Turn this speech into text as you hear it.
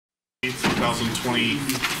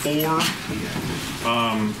2024.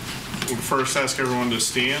 We'll first ask everyone to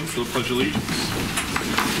stand for the Pledge of Allegiance.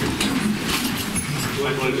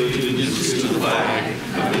 I pledge allegiance to the flag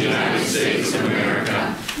of the United States of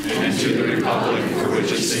America and to the republic for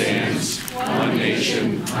which it stands, one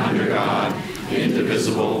nation, under God,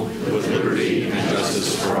 indivisible, with liberty and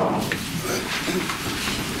justice for all.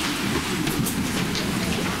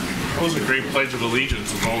 That was a great Pledge of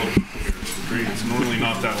Allegiance with all of you here. It's great. It's normally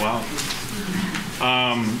not that loud.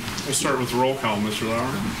 We'll start with roll call. Mr.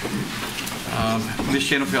 Lauer. Ms.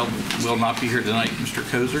 Shanafeld will not be here tonight. Mr.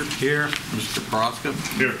 Kozer? Here. Mr. Proska?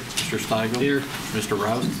 Here. Mr. Steigel? Here. Mr.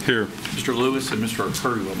 Rouse? Here. Mr. Lewis and Mr.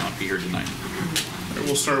 Curry will not be here tonight.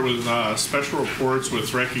 We'll start with special reports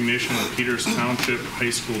with recognition of Peters Township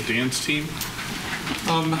High School dance team.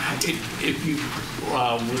 If you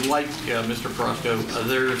would like, Mr. Proska,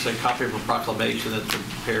 there's a copy of a proclamation that's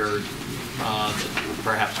prepared that would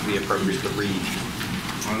perhaps be appropriate to read.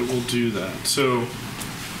 I will do that. So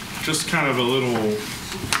just kind of a little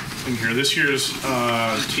in here. This year's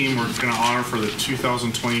team we're going to honor for the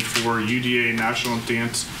 2024 UDA National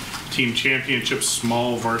Dance Team Championship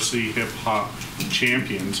Small Varsity Hip Hop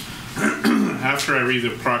Champions. After I read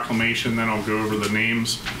the proclamation, then I'll go over the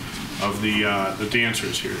names of the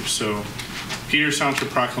dancers here. So Peters Township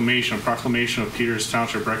Proclamation, a proclamation of Peters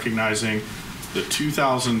Township recognizing the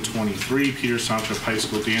 2023 Peters Township High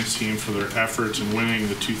School dance team for their efforts in winning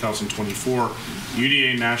the 2024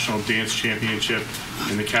 UDA National Dance Championship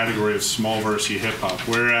in the category of small varsity hip hop.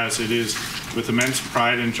 Whereas it is with immense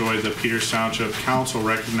pride and joy that Peters Township Council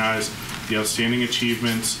recognized the outstanding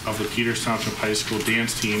achievements of the Peters Township High School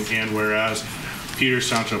dance team, and whereas Peters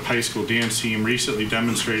Township High School dance team recently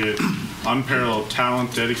demonstrated unparalleled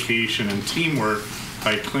talent, dedication, and teamwork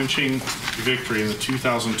by clinching victory in the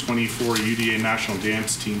 2024 UDA National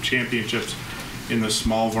Dance Team Championships in the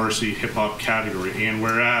small varsity hip hop category. And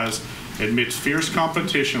whereas amidst fierce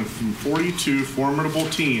competition from 42 formidable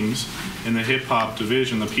teams in the hip hop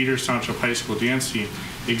division, the Peters Township High School dance team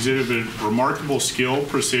exhibited remarkable skill,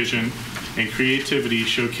 precision, and creativity,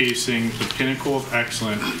 showcasing the pinnacle of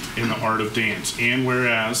excellence in the art of dance. And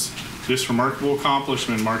whereas this remarkable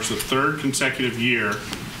accomplishment marks the third consecutive year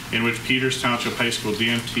in which Peters Township High School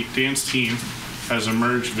dance team has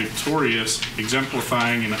emerged victorious,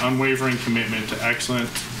 exemplifying an unwavering commitment to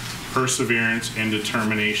excellence, perseverance, and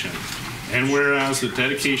determination. And whereas the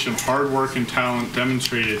dedication, hard work, and talent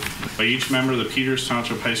demonstrated by each member of the Peters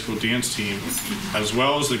Township High School dance team, as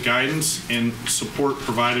well as the guidance and support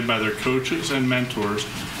provided by their coaches and mentors,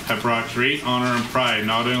 have brought great honor and pride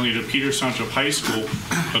not only to Peters Township High School,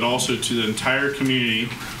 but also to the entire community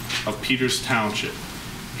of Peters Township.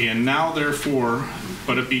 And now, therefore,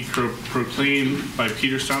 but it be proclaimed by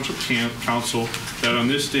Peters Township Council that on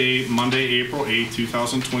this day, Monday, April 8,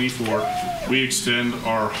 2024, we extend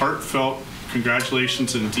our heartfelt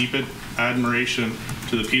congratulations and deep admiration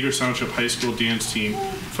to the Peters Township High School dance team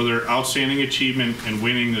for their outstanding achievement in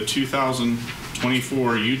winning the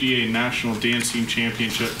 2024 UDA National Dance Team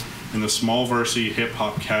Championship in the small varsity hip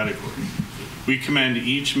hop category. We commend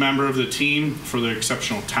each member of the team for their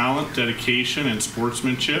exceptional talent, dedication, and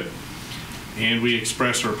sportsmanship, and we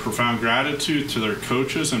express our profound gratitude to their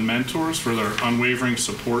coaches and mentors for their unwavering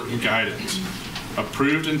support and guidance.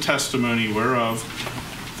 Approved in testimony whereof,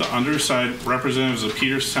 the undersigned representatives of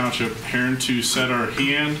Peters Township hereunto set our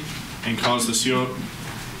hand and cause the seal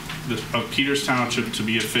of Peters Township to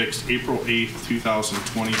be affixed April 8th,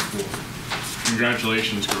 2024.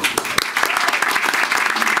 Congratulations, girls.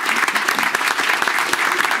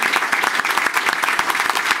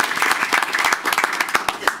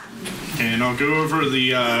 And I'll go over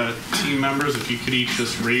the team members. If you could each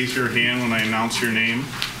just raise your hand when I announce your name.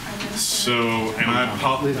 So, and I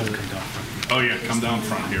apologize. Oh yeah, come down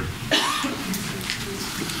front here.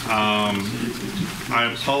 I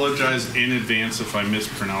apologize in advance if I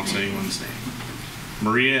mispronounce anyone's name.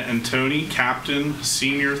 Maria Antoni, captain,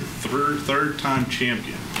 senior, third-time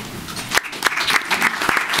champion.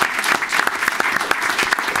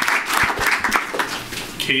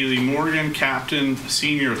 Kaylee Morgan, captain,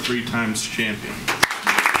 senior, 3 times champion.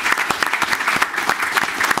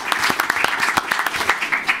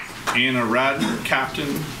 Anna Radner,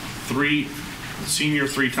 captain, senior,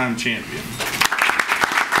 3-time champion.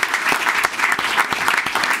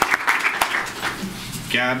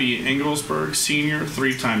 Gabby Engelsberg, senior,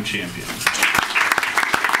 3-time champion.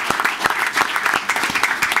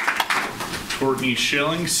 Courtney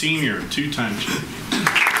Schilling, senior, 2-time champion.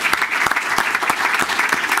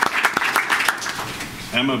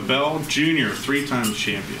 Emma Bell, junior, 3-time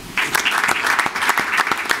champion.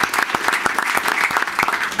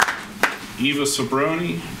 Eva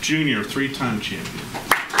Sobroni, Jr., 3-time champion.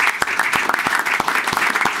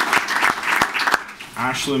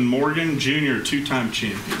 Ashlyn Morgan, Jr., 2-time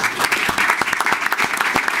champion.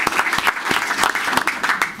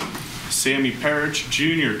 Sammy Parrish,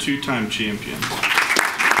 Jr., 2-time champion.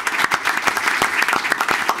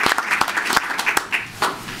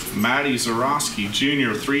 Maddie Zarowski,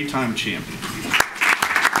 Jr., 3-time champion.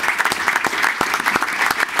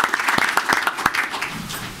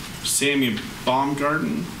 Sammy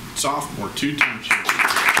Baumgarten, sophomore, 2-time champion.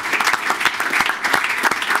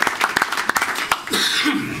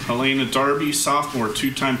 Helena Darby, sophomore,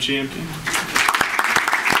 2-time champion.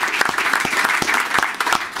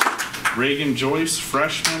 Reagan Joyce,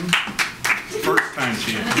 freshman, 1st-time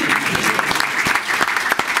champion.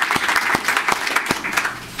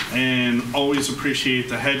 And always appreciate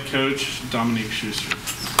the head coach, Dominique Schuster.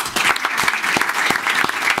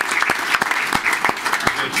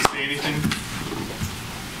 Would you like to say anything?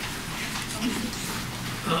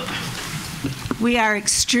 We are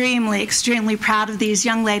extremely, extremely proud of these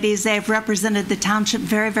young ladies. They have represented the township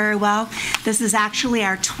very, very well. This is actually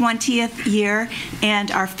our 20th year and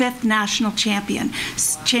our 5th national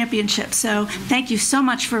championship. So thank you so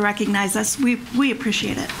much for recognizing us. We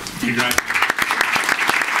appreciate it. Congrats.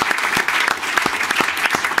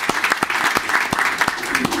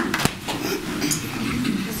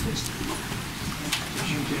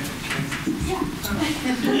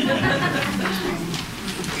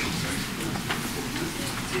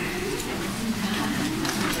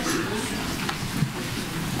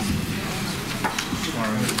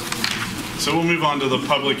 So we'll move on to the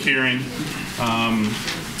public hearing.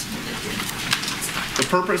 The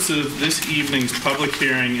purpose of this evening's public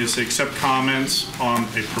hearing is to accept comments on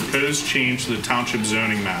a proposed change to the township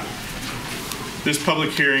zoning map. This public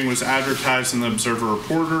hearing was advertised in the Observer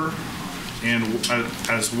Reporter and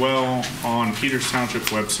as well on Peters Township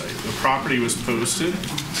website. The property was posted.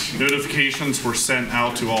 Notifications were sent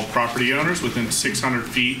out to all property owners within 600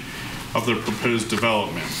 feet of the proposed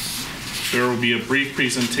development. There will be a brief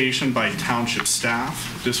presentation by township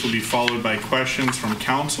staff. This will be followed by questions from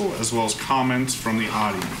council as well as comments from the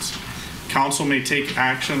audience. Council may take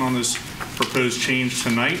action on this proposed change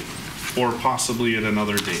tonight or possibly at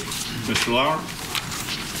another date. Mr. Lauer?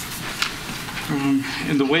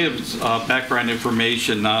 In the way of background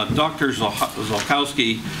information, Dr.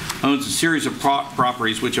 Zolkowski owns a series of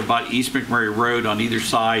properties which abut East McMurray Road on either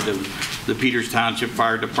side of the Peters Township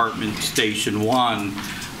Fire Department Station 1.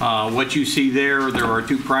 What you see there are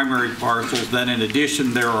 2 primary parcels. Then in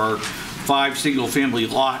addition, there are 5 single-family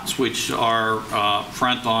lots which are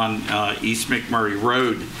front on East McMurray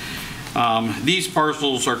Road. These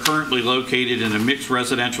parcels are currently located in a mixed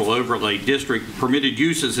residential overlay district. Permitted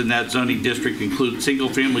uses in that zoning district include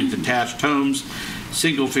single-family detached homes,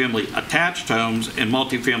 single-family attached homes, and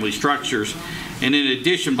multifamily structures. And in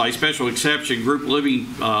addition, by special exception, group living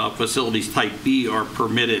facilities type B are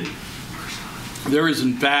permitted. There is,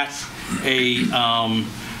 in fact, a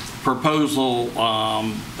proposal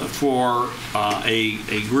for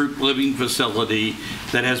a group living facility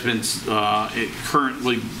that has been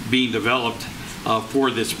currently being developed for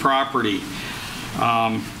this property.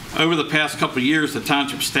 Over the past couple of years, the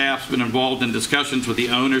township staff's been involved in discussions with the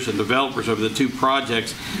owners and developers over the 2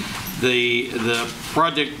 projects. The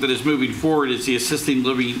project that is moving forward is the assisted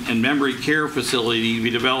living and memory care facility to be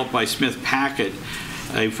developed by Smith Packard,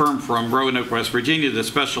 a firm from Roanoke, West Virginia that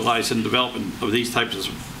specializes in development of these types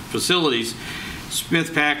of facilities.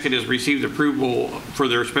 Smith Packard has received approval for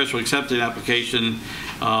their special acceptance application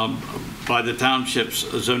by the township's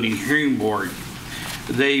zoning hearing board.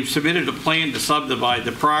 They've submitted a plan to subdivide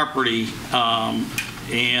the property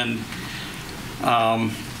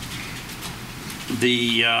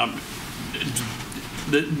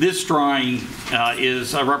this drawing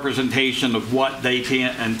is a representation of what they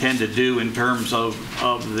intend to do in terms of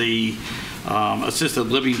the assisted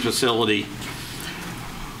living facility.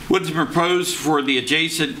 What's been proposed for the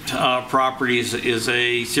adjacent properties is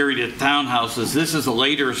a series of townhouses. This is the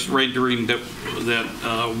latest rendering that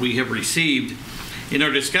we have received. In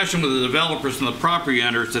our discussion with the developers and the property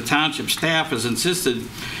owners, the township staff has insisted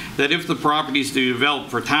that if the property is to be developed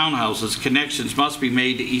for townhouses, connections must be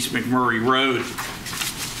made to East McMurray Road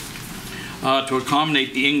to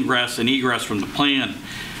accommodate the ingress and egress from the plan.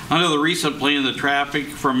 Under the recent plan, the traffic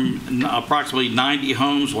from approximately 90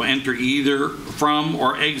 homes will enter either from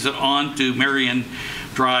or exit onto Marion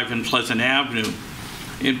Drive and Pleasant Avenue.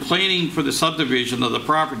 In planning for the subdivision of the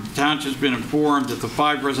property, the township has been informed that the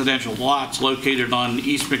 5 residential lots located on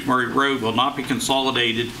East McMurray Road will not be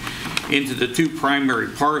consolidated into the two primary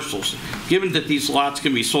parcels. Given that these lots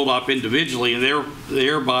can be sold off individually and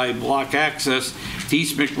thereby block access to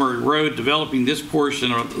East McMurray Road, developing this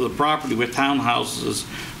portion of the property with townhouses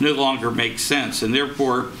no longer makes sense, and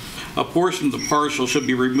therefore a portion of the parcel should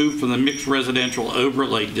be removed from the mixed residential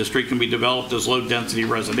overlay district and be developed as low-density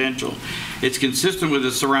residential. It's consistent with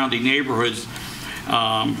the surrounding neighborhoods,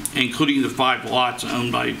 including the 5 lots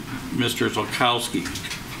owned by Mr. Zolkowski.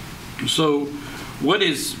 So what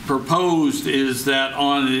is proposed is that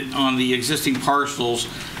on the existing parcels,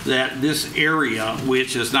 that this area,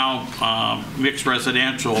 which is now mixed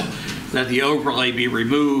residential, that the overlay be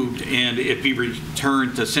removed and it be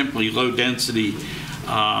returned to simply low-density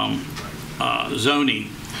zoning.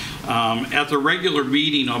 At the regular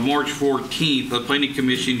meeting on March 14th, the Planning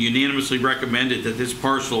Commission unanimously recommended that this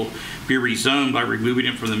parcel be rezoned by removing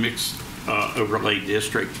it from the mixed overlay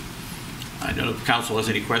district. I don't know if the council has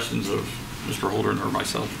any questions of Mr. Holdren or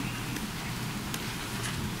myself.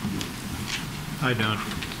 I don't.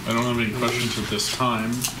 I don't have any questions at this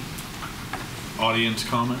time. Audience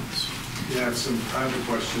comments? Yeah, I have a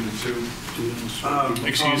question too.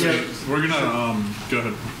 Excuse me. We're gonna go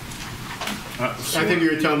ahead. I think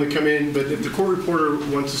you're telling them to come in, but if the court reporter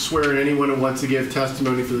wants to swear in anyone who wants to give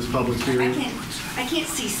testimony for this public hearing. I can't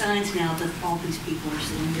see signs now that all these people are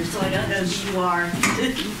sitting here, so I don't know who you are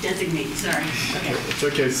designated. Sorry. Okay. It's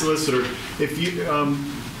okay, solicitor. If you,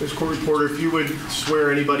 as court reporter, if you would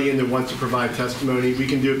swear anybody in that wants to provide testimony, we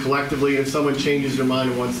can do it collectively. And if someone changes their mind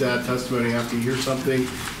and wants to add testimony after you hear something,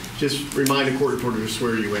 just remind the court reporter to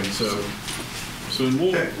swear you in. So then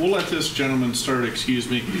we'll let this gentleman start, excuse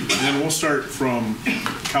me, and then we'll start from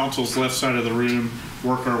council's left side of the room,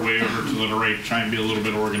 work our way over to the right, try and be a little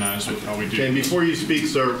bit organized with how we do. Okay, and before you speak,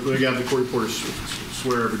 sir, we have the court reporter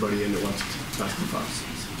swear everybody in that wants to testify.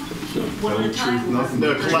 One at a time? No,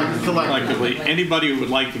 collectively. Anybody who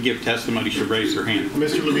would like to give testimony should raise their hand.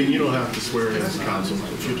 Mr. Levine, you don't have to swear in as counsel.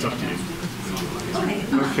 It's up to you.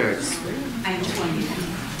 Okay. I am sworn you.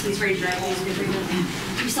 Please raise your right hand and agree with me.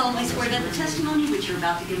 You solemnly swear that the testimony which you're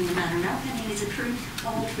about to give in the matter now pending is the truth, the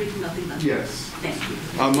whole truth, and nothing but the truth. Yes. Thank you.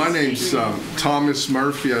 My name's Thomas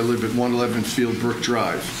Murphy. I live at 111 Fieldbrook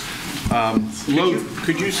Drive.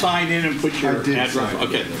 Could you sign in and put your address?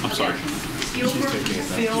 Okay, I'm sorry.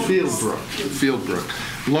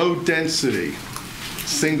 Fieldbrook. Low density,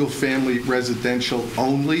 single family residential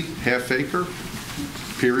only, half acre,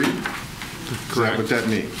 period. Correct. Is that what that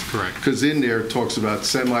means? Correct. Because in there it talks about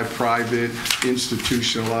semi-private,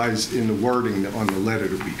 institutionalized in the wording on the letter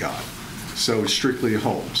that we got. So it's strictly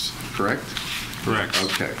homes, correct? Correct.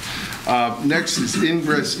 Okay. Next is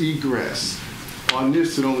ingress egress. On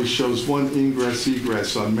this it only shows one ingress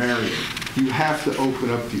egress on Marion. You have to open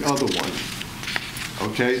up the other one.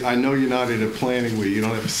 Okay, I know you're not in a planning where you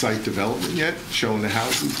don't have a site development yet showing the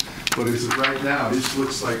houses, but as of right now, this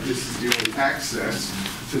looks like this is the only access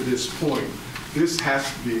to this point. This has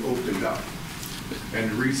to be opened up. And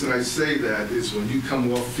the reason I say that is when you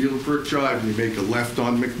come off Fieldbrook Drive and you make a left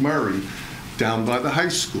on McMurray down by the high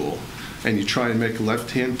school and you try and make a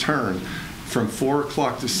left-hand turn, from 4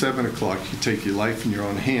 o'clock to 7 o'clock, you take your life in your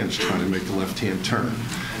own hands trying to make a left-hand turn.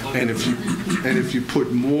 And if you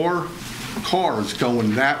put more cars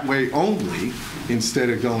going that way only instead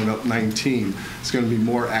of going up 19, it's going to be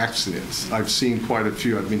more accidents. I've seen quite a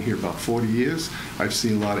few. I've been here about 40 years. I've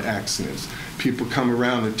seen a lot of accidents. People come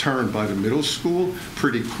around and turn by the middle school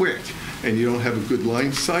pretty quick, and you don't have a good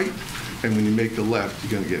line sight, and when you make a left,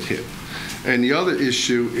 you're going to get hit. And the other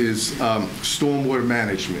issue is stormwater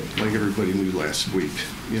management, like everybody knew last week.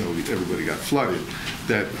 You know, everybody got flooded.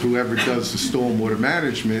 That whoever does the stormwater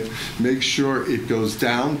management, make sure it goes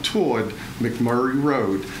down toward McMurray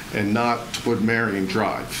Road and not toward Marion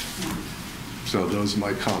Drive. So those are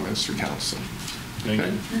my comments for council. Thank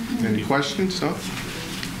you. Any questions? No?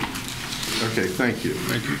 Okay, thank you.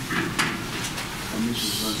 Thank you.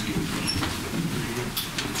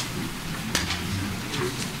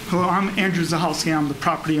 Hello, I'm Andrew Zahalski. I'm the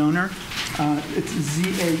property owner. It's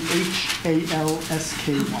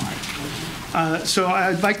Zahalsky. So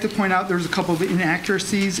I'd like to point out there's a couple of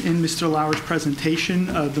inaccuracies in Mr. Lauer's presentation.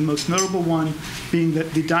 The most notable one being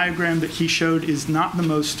that the diagram that he showed is not the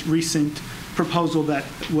most recent proposal that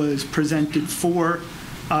was presented for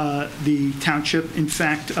the township. In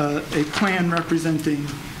fact, a plan representing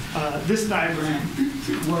this diagram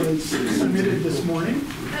was submitted this morning.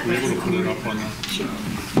 Are you able to put it up on that?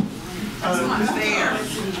 That's not fair.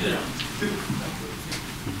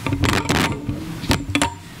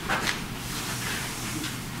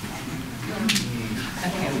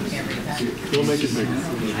 We'll make it bigger.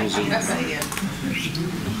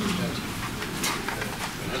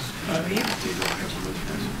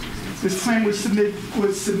 This plan was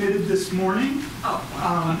submitted this morning.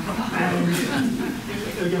 And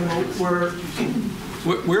again,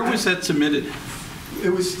 Where was that submitted? it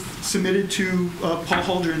was submitted to Paul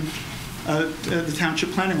Holdren, the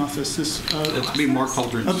Township Planning Office. That's me, Mark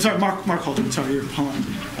Holdren. I'm sorry, Mark Holdren. Sorry, you're Holland.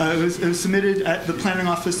 It was submitted at the planning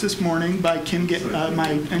office this morning by my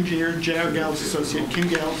engineer, J.R. Gale's associate, Kim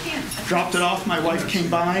Gale. Dropped it off. My wife came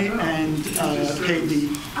by and paid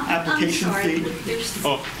the application fee. There's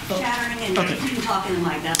chattering and you can talk in the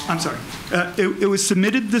mic. That's all. I'm sorry. It was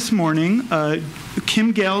submitted this morning.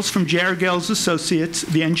 Kim Gales from J.R. Gale's Associates,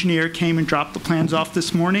 the engineer, came and dropped the plans off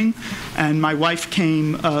this morning, and my wife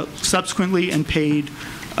came subsequently and paid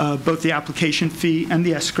both the application fee and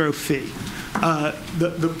the escrow fee.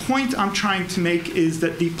 The point I'm trying to make is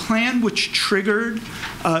that the plan which triggered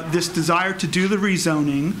this desire to do the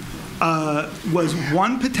rezoning was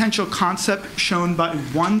one potential concept shown by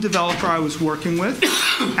one developer I was working with,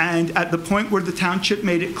 and at the point where the township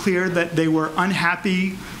made it clear that they were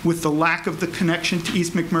unhappy with the lack of the connection to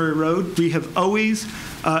East McMurray Road, we have always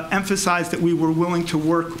emphasized that we were willing to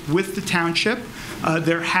work with the township.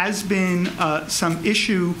 There has been some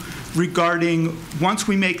issue regarding, once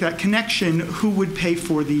we make that connection, who would pay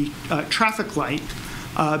for the traffic light,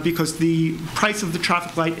 because the price of the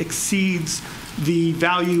traffic light exceeds the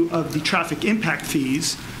value of the traffic impact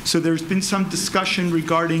fees. So there's been some discussion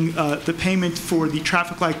regarding the payment for the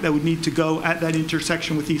traffic light that would need to go at that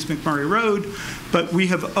intersection with East McMurray Road. But we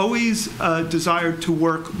have always desired to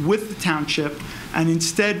work with the township. And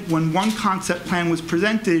instead, when one concept plan was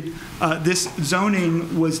presented, this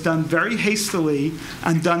zoning was done very hastily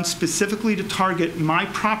and done specifically to target my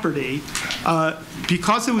property.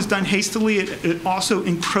 Because it was done hastily, it also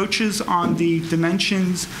encroaches on the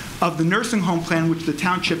dimensions of the nursing home plan, which the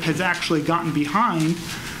township has actually gotten behind.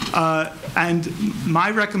 And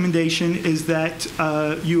my recommendation is that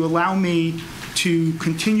you allow me to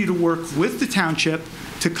continue to work with the township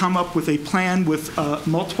to come up with a plan with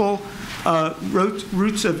multiple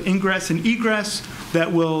routes of ingress and egress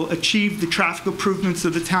that will achieve the traffic improvements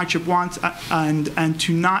that the township wants, and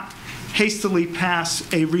to not hastily pass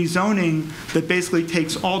a rezoning that basically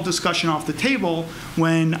takes all discussion off the table,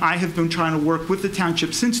 when I have been trying to work with the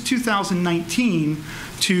township since 2019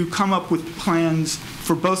 to come up with plans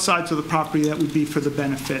for both sides of the property that would be for the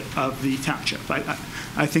benefit of the township.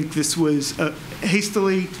 I think this was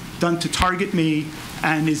hastily done to target me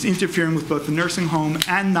and is interfering with both the nursing home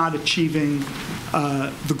and not achieving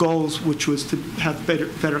the goals, which was to have better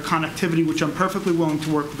connectivity, which I'm perfectly willing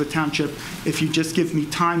to work with the township if you just give me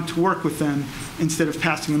time to work with them instead of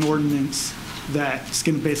passing an ordinance that's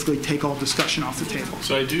going to basically take all discussion off the table.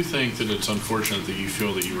 So I do think that it's unfortunate that you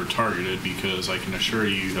feel that you were targeted, because I can assure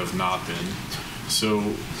you have not been. So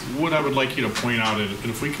what I would like you to point out, and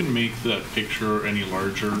if we can make that picture any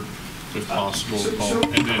larger, if possible, Paul,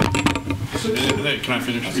 and then can I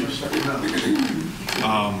finish?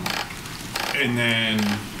 And then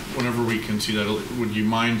whenever we can see that, would you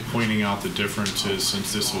mind pointing out the differences,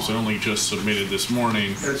 since this was only just submitted this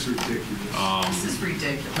morning? That's ridiculous. This is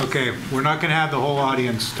ridiculous. Okay, we're not going to have the whole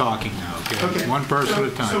audience talking now, okay? One person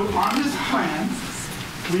at a time. So on this plan,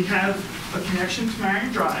 we have a connection to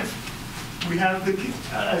Marion Drive. We have the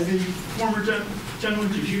former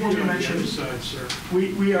gentleman you mentioned.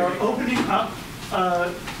 We are opening up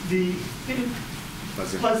the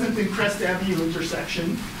Pleasant and Crest Avenue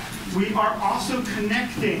intersection. We are also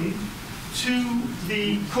connecting to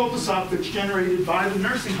the cul-de-sac that's generated by the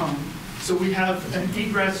nursing home. So we have an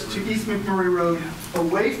egress to East McMurray Road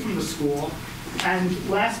away from the school. And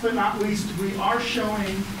last but not least, we are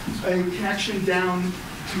showing a connection down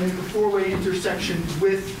to make a four-way intersection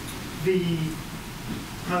with the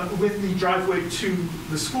driveway to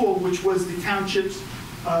the school, which was the township's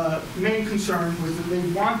main concern, was that they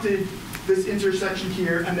wanted this intersection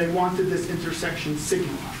here and they wanted this intersection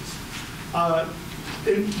signalized.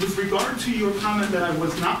 With regard to your comment that I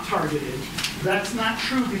was not targeted, that's not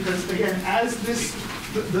true, because again, as the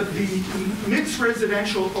mixed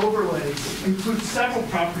residential overlay includes several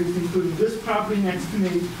properties, including this property next to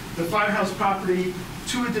me, the firehouse property,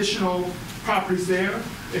 2 additional properties there.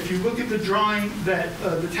 If you look at the drawing that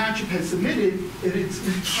the township has submitted, it is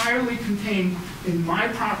entirely contained in my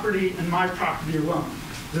property and my property alone.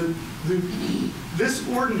 This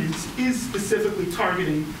ordinance is specifically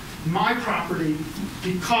targeting my property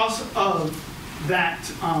because of that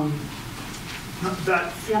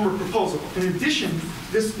former proposal. In addition,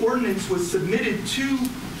 this ordinance was submitted to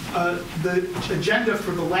the agenda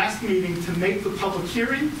for the last meeting to make the public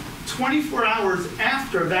hearing. 24 hours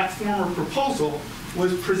after that former proposal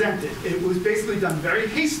was presented. It was basically done very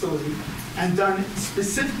hastily and done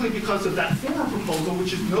specifically because of that former proposal,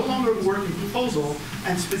 which is no longer a working proposal,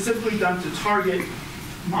 and specifically done to target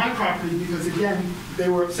my property because, again, they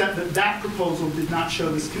were upset that that proposal did not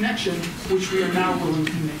show this connection, which we are now willing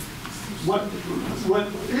to make. What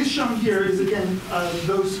is shown here is, again,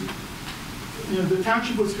 the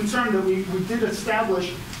township was concerned that we did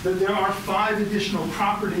establish that there are 5 additional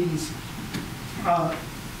properties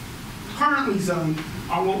currently zoned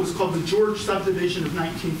on what was called the George Subdivision of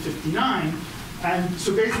 1959. And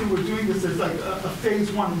so basically we're doing this as like a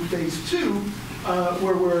phase 1 and phase 2,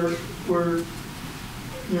 where we're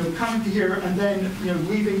coming to here and then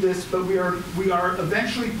leaving this, but we are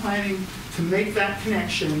eventually planning to make that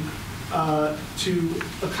connection to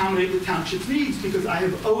accommodate the township's needs, because I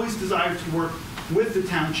have always desired to work with the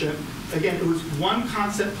township. Again, it was one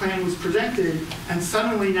concept plan was presented, and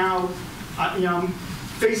suddenly now I'm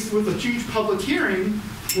faced with a huge public hearing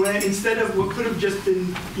when instead of what could have just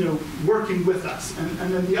been working with us.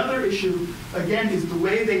 And then the other issue, again, is the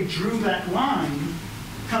way they drew that line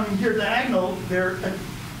coming here diagonal. They're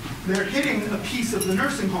hitting a piece of the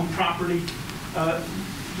nursing home property,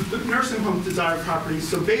 the nursing home desired property.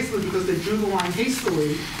 So basically, because they drew the line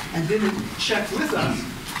hastily and didn't check with us,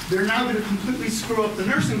 they're now going to completely screw up the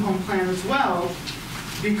nursing home plan as well,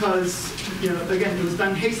 because again, it was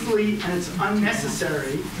done hastily and it's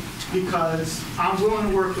unnecessary, because I'm willing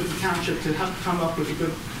to work with the township to come up with a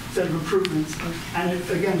good set of improvements, and it,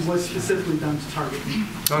 again, was specifically done to target me.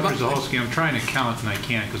 Dr. Zaholski, I'm trying to count and I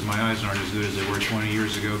can't because my eyes aren't as good as they were 20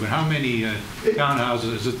 years ago, but how many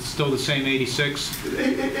townhouses? Is it still the same 86?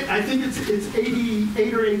 I think it's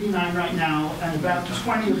 88 or 89 right now, and about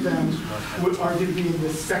 20 of them are going to be in the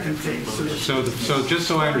second phase. So just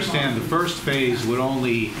so I understand, the first phase would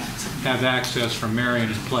only have access from Marion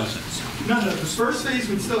and Pleasant? No, the first phase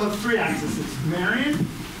would still have 3 accesses: Marion,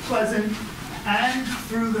 Pleasant, and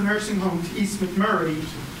through the nursing home to East McMurray,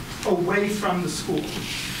 away from the school.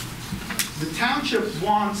 The township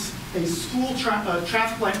wants a school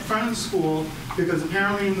traffic light in front of the school, because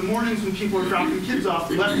apparently in the mornings when people are dropping kids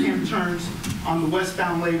off, left-hand turns on the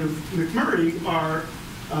westbound lane of McMurray are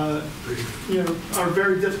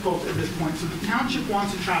very difficult at this point. So the township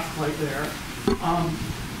wants a traffic light there.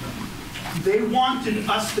 They wanted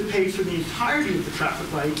us to pay for the entirety of the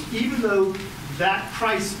traffic light, even though that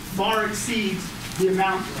price far exceeds the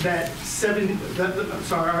amount that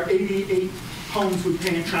our 88 homes would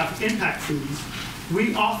pay in traffic impact fees.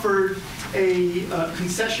 We offered a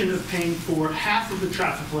concession of paying for half of the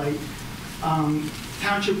traffic light.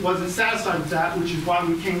 Township wasn't satisfied with that, which is why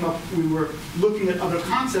we were looking at other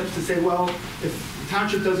concepts to say, well, if the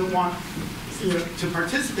township doesn't want to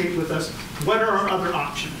participate with us, what are our other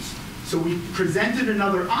options? So we presented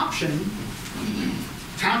another option.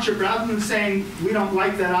 Township, rather than saying, we don't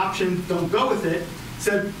like that option, don't go with it,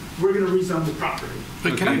 said, we're going to rezone the property.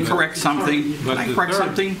 But can I correct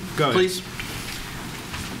something? Please?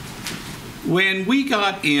 When we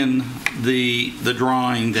got in the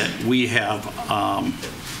drawing that we have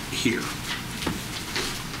here,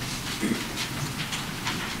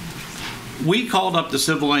 we called up the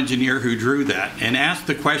civil engineer who drew that and asked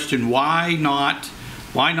the question, why not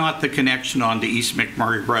the connection onto East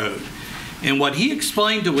McMurray Road? And what he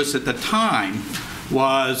explained to us at the time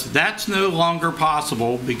was that's no longer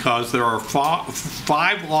possible because there are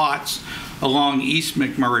 5 lots along East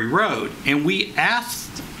McMurray Road. And we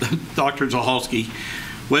asked Dr. Zaholski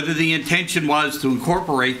whether the intention was to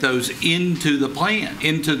incorporate those into the plan,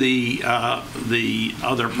 into the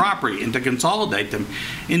other property, and to consolidate them.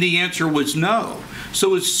 And the answer was no.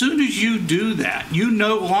 So as soon as you do that, you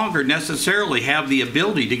no longer necessarily have the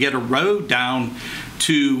ability to get a road down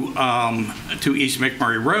to East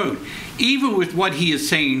McMurray Road. Even with what he is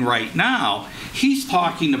saying right now, he's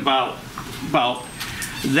talking about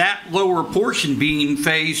that lower portion being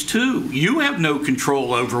phase 2. You have no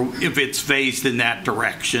control over if it's phased in that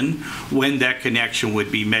direction, when that connection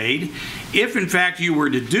would be made. If in fact you were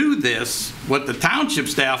to do this, what the township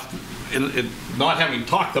staff, and not having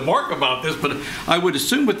talked to Mark about this, but I would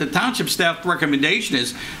assume what the township staff recommendation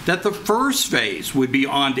is that the first phase would be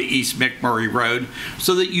onto East McMurray Road,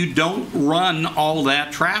 so that you don't run all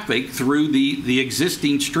that traffic through the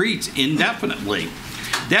existing streets indefinitely.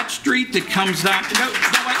 That street that comes down,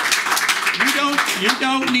 you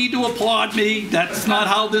don't need to applaud me. That's not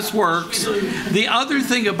how this works. The other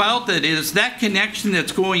thing about that is that connection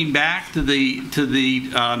that's going back to the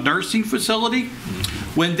nursing facility.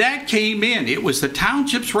 When that came in, it was the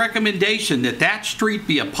township's recommendation that that street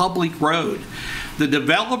be a public road. The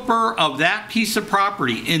developer of that piece of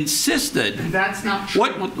property insisted. That's not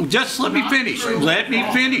true. Just let me finish. Let me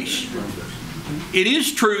finish. It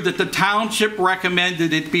is true that the township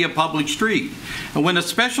recommended it be a public street. And when a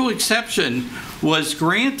special exception was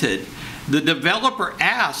granted, the developer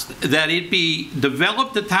asked that it be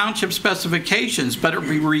developed the township specifications, but it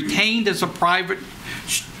be retained as a private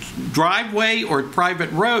driveway or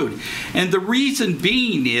private road. And the reason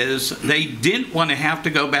being is they didn't want to have to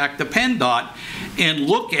go back to PennDOT and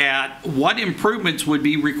look at what improvements would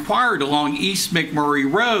be required along East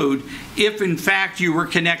McMurray Road if in fact you were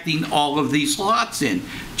connecting all of these lots in.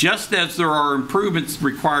 Just as there are improvements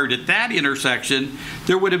required at that intersection,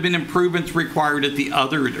 there would have been improvements required at the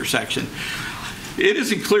other intersection. It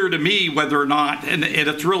isn't clear to me whether or not, and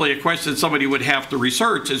it's really a question somebody would have to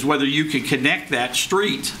research, is whether you could connect that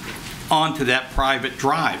street onto that private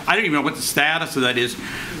drive. I don't even know what the status of that is,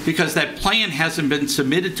 because that plan hasn't been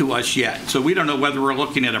submitted to us yet. So we don't know whether we're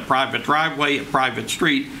looking at a private driveway, a private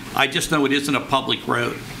street. I just know it isn't a public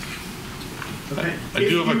road. Okay. I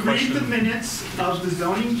do have a question. If you read the minutes of the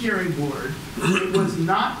zoning hearing board, it was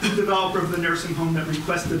not the developer of the nursing home that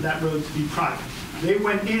requested that road to be private. They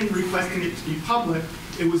went in requesting it to be public.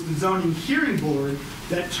 It was the zoning hearing board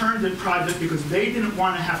that turned it private because they didn't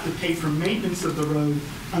want to have to pay for maintenance of the road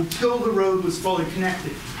until the road was fully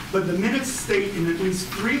connected. But the minutes state in at least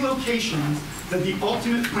 3 locations that the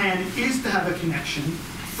ultimate plan is to have a connection.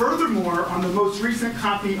 Furthermore, on the most recent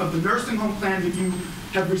copy of the nursing home plan that you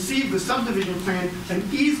have received, the subdivision plan, an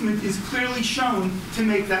easement is clearly shown to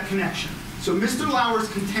make that connection. So Mr. Lauer's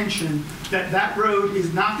contention that that road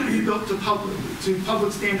is not going to be built to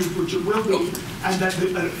public standards, which it will be, and that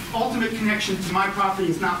the ultimate connection to my property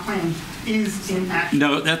is not planned, is inaccurate.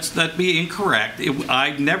 No, that'd be incorrect.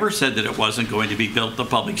 I never said that it wasn't going to be built to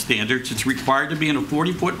public standards. It's required to be in a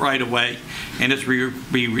 40-foot right-of-way, and it's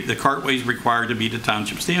the cartway is required to be to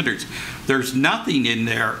township standards. There's nothing in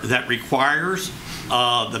there that requires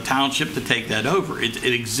the township to take that over. It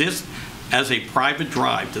exists as a private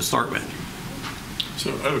drive to start with. So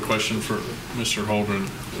I have a question for Mr. Holdren.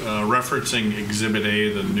 Referencing Exhibit A,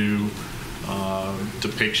 the new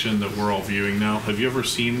depiction that we're all viewing now, have you ever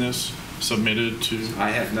seen this submitted to? I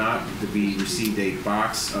have not. We received a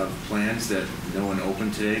box of plans that no one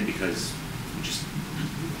opened today because we just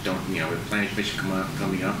don't, with the planning commission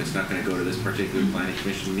coming up, it's not going to go to this particular planning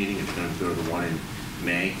commission meeting. It's going to go to the one in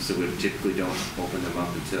May. So we typically don't open them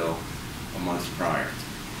up until a month prior.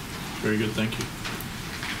 Very good, thank you.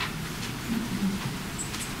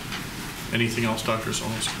 Anything else, Dr.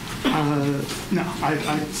 Solis? No,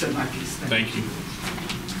 I said my piece. Thank you.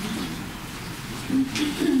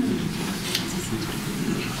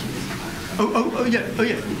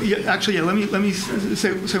 Yeah. Actually, yeah. Let me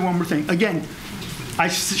say one more thing. Again, I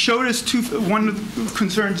showed us one of the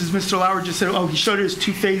concerns is Mr. Lauer just said, oh, he showed us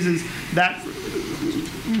 2 phases. That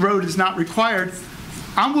road is not required.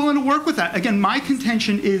 I'm willing to work with that. Again, my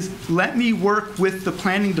contention is let me work with the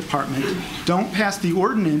planning department. Don't pass the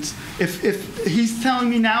ordinance. If he's telling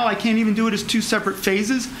me now I can't even do it as 2 separate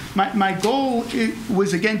phases, my goal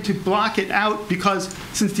was, again, to block it out because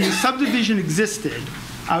since the subdivision existed,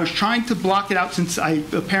 I was trying to block it out since I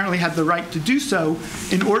apparently had the right to do so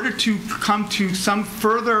in order to come to some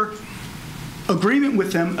further agreement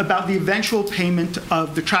with them about the eventual payment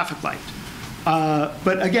of the traffic light.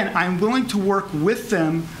 But again, I'm willing to work with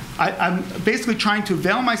them. I'm basically trying to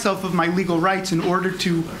avail myself of my legal rights in order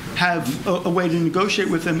to have a way to negotiate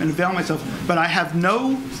with them and avail myself. But I have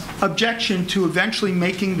no objection to eventually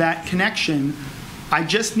making that connection. I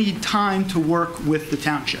just need time to work with the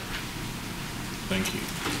township. Thank you.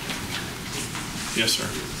 Yes, sir.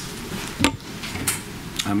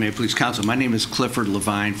 May it please counsel, my name is Clifford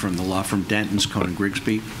Levine from the law firm Denton's, Cohen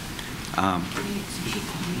Grigsby. Can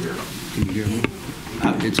you hear me?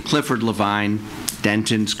 It's Clifford Levine,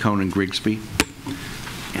 Denton's, Cohen Grigsby,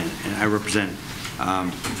 and I represent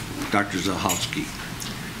Dr. Zahalski,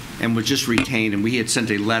 and was just retained, and we had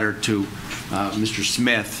sent a letter to Mr.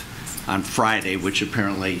 Smith on Friday, which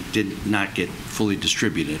apparently did not get fully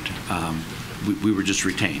distributed. We were just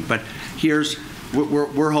retained. But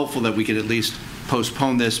we're hopeful that we could at least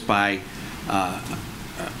postpone this by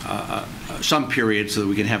some period so that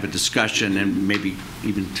we can have a discussion and maybe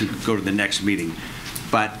even to go to the next meeting.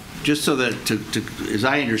 But just so that, as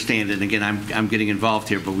I understand it, and again, I'm getting involved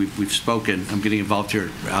here, but we've spoken, I'm getting involved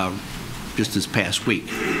here just this past week.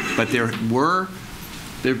 But there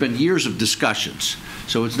have been years of discussions.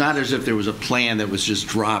 So it's not as if there was a plan that was just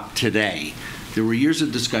dropped today. There were years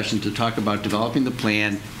of discussion to talk about developing the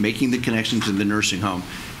plan, making the connection to the nursing home,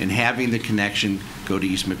 and having the connection go to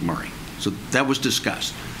East McMurray. So that was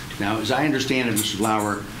discussed. Now, as I understand it, Mr.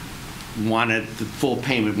 Lauer, wanted the full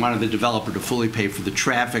payment, wanted the developer to fully pay for the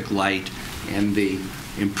traffic light and the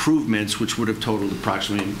improvements, which would have totaled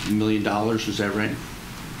approximately $1 million. Is that right?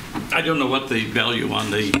 I don't know what the value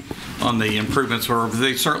on the improvements were, but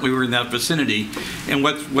they certainly were in that vicinity. And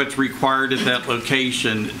what's required at that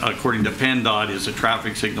location, according to PennDOT, is a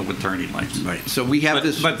traffic signal with turning lights. Right. So we have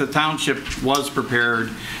this. But the township was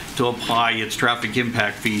prepared to apply its traffic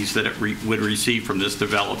impact fees that it would receive from this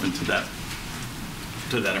development to that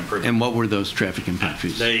improvement. And what were those traffic impact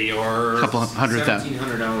fees? They are a couple $100,000.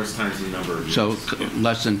 $1,700 times the number of So units.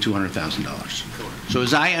 less than $200,000. So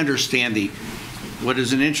as I understand what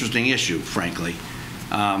is an interesting issue, frankly,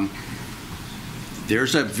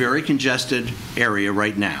 there's a very congested area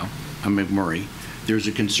right now on McMurray. There's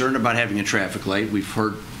a concern about having a traffic light. We've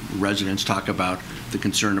heard residents talk about the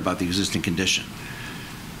concern about the existing condition.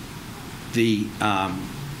 The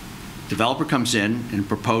developer comes in and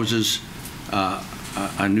proposes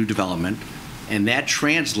a new development, and that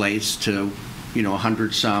translates to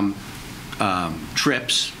 100-some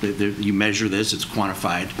trips. You measure this, it's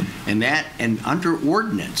quantified, and under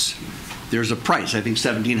ordinance, there's a price, I think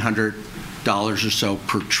 $1,700 or so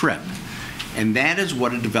per trip, and that is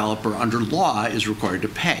what a developer under law is required to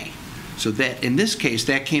pay. So that in this case,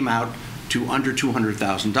 that came out to under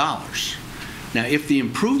 $200,000. Now, if the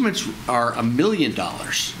improvements are $1 million,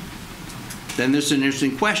 then there's an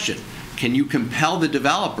interesting question. Can you compel the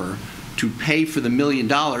developer to pay for the $1 million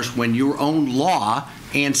when your own law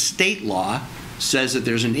and state law says that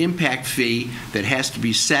there's an impact fee that has to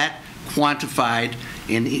be set, quantified,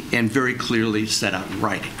 and very clearly set out in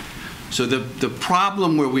writing? So the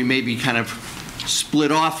problem where we maybe kind of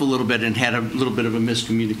split off a little bit and had a little bit of a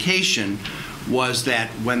miscommunication was that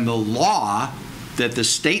when the law that the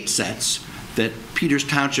state sets, that Peters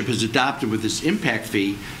Township has adopted with this impact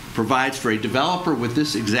fee, provides for a developer with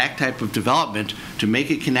this exact type of development to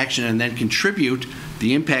make a connection and then contribute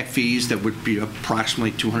the impact fees that would be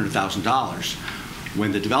approximately $200,000.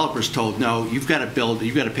 When the developer's told, no, you've got to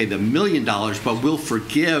pay the $1 million, but we'll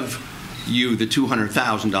forgive you the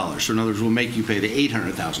 $200,000. So in other words, we'll make you pay the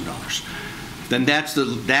 $800,000. Then that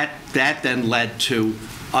then led to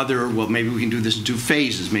other, well, maybe we can do this in 2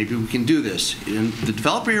 phases. Maybe we can do this. And the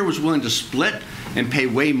developer here was willing to split and pay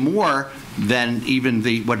way more than even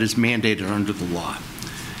what is mandated under the law.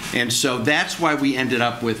 And so that's why we ended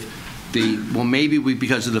up with maybe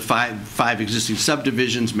because of the five existing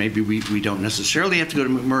subdivisions, maybe we don't necessarily have to go to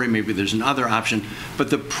McMurray, maybe there's another option. But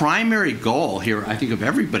the primary goal here, I think, of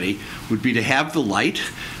everybody would be to have the light,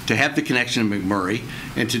 to have the connection to McMurray,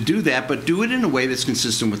 and to do that, but do it in a way that's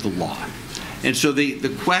consistent with the law. And so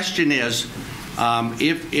the question is,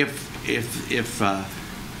 if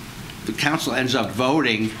the council ends up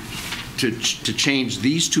voting to change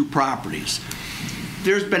these 2 properties,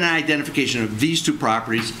 there's been an identification of these 2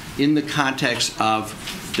 properties in the context of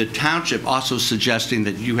the township also suggesting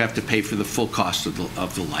that you have to pay for the full cost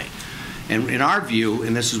of the light. And in our view,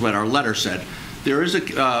 and this is what our letter said, there is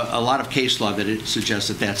a lot of case law that it suggests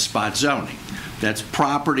that that's spot zoning. That's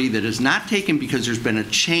property that is not taken because there's been a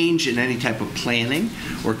change in any type of planning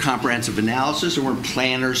or comprehensive analysis, or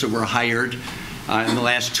planners that were hired in the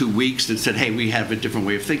last 2 weeks that said, hey, we have a different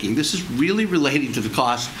way of thinking. This is really relating to the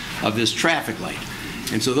cost of this traffic light.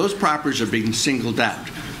 And so those properties are being singled out.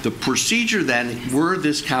 The procedure then, were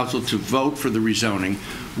this council to vote for the rezoning,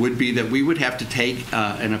 would be that we would have to take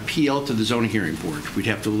an appeal to the zoning hearing board. We'd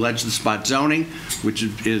have to allege the spot zoning, which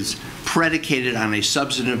is predicated on a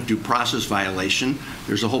substantive due process violation.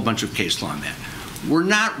 There's a whole bunch of case law on that. We're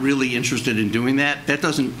not really interested in doing that. That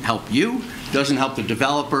doesn't help you, doesn't help the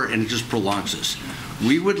developer, and it just prolongs this.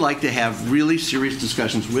 We would like to have really serious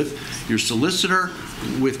discussions with your solicitor,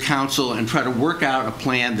 with council, and try to work out a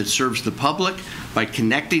plan that serves the public by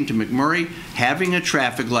connecting to McMurray, having a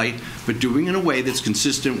traffic light, but doing it in a way that's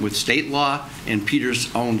consistent with state law and Peters'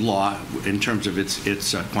 own law in terms of its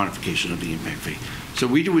quantification of the impact fee. So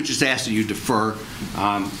we would just ask that you defer.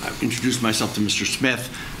 I've introduced myself to Mr. Smith.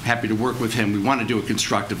 Happy to work with him. We want to do it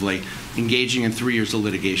constructively. Engaging in 3 years of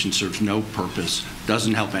litigation serves no purpose,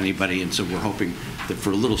 doesn't help anybody, and so we're hoping that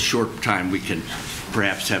for a little short time we can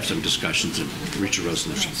perhaps have some discussions and reach a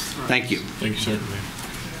resolution. Thank you. Thank you, sir.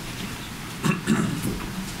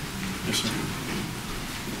 Yes, sir.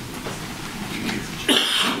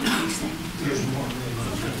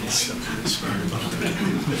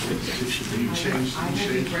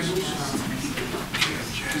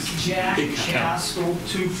 Jack Castle,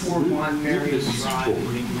 241 Marion Drive,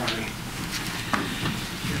 McMurray.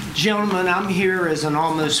 Gentlemen, I'm here as an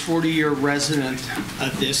almost 40-year resident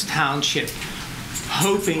of this township,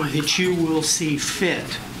 hoping that you will see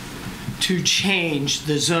fit to change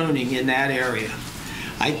the zoning in that area.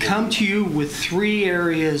 I come to you with 3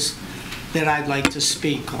 areas that I'd like to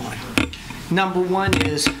speak on. Number 1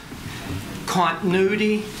 is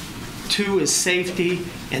continuity, 2 is safety,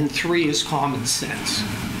 and 3 is common sense.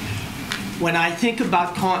 When I think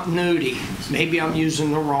about continuity, maybe I'm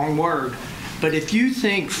using the wrong word, but if you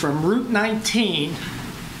think from Route 19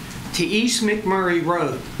 to East McMurray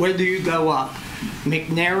Road, whether you go up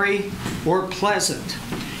McNary or Pleasant,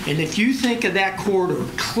 and if you think of that corridor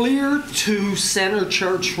clear to Center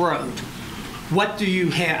Church Road, what do you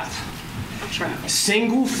have? Traffic.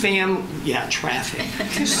 Single family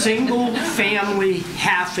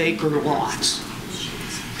half-acre lots.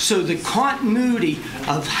 So the continuity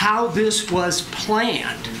of how this was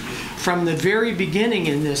planned from the very beginning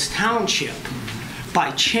in this township, by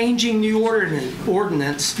changing the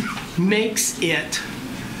ordinance, makes it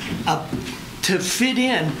to fit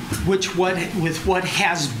in with what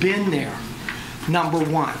has been there, number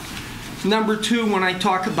 1. Number 2, when I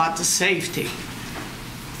talk about the safety,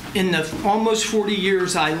 in the almost 40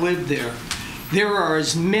 years I lived there, there are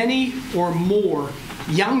as many or more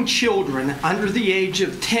young children under the age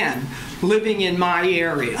of 10 living in my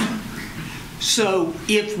area. So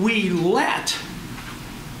if we let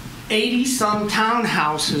 80-some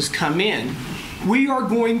townhouses come in, we are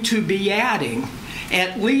going to be adding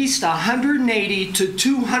at least 180 to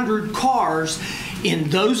 200 cars in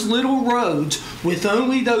those little roads with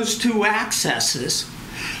only those 2 accesses.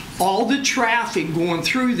 All the traffic going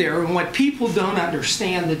through there, and what people don't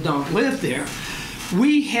understand that don't live there,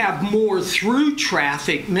 we have more through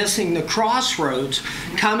traffic missing the crossroads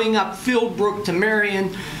coming up Fieldbrook to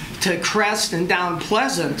Marion to Crest and down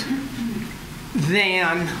Pleasant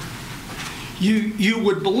than you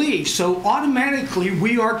would believe. So automatically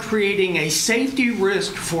we are creating a safety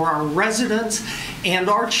risk for our residents and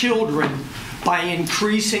our children by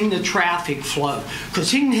increasing the traffic flow.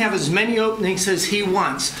 Because he can have as many openings as he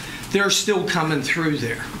wants, they're still coming through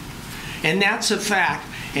there. And that's a fact.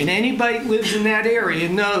 And anybody that lives in that area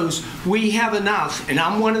knows we have enough, and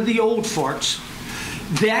I'm one of the old farts,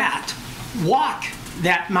 that walk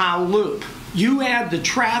that mile loop. You add the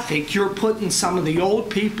traffic, you're putting some of the old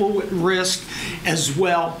people at risk as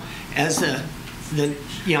well as the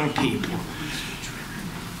young people.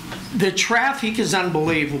 The traffic is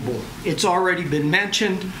unbelievable. It's already been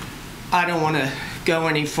mentioned. I don't want to go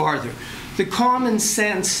any farther. The common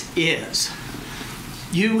sense is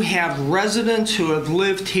you have residents who have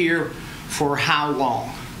lived here for how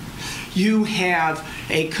long? You have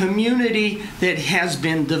a community that has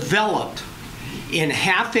been developed in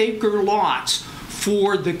half-acre lots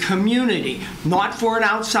for the community, not for an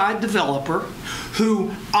outside developer,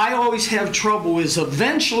 who I always have trouble is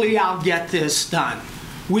eventually I'll get this done.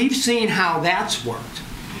 We've seen how that's worked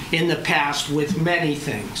in the past with many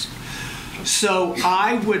things. So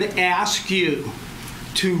I would ask you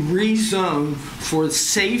to rezone for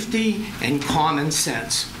safety and common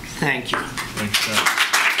sense. Thank you. Thanks, Jeff.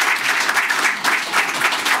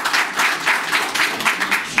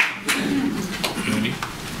 Randy?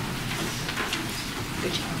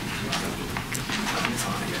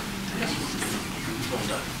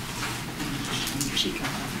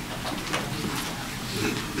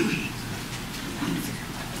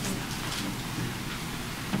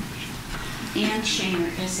 Ann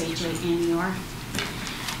Shaner, S-H-A-N-E-R.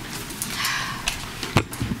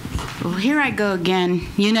 Well, here I go again.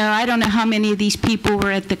 You know, I don't know how many of these people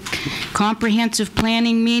were at the comprehensive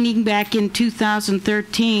planning meeting back in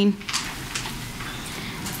 2013.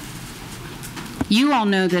 You all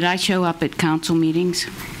know that I show up at council meetings,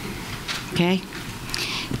 okay?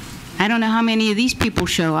 I don't know how many of these people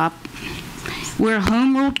show up. We're a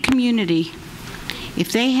home ruled community.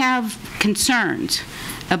 If they have concerns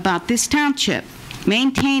about this township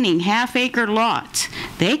maintaining half-acre lots,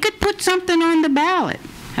 they could put something on the ballot.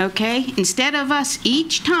 Okay, instead of us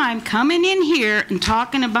each time coming in here and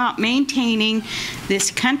talking about maintaining this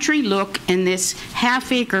country look and this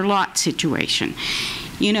half-acre lot situation.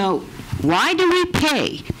 You know, why do we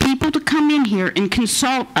pay people to come in here and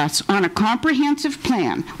consult us on a comprehensive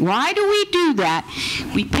plan? Why do we do that?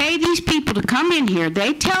 We pay these people to come in here.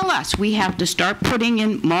 They tell us we have to start putting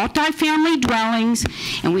in multifamily dwellings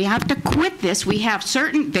and we have to quit this. We have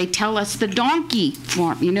certain, they tell us the donkey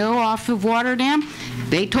farm, you know, off of Waterdam.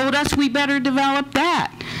 They told us we better develop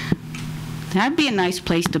that. That'd be a nice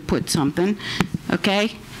place to put something,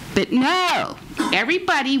 okay? But no,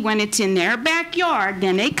 everybody, when it's in their backyard,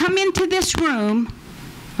 then they come into this room,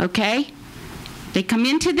 okay? They come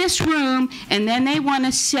into this room and then they want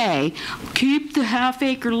to say, keep the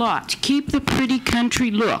half-acre lots, keep the pretty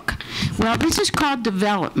country look. Well, this is called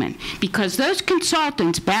development because those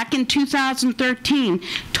consultants back in 2013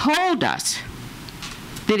 told us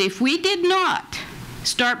that if we did not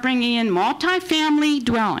start bringing in multifamily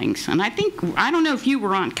dwellings, and I don't know if you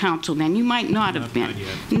were on council then, you might not have been.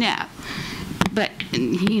 No. But,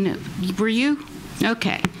 you know, were you?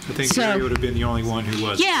 Okay. I think Gary would have been the only one who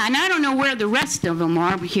was. Yeah, and I don't know where the rest of them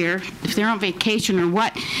are here, if they're on vacation or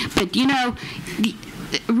what. But, you know,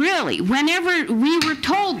 really, whenever we were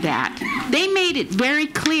told that, they made it very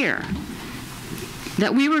clear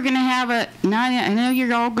that we were going to have now I know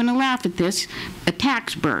you're all going to laugh at this, a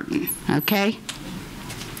tax burden, okay?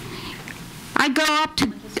 I go up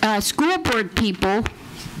to school board people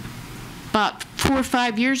about 4 or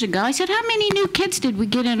 5 years ago. I said, how many new kids did we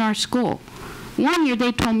get in our school? One year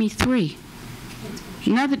they told me 3.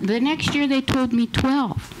 The next year they told me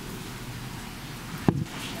 12.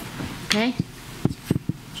 Okay?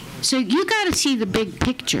 So you got to see the big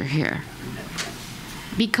picture here,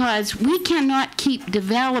 because we cannot keep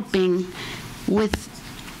developing with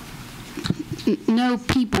no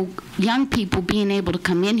people, young people being able to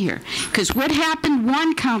come in here. Because what happened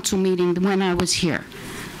one council meeting when I was here,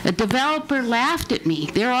 a developer laughed at me.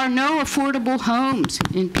 There are no affordable homes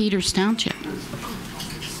in Peters Township.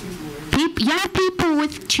 Young people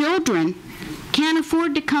with children can't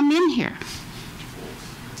afford to come in here.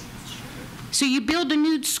 So you build a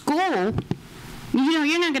new school, you know,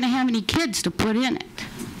 you're not going to have any kids to put in it.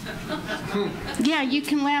 Yeah, you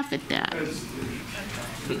can laugh at that.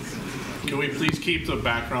 Can we please keep the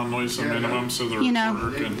background noise a minimum so the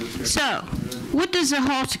reporter can... So, what does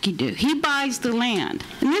Zaholski do? He buys the land.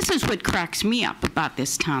 And this is what cracks me up about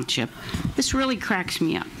this township. This really cracks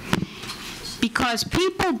me up. Because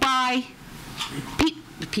people buy...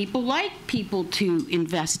 People like people to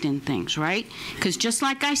invest in things, right? Because just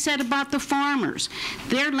like I said about the farmers,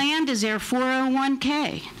 their land is their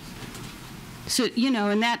 401k. So, you know,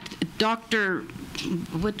 and that Dr.,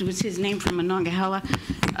 what was his name from Monongahela?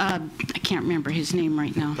 I can't remember his name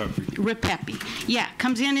right now. Repepi. Yeah,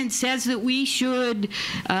 comes in and says that we should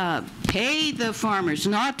pay the farmers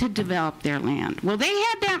not to develop their land. Well, they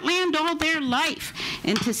had that land all their life,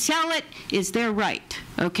 and to sell it is their right,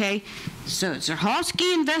 okay? So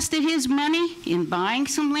Zaholski invested his money in buying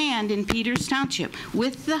some land in Peters Township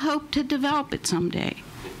with the hope to develop it someday.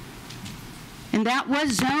 And that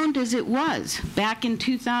was zoned as it was back in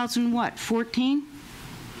 2014?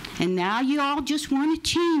 And now you all just want to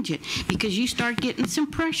change it because you start getting some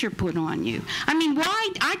pressure put on you. I mean, why?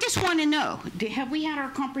 I just want to know, have we had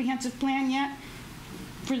our comprehensive plan yet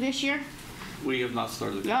for this year? We have not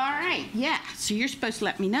started. All right, yeah. So you're supposed to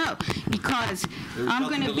let me know because I'm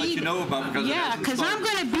going to be. Let you know about because yeah, because I'm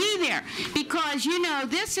going to be there because you know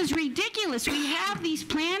this is ridiculous. We have these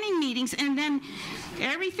planning meetings and then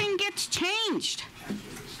everything gets changed.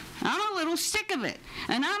 I'm a little sick of it,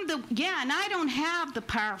 and and I don't have the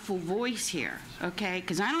powerful voice here, okay?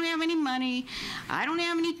 Because I don't have any money, I don't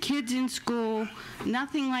have any kids in school,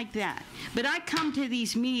 nothing like that. But I come to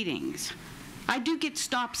these meetings. I do get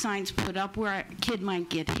stop signs put up where a kid might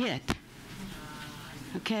get hit,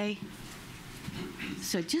 okay?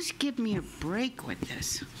 So just give me a break with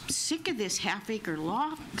this. I'm sick of this half-acre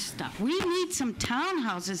lot stuff. We need some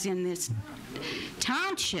townhouses in this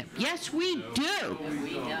township. Yes, we do.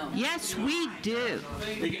 Yes, we do.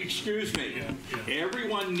 Excuse me.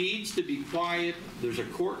 Everyone needs to be quiet. There's a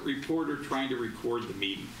court reporter trying to record the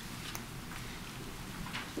meeting.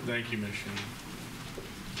 Thank you, Ms. Shane.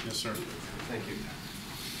 Yes, sir. Thank you.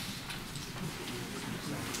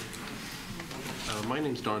 My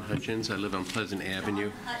name's Don Hutchins. I live on Pleasant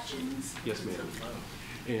Avenue. Hutchins? Yes, ma'am.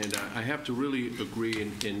 And I have to really agree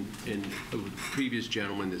in the previous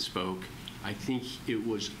gentleman that spoke. I think it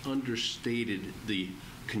was understated the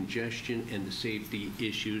congestion and the safety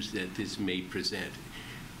issues that this may present.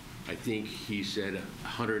 I think he said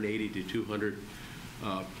 180 to 200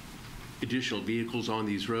 additional vehicles on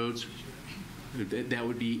these roads. That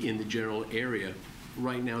would be in the general area.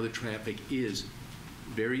 Right now, the traffic is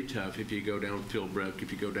very tough if you go down Philbrook,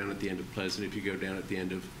 if you go down at the end of Pleasant, if you go down at the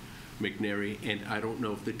end of McNary, and I don't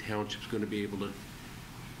know if the township's going to be able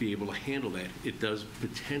to handle that. It does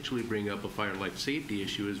potentially bring up a fire life safety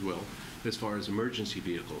issue as well, as far as emergency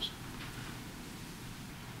vehicles.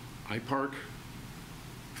 I park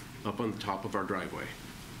up on the top of our driveway.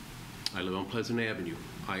 I live on Pleasant Avenue.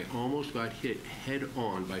 I almost got hit head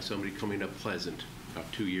on by somebody coming up Pleasant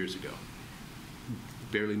about 2 years ago.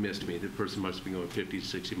 Barely missed me. The person must have been going 50 to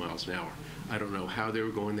 60 miles an hour. I don't know how they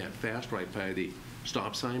were going that fast right by the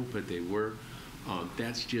stop sign, but they were.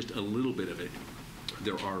 That's just a little bit of it.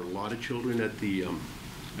 There are a lot of children at the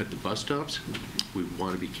bus stops. We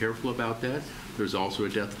want to be careful about that. There's also a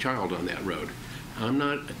deaf child on that road. I'm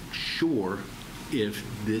not sure if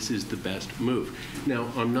this is the best move.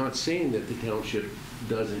 Now, I'm not saying that the township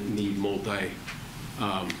doesn't need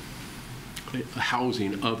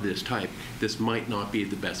housing of this type, this might not be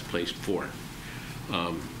the best place for it.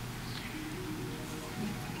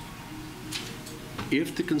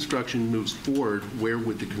 If the construction moves forward, where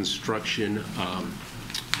would the construction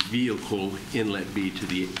vehicle inlet be to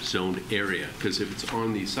the zoned area? Because if it's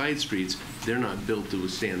on these side streets, they're not built to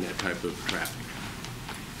withstand that type of traffic.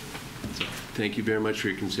 So, thank you very much for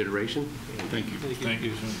your consideration. Thank you. Thank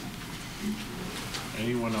you.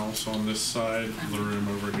 Anyone else on this side of the room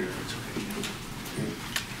over here?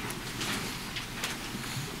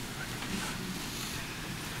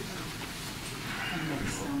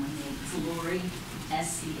 Lori,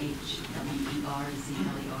 SCHWERZLER.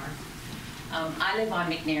 I live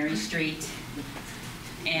on McNary Street,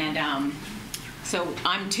 and so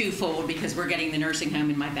I'm twofold because we're getting the nursing home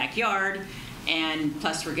in my backyard, and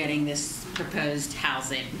plus we're getting this proposed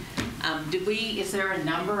housing. Is there a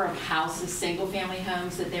number of houses, single-family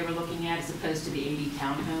homes that they were looking at as opposed to the 80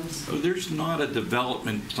 townhomes? So there's not a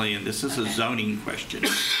development plan. This is a zoning question.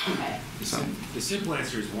 Okay. The simple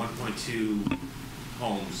answer is 1.2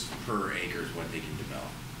 homes per acre is what they can develop.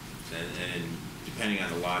 And depending on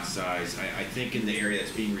the lot size, I think in the area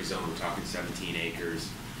that's being rezoned, we're talking 17 acres.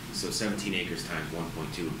 So 17 acres times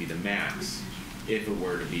 1.2 would be the max if it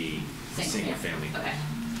were to be a single family. Okay.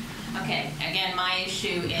 Okay. Again, my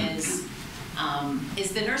issue is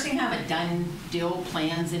the nursing home a done deal,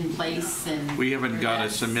 plans in place? And we haven't got a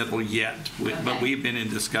submittal yet, but we've been in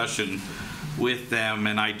discussion with them,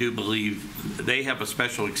 and I do believe they have a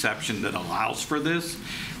special exception that allows for this.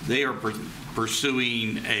 They are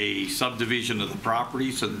pursuing a subdivision of the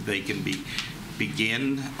property so that they can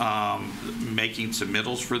begin making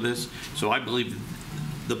submittals for this. So I believe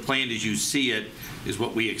the plan as you see it is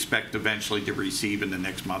what we expect eventually to receive in the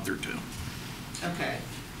next month or two. Okay.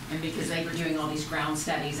 And because they were doing all these ground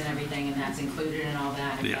studies and everything, and that's included in all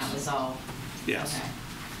that, and yes. That was all? Yes. Okay.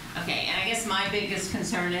 Okay, and I guess my biggest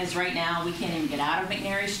concern is right now we can't even get out of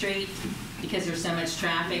McNary Street because there's so much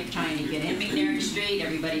traffic trying to get in McNary Street.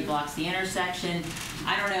 Everybody blocks the intersection.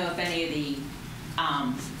 I don't know if any of the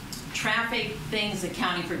traffic things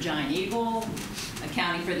accounting for Giant Eagle,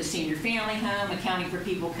 accounting for the senior family home, accounting for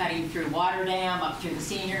people cutting through Water Dam up through the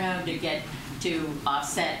senior home to get to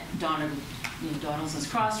offset Donaldson's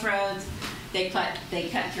Crossroads. They cut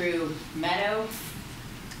through Meadow.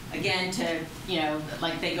 Again,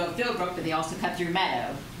 like they go Philbrook, but they also cut through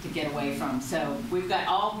Meadow to get away from. So we've got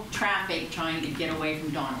all traffic trying to get away from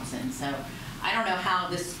Donaldson. So I don't know how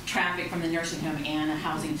this traffic from the nursing home and a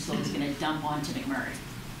housing facility is going to dump onto McMurray.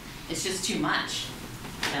 It's just too much.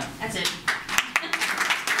 So that's it.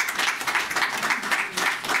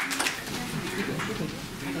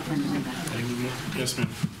 Yes, ma'am.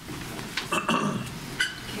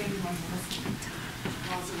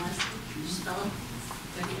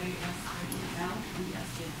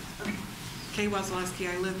 Kay Wazaleski.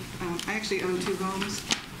 I actually own 2 homes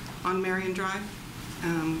on Marion Drive.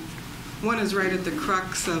 One is right at the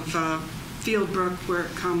crux of Fieldbrook where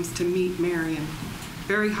it comes to meet Marion.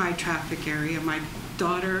 Very high traffic area. My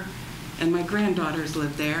daughter and my granddaughters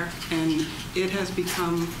live there, and it has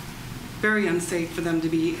become very unsafe for them to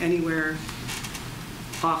be anywhere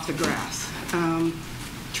off the grass.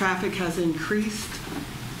 Traffic has increased.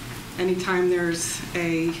 Anytime there's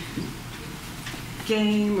a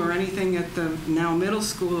game or anything at the now middle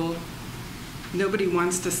school, nobody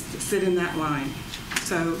wants to sit in that line.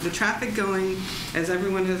 So the traffic going, as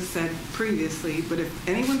everyone has said previously, but if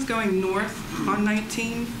anyone's going north on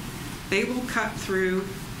 19, they will cut through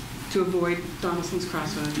to avoid Donaldson's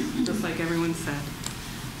Crossroads, just like everyone said.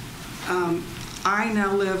 I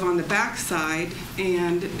now live on the back side,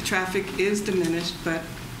 and traffic is diminished, but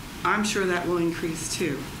I'm sure that will increase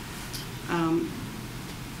too.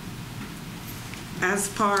 As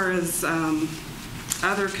far as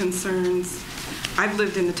other concerns, I've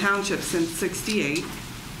lived in the township since '68.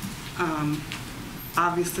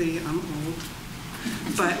 Obviously, I'm old,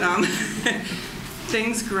 but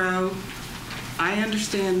things grow. I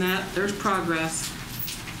understand that there's progress,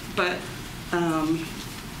 but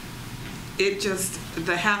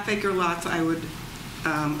the half-acre lots I would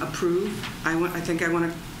approve. I think I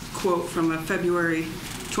want to quote from a February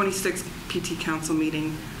 26th PT Council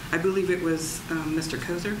meeting. I believe it was Mr.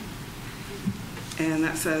 Kozer. And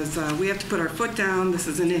that says, we have to put our foot down. This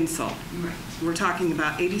is an insult. Right. We're talking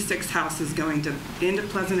about 86 houses going into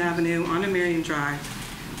Pleasant Avenue onto Marion Drive.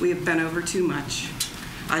 We have been over too much.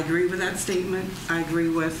 I agree with that statement. I agree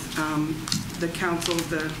with the council,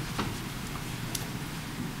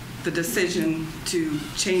 the decision to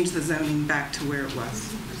change the zoning back to where it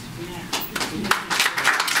was.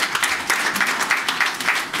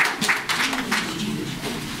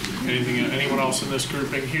 Anyone else in this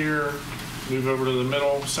grouping here? Move over to the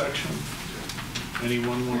middle section.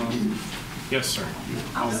 Anyone want to? Yes, sir.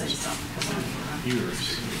 I'll say something.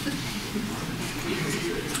 Yours.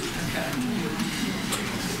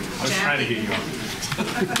 I was trying to get you on.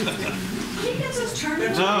 He gets us turned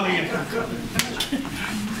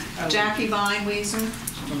Jackie Vine Weezer.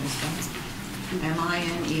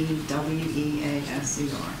 Mineweaser.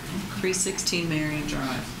 316 Marion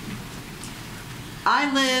Drive.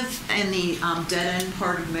 I live in the dead end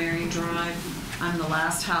part of Marion Drive. I'm the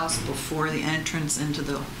last house before the entrance into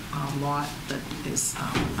the lot that is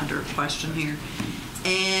under question here.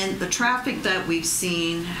 And the traffic that we've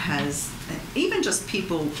seen has, even just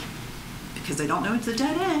people, because they don't know it's a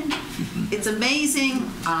dead end, it's amazing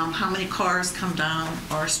how many cars come down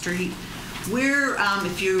our street. We're,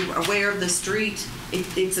 if you're aware of the street,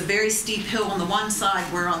 it's a very steep hill on the one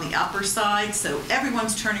side, we're on the upper side, so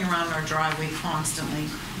everyone's turning around our driveway constantly.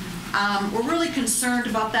 We're really concerned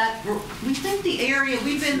about that. We think the area,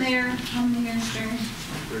 we've been there, how many years, Jerry?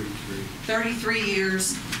 33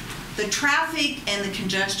 years. The traffic and the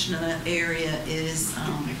congestion in that area is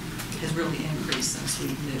has really increased since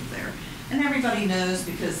we've moved there. And everybody knows,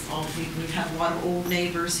 because we have a lot of old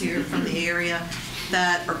neighbors here from the area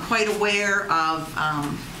that are quite aware of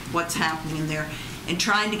what's happening in there. And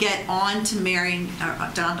trying to get on to Marion,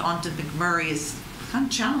 down onto McMurray is kind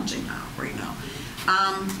of challenging now, right now.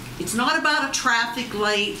 It's not about a traffic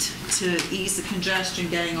light to ease the congestion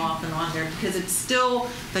getting off and on there, because it's still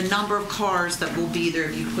the number of cars that will be there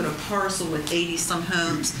if you put a parcel with 80-some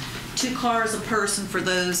homes. 2 cars a person for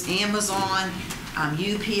those, Amazon,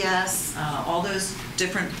 UPS, all those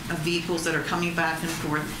different vehicles that are coming back and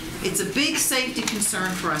forth. It's a big safety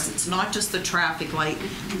concern for us. It's not just the traffic light.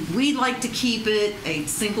 We like to keep it a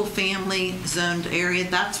single-family zoned area.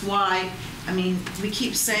 That's why, I mean, we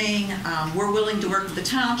keep saying we're willing to work with the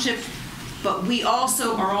township, but we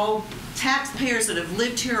also are all taxpayers that have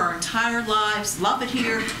lived here our entire lives, love it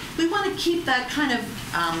here. We want to keep that kind of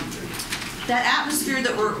that atmosphere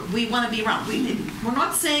that we want to be around. We're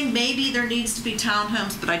not saying maybe there needs to be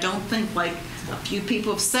townhomes, but I don't think, like a few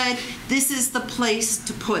people have said, this is the place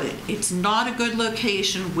to put it. It's not a good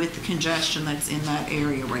location with the congestion that's in that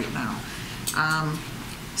area right now.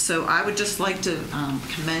 So I would just like to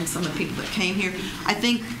commend some of the people that came here. I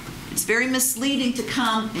think it's very misleading to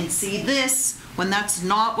come and see this when that's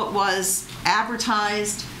not what was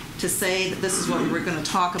advertised, to say that this is what we're going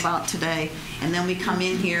to talk about today, and then we come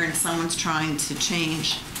in here and someone's trying to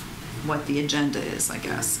change what the agenda is, I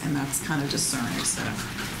guess, and that's kind of discerning. So,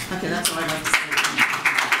 okay, that's all I'd like to say.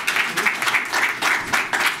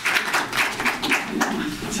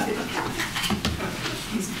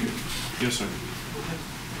 Yes, sir.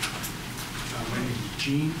 My name is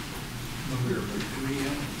Gene. Number 3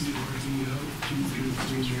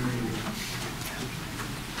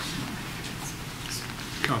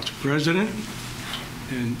 Council President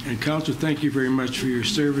and Council, thank you very much for your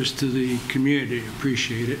service to the community.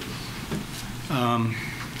 Appreciate it.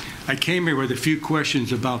 I came here with a few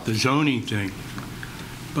questions about the zoning thing,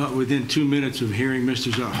 but within 2 minutes of hearing Mr.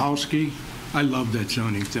 Zahowski, I love that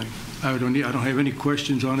zoning thing. I don't have any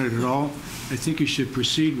questions on it at all. I think you should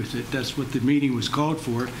proceed with it. That's what the meeting was called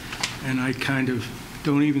for, and I kind of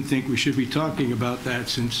don't even think we should be talking about that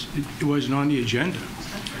since it wasn't on the agenda.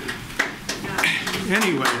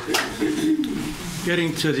 Anyway,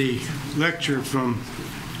 getting to the lecture from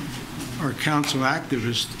our council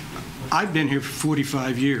activist, I've been here for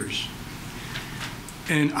 45 years,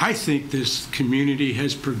 and I think this community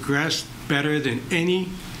has progressed better than any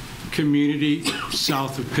community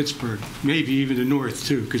south of Pittsburgh, maybe even the north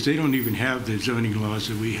too, because they don't even have the zoning laws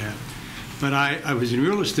that we have. But I was in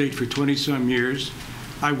real estate for 20-some years.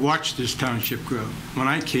 I watched this township grow. When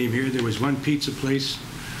I came here, there was one pizza place,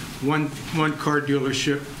 one car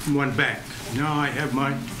dealership, one bank. Now I have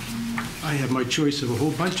my choice of a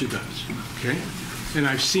whole bunch of those. Okay, and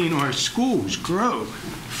I've seen our schools grow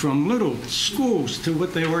from little schools to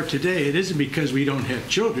what they are today. It isn't because we don't have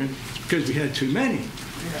children; it's because we had too many.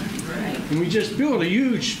 And we just built a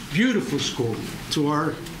huge, beautiful school to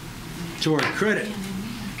our credit.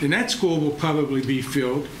 And that school will probably be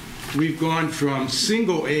filled. We've gone from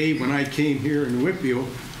single A when I came here in Whitfield.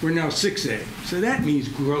 We're now 6A. So that means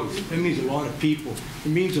growth. That means a lot of people. It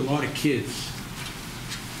means a lot of kids.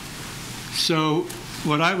 So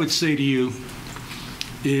what I would say to you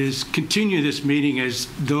is continue this meeting as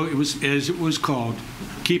it was called.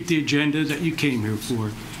 Keep the agenda that you came here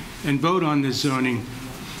for, and vote on this zoning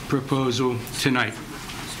proposal tonight.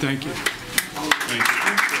 Thank you. Thank you.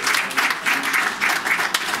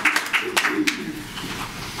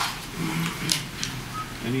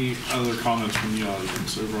 Any other comments from the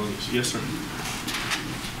audience over on this? Yes, sir.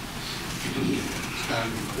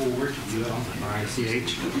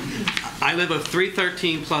 I live at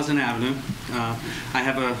 313 Pleasant Avenue. I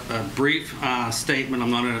have a brief statement.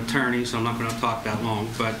 I'm not an attorney, so I'm not going to talk that long,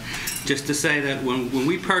 but just to say that when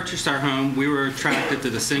we purchased our home, we were attracted to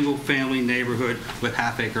the single-family neighborhood with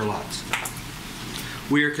half-acre lots.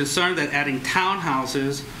 We are concerned that adding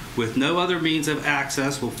townhouses with no other means of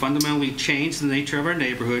access will fundamentally change the nature of our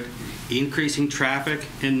neighborhood, increasing traffic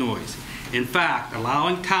and noise. In fact,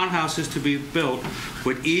 allowing townhouses to be built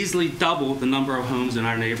would easily double the number of homes in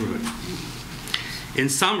our neighborhood. In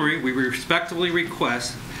summary, we respectfully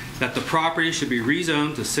request that the property should be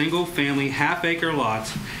rezoned to single-family half-acre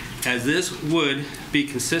lots, as this would be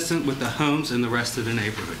consistent with the homes in the rest of the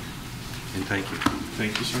neighborhood. And thank you.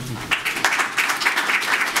 Thank you, sir.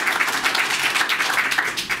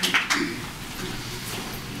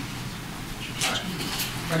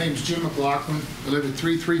 My name's Jim McLaughlin. I live at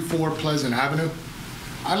 334 Pleasant Avenue.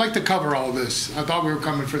 I'd like to cover all this. I thought we were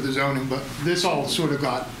coming for the zoning, but this all sort of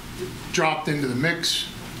got dropped into the mix,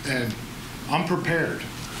 and I'm prepared.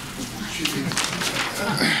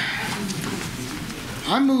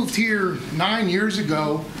 I moved here 9 years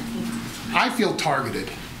ago. I feel targeted.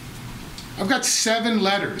 I've got 7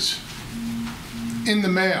 letters in the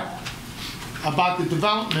mail about the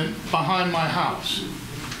development behind my house.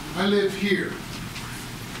 I live here.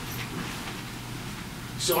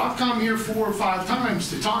 So I've come here 4 or 5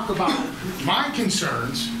 times to talk about my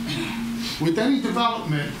concerns with any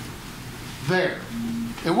development there.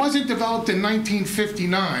 It wasn't developed in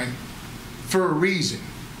 1959 for a reason.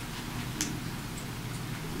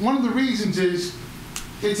 One of the reasons is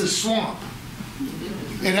it's a swamp.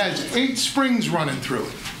 It has 8 springs running through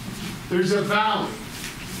it. There's a valley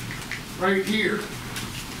right here.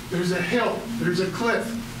 There's a hill. There's a cliff.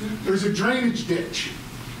 There's a drainage ditch.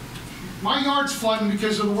 My yard's flooding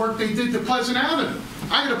because of the work they did to Pleasant Avenue.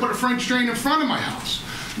 I had to put a French drain in front of my house.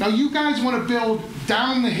 Now you guys want to build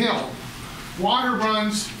down the hill. Water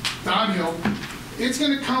runs downhill. It's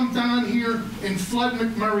going to come down here and flood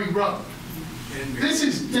McMurray Road. This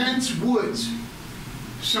is dense woods.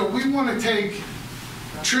 So we want to take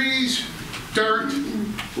trees, dirt,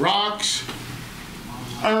 rocks,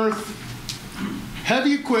 earth,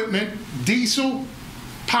 heavy equipment, diesel,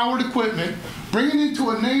 powered equipment, bring it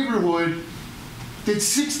into a neighborhood that's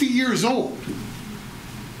 60 years old.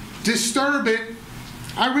 Disturb it.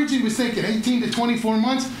 I originally was thinking 18 to 24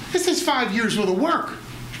 months. This is 5 years worth of work.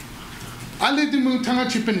 I lived in Moon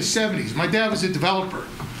Township in the 70s. My dad was a developer.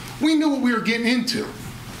 We knew what we were getting into.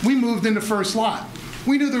 We moved in the first lot.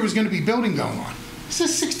 We knew there was going to be building going on. It's a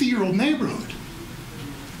 60-year-old neighborhood.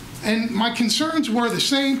 And my concerns were the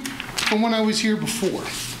same from when I was here before.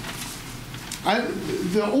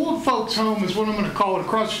 The old folks' home is what I'm going to call it,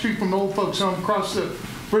 across the street from the old folks' home, across the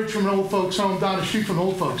bridge from the old folks' home, down the street from the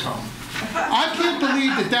old folks' home. I can't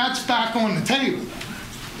believe that that's back on the table,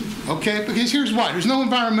 okay? Because here's why. There's no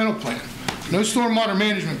environmental plan, no stormwater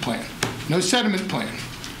management plan, no sediment plan.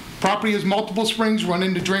 Property has multiple springs run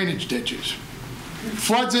into drainage ditches.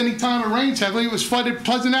 Floods any time it rains heavily. It was flooded,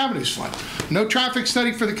 Pleasant Avenue's flooded. No traffic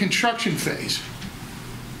study for the construction phase.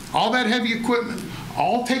 All that heavy equipment,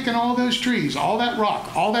 all taking all those trees, all that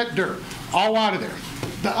rock, all that dirt, all out of there.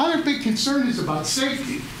 The other big concern is about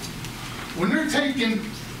safety. When they're taking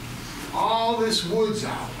all this woods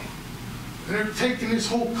out, and they're taking this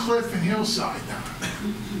whole cliff and hillside down,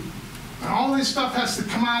 and all this stuff has to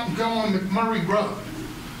come out and go on McMurray Road.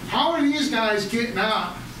 How are these guys getting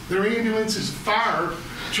out? Their ambulances, fire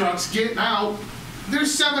trucks getting out.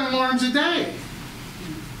 There's 7 alarms a day.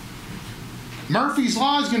 Murphy's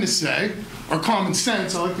Law is going to say, or common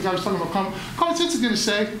sense, I like the guy was talking about common sense is going to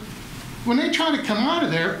say, when they try to come out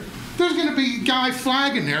of there, there's going to be a guy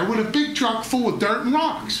flagging there with a big truck full of dirt and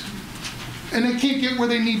rocks. And they can't get where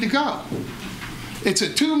they need to go. It's a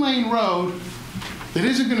 2-lane road that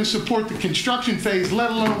isn't going to support the construction phase,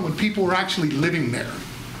 let alone when people are actually living there.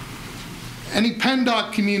 Any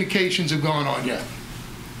PennDOT communications have gone on yet?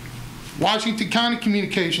 Washington County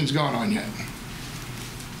communications gone on yet?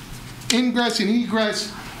 Ingress and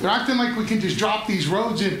egress, they're acting like we can just drop these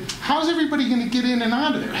roads in. How's everybody going to get in and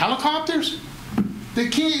out of there? Helicopters? They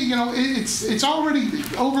can't, you know, it's already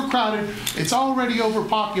overcrowded. It's already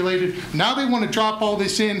overpopulated. Now they want to drop all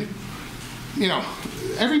this in. You know,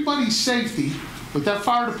 everybody's safety, with that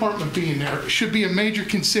fire department being there, should be a major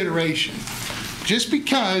consideration. Just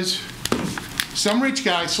because some rich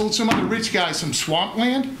guy sold some other rich guy some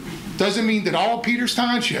swampland doesn't mean that all Peters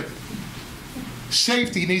Township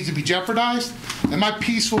safety needs to be jeopardized and my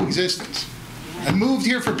peaceful existence. I moved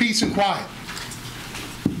here for peace and quiet.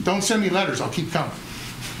 Don't send me letters, I'll keep coming.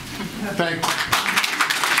 Thank you.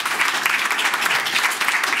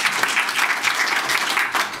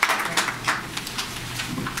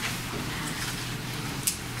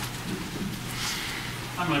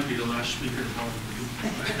 I might be the last speaker of all of you.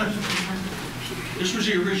 This was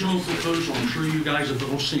the original proposal. I'm sure you guys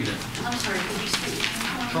have all seen it. I'm sorry, could you say?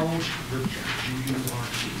 Charles Ripken,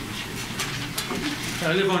 G-U-R-C-H.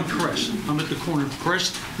 I live on Crest. I'm at the corner of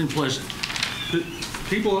Crest and Pleasant. The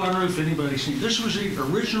people, I don't know if anybody's seen, this was the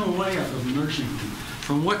original layout of the nursing home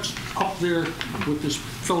from what's up there, what this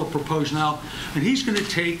fellow proposed now. And he's going to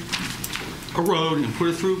take a road and put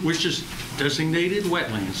it through, which is designated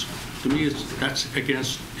wetlands. To me, that's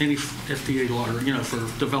against any FDA law,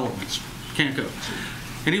 for developments. Can't go.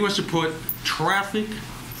 And he wants to put traffic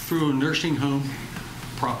through a nursing home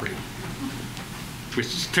property, which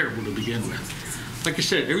is terrible to begin with. Like I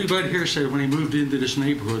said, everybody here said when they moved into this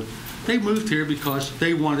neighborhood, they moved here because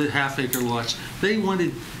they wanted half-acre lots. They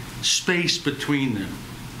wanted space between them,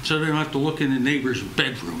 so they don't have to look in the neighbor's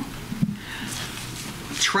bedroom.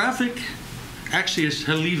 Traffic actually has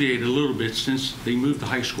alleviated a little bit since they moved to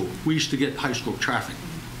high school. We used to get high school traffic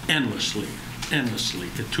endlessly at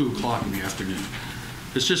 2 o'clock in the afternoon.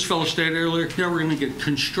 As this fellow stated earlier, now we're going to get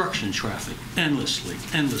construction traffic endlessly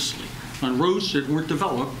on roads that weren't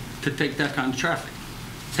developed to take that kind of traffic.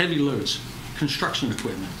 Heavy loads, construction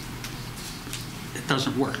equipment. It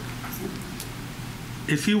doesn't work.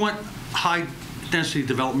 If you want high density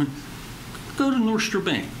development, go to North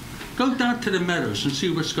Bank. Go down to the meadows and see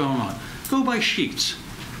what's going on. Go by Sheets.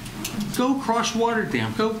 Go across Water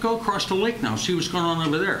Dam. Go across the lake now and see what's going on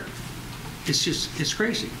over there. It's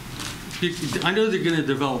crazy. I know they're going to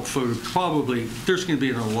develop probably, there's going to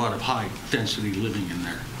be a lot of high density living in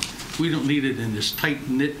there. We don't need it in this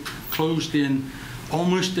tight-knit, closed-in,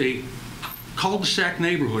 almost a cul-de-sac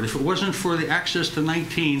neighborhood. If it wasn't for the access to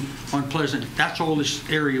 19 on Pleasant, that's all this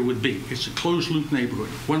area would be. It's a closed-loop neighborhood.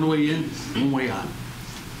 One way in, one way out.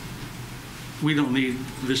 We don't need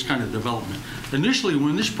this kind of development. Initially,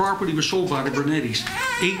 when this property was sold by the Burnettis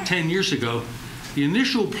 8-10 years ago, the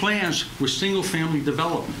initial plans were single-family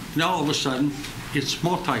development. Now, all of a sudden, it's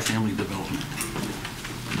multifamily development.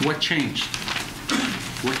 What changed?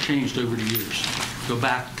 What changed over the years? Go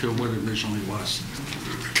back to what it originally was.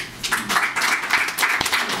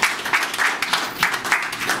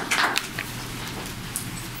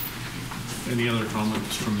 Any other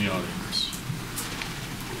comments from the audience?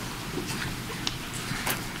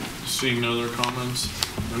 Seeing no other comments?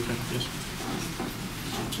 Okay, yes.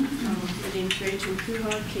 My name is Rachel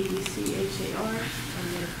Kuhar, KBCHAR. I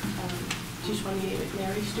live 228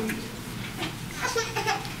 McNary Street.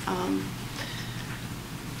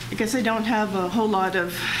 I guess I don't have a whole lot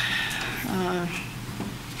of,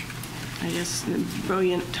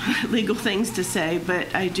 brilliant legal things to say,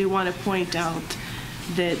 but I do want to point out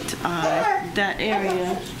that that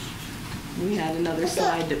area, we had another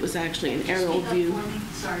slide that was actually an aerial view.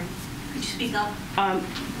 Sorry. Could you speak up?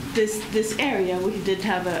 This area, we did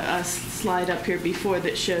have a slide up here before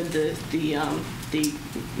that showed the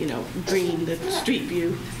green, the street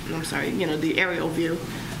view. I'm sorry, the aerial view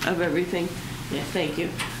of everything. Yeah, thank you.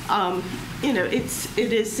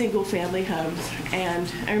 It is single family homes,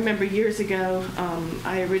 and I remember years ago,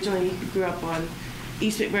 I originally grew up on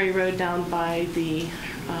East McMurray Road down by the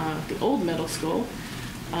old middle school,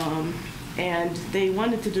 and they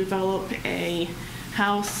wanted to develop a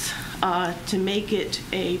house to make it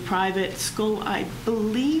a private school. I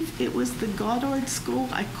believe it was the Goddard School.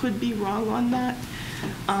 I could be wrong on that.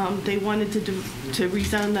 They wanted to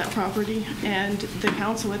rezone that property, and the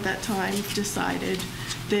council at that time decided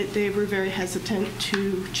that they were very hesitant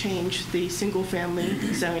to change the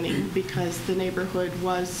single-family zoning because the neighborhood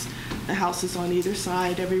was, the houses on either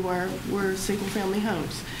side, everywhere were single-family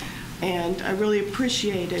homes. And I really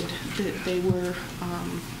appreciated that they were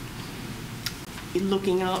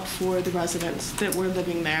looking out for the residents that were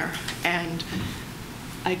living there. And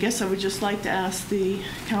I guess I would just like to ask the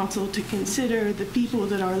council to consider the people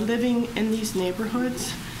that are living in these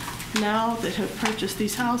neighborhoods now, that have purchased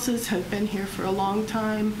these houses, have been here for a long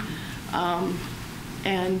time.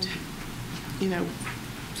 And,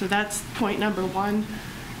 so that's point number one.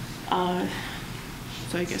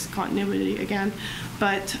 So I guess continuity again.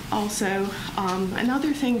 But also,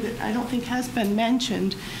 another thing that I don't think has been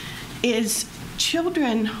mentioned is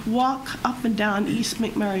children walk up and down East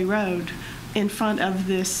McMurray Road in front of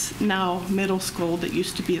this now middle school that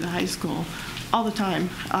used to be the high school all the time,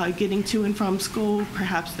 getting to and from school.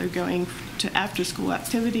 Perhaps they're going to after-school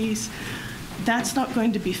activities. That's not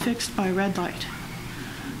going to be fixed by red light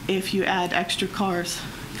if you add extra cars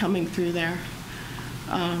coming through there.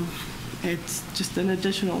 it's just an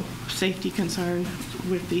additional safety concern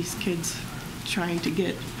with these kids trying to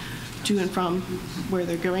get to and from where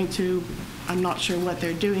they're going to. I'm not sure what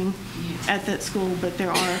they're doing at that school, but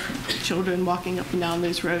there are children walking up and down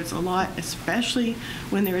those roads a lot, especially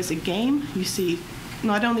when there is a game. You see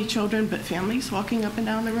not only children, but families walking up and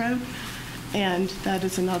down the road. And that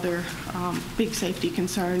is another big safety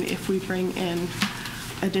concern if we bring in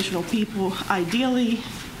additional people. Ideally,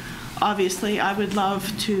 obviously, I would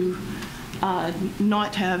love to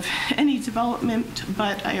not have any development,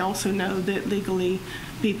 but I also know that legally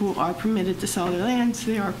people are permitted to sell their lands,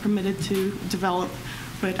 they are permitted to develop,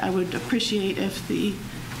 but I would appreciate if the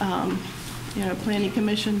Planning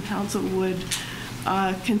Commission Council would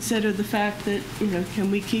consider the fact that,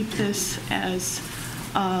 can we keep this as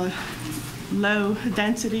low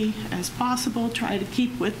density as possible, try to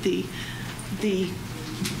keep with the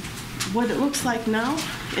what it looks like now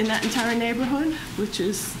in that entire neighborhood, which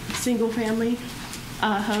is single family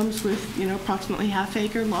homes with approximately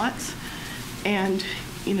half-acre lots, and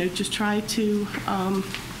just try to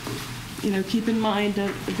keep in mind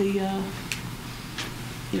the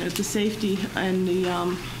the safety and the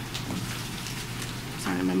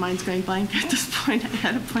sorry, my mind's going blank at this point. I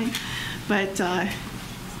had a blank, but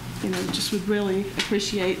just would really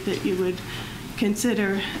appreciate that you would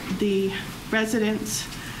consider the residents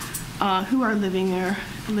who are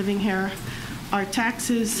living here. Our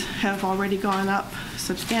taxes have already gone up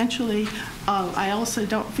substantially. I also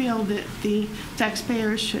don't feel that the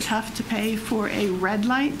taxpayers should have to pay for a red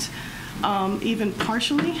light, even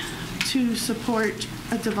partially, to support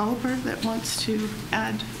a developer that wants to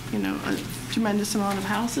add, a tremendous amount of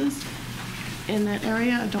houses in that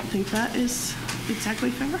area. I don't think that is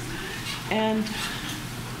exactly fair. And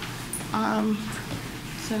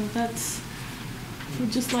so that's,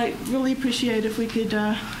 we'd just really appreciate if we could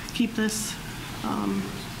keep this,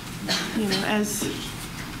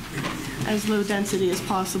 as low density as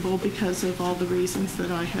possible because of all the reasons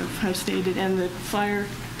that I have stated. And the fire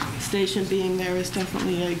station being there is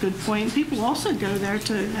definitely a good point. People also go there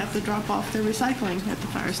to have to drop off their recycling at the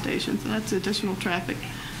fire station, so that's additional traffic.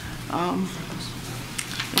 And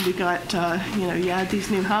we got, you add these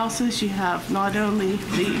new houses, you have not only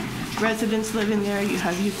the residents living there, you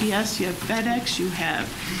have UPS, you have FedEx, you have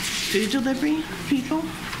food delivery people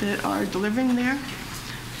that are delivering there.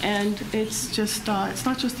 And it's just, it's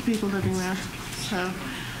not just the people living there. So,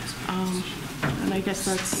 and I guess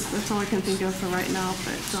that's all I can think of for right now,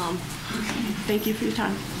 but thank you for your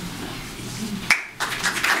time.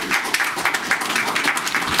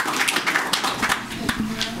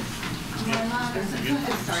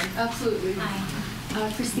 Sorry, absolutely.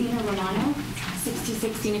 Hi, Christina Romano,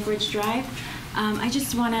 6216 Scenic Ridge Drive. I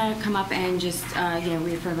just want to come up and just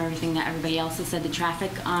reaffirm everything that everybody else has said. The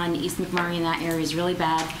traffic on East McMurray in that area is really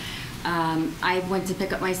bad. I went to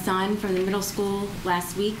pick up my son from the middle school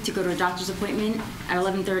last week to go to a doctor's appointment at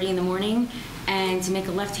 11:30 in the morning, and to make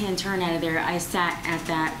a left-hand turn out of there, I sat at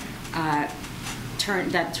that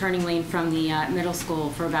turning lane from the middle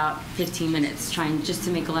school for about 15 minutes trying just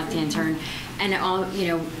to make a left-hand turn. And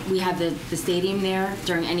we have the stadium there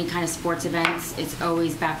during any kind of sports events. It's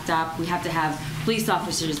always backed up. We have to have police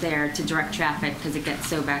officers there to direct traffic because it gets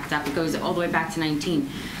so backed up. It goes all the way back to 19.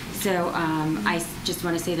 So I just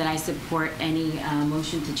want to say that I support any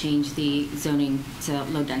motion to change the zoning to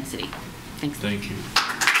low density. Thanks. Thank you.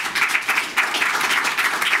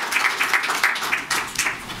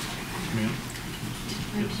 Ma'am?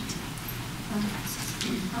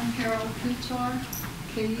 I'm Carol Kuchar,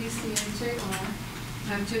 K-U-C-H-A-R. I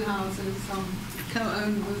have two houses,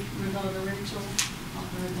 co-owned with my daughter Rachel, on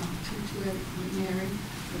 228 Mary,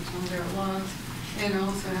 which on there it was. And I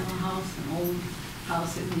also have a house, an old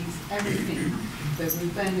house that needs everything. But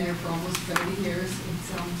we've been there for almost 30 years.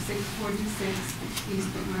 It's 646 East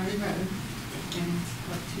McMurray Road, and it's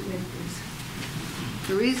about 2 acres.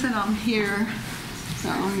 The reason I'm here,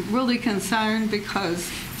 I'm really concerned because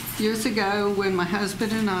years ago when my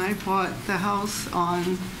husband and I bought the house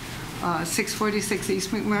on 646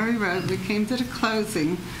 East McMurray Road, we came to the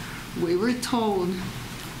closing. We were told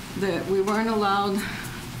that we weren't allowed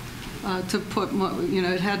to put,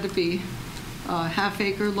 it had to be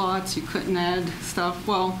half-acre lots. You couldn't add stuff.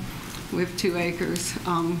 Well, we have 2 acres.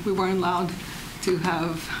 We weren't allowed to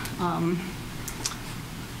have.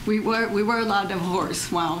 We were allowed to have a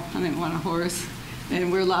horse. Well, I didn't want a horse. And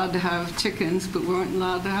we're allowed to have chickens, but we weren't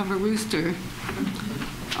allowed to have a rooster.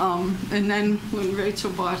 And then when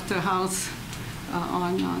Rachel bought the house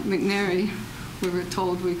on McNary, we were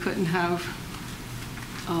told we couldn't have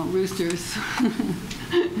roosters,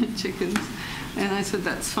 chickens. And I said,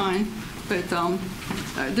 that's fine. but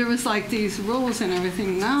there was like these rules and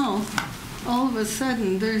everything. Now, all of a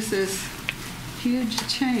sudden, there's this huge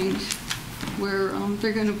change where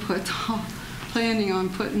they're going to planning on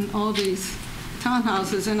putting all these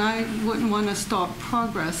townhouses, and I wouldn't want to stop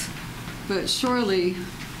progress, but surely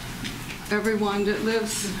everyone that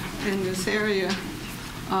lives in this area,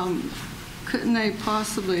 couldn't they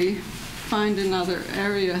possibly find another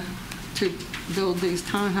area to build these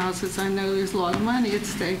townhouses? I know there's a lot of money at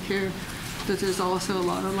stake here, but there's also a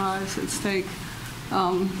lot of lives at stake.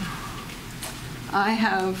 I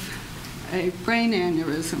have a brain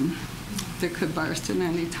aneurysm that could burst at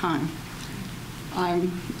any time.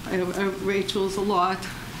 Rachel's a lot.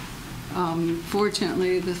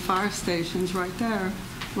 Fortunately, the fire station's right there,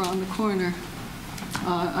 around the corner.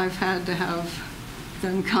 I've had to have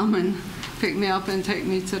them come and pick me up and take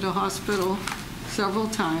me to the hospital several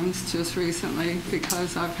times just recently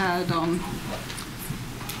because I've had,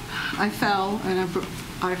 I fell and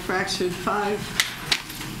I fractured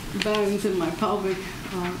 5 bones in my pelvic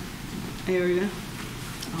area,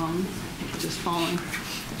 just falling.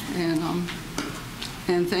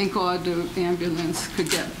 And thank God the ambulance could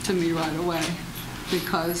get to me right away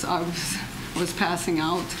because I was passing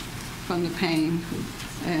out from the pain,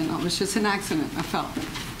 and it was just an accident. I fell,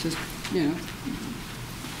 just, you know,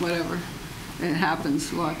 whatever. It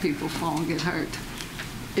happens. A lot of people fall and get hurt.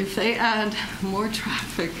 If they add more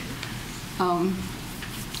traffic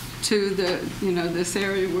to the, you know, this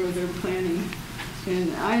area where they're planning,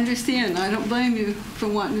 and I understand. I don't blame you for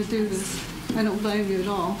wanting to do this. I don't blame you at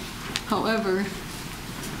all. However,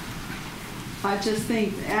 I just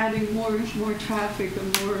think adding more traffic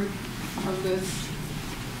and more of this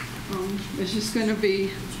is just going to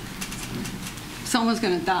be, someone's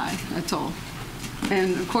going to die, that's all.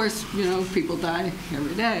 And of course, you know, people die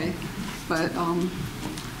every day, but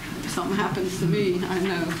if something happens to me, I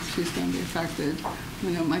know she's going to be affected.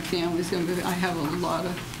 You know, my family's going to be, I have a lot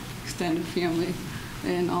of extended family,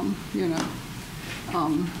 and you know,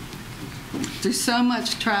 there's so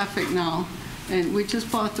much traffic now. And we just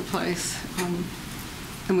bought the place, and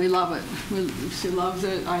we love it. She loves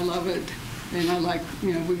it, I love it, and I like,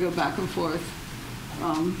 you know, we go back and forth.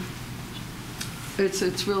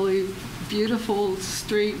 It's really beautiful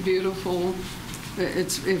street, beautiful.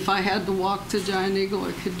 It's, if I had to walk to Giant Eagle,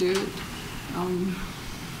 I could do it.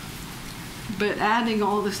 But adding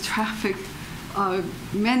all this traffic,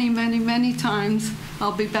 many times,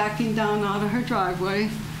 I'll be backing down out of her driveway,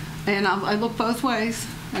 and I look both ways.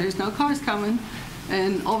 There's no cars coming,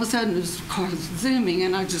 and all of a sudden there's cars zooming,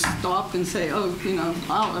 and I just stop and say, oh, you know,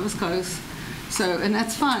 wow, that was close. So, and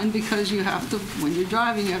that's fine because you have to, when you're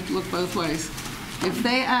driving, you have to look both ways. If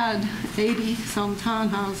they add 80-some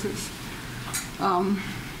townhouses,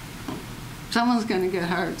 someone's going to get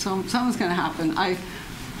hurt. Something's going to happen.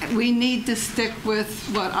 We need to stick with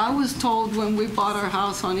what I was told when we bought our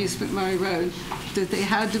house on East McMurray Road, that they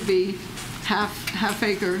had to be half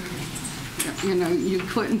acre. You know, you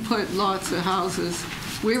couldn't put lots of houses.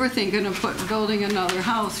 We were thinking of building another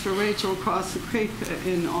house for Rachel across the creek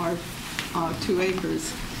in our 2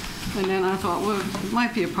 acres. And then I thought, well, it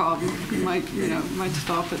might be a problem. It might, you know, might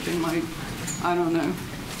stop it. They might, I don't know.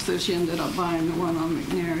 So she ended up buying the one on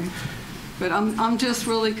McNary. But I'm just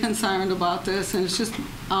really concerned about this, and it's just,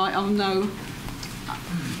 I know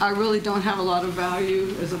I really don't have a lot of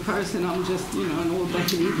value as a person. I'm just, you know, an old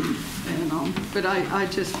lady. And, but I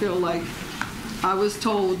just feel like I was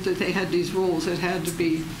told that they had these rules. It had to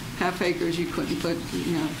be half acres. You couldn't put,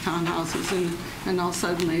 you know, townhouses in. And now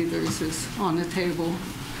suddenly there's this on the table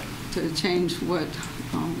to change what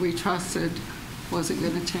we trusted wasn't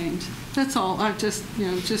going to change. That's all. I just, you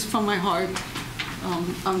know, just from my heart,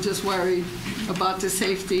 I'm just worried about the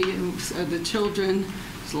safety of the children.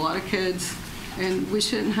 There's a lot of kids, and we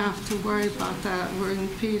shouldn't have to worry about that. We're in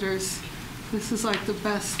Peters. This is like the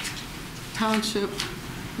best township,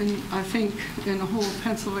 and I think in the whole of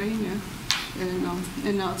Pennsylvania, and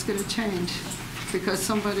now it's going to change because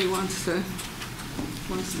somebody wants to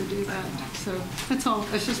do that. So that's all.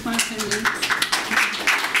 That's just my opinion.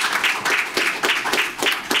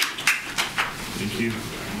 Thank you.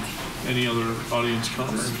 Any other audience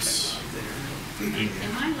comments? Am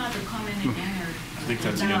I allowed to comment again, or? I think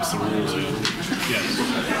that's against the rules. Yes.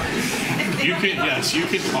 You can. Yes, you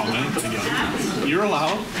can comment again. You're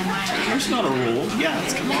allowed. There's not a rule.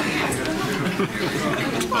 Yes, come on.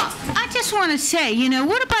 Well, I just want to say, you know,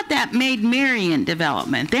 what about that Maid Marian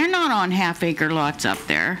development? They're not on half-acre lots up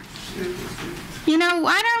there. You know,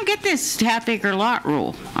 I don't get this half-acre lot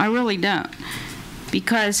rule. I really don't.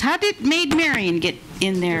 Because how did Maid Marian get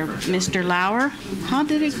in there, Mr. Lauer? How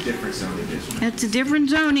did it? It's a different zoning district. It's a different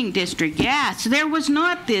zoning district, yes. There was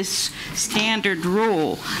not this standard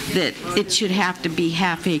rule that it should have to be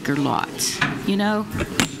half-acre lots, you know?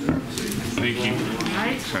 Thank you.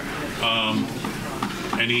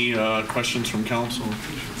 Any questions from council?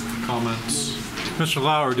 Comments? Mr.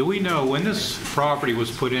 Lauer, do we know when this property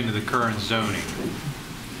was put into the current zoning,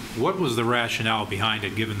 what was the rationale behind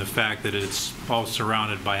it, given the fact that it's all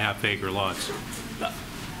surrounded by half-acre lots?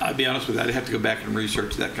 I'll be honest with you, I'd have to go back and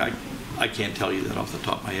research that. I can't tell you that off the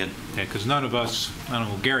top of my head. Yeah, because none of us, I don't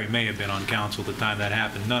know, Gary may have been on council at the time that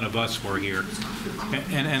happened. None of us were here.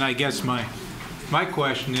 And I guess my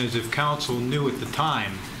question is, if council knew at the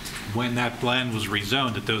time when that land was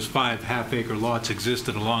rezoned that those 5 half-acre lots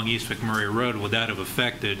existed along East McMurray Road, would that have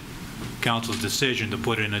affected council's decision to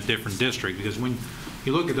put it in a different district? Because when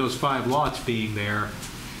you look at those 5 lots being there,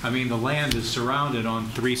 I mean, the land is surrounded on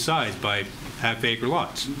 3 sides by half-acre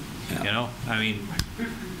lots. Yeah. You know, I mean,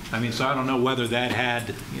 so I don't know whether that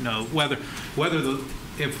had, you know,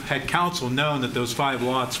 if had council known that those 5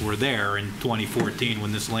 lots were there in 2014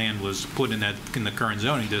 when this land was put in the current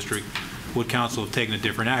zoning district, would council have taken a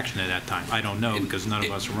different action at that time? I don't know, because none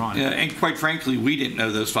of us were on it. And quite frankly, we didn't know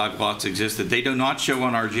those 5 lots existed. They do not show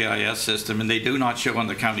on our GIS system, and they do not show on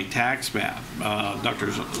the county tax map. Dr.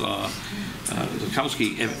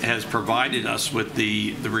 Zakowski has provided us with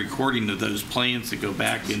the recording of those plans that go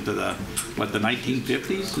back into the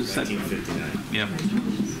 1950s? Is that 1959. Yeah.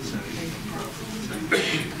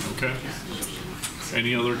 Okay.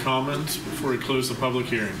 Any other comments before we close the public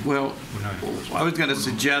hearing? Well, I was going to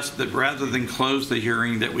suggest that rather than close the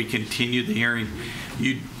hearing, that we continue the hearing.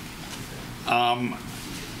 You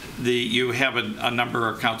have a number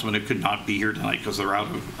of councilmen who could not be here tonight because they're out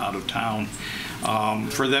of town.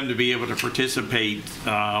 For them to be able to participate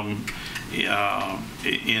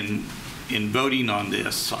in voting on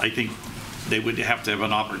this, I think they would have to have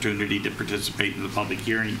an opportunity to participate in the public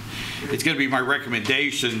hearing. It's going to be my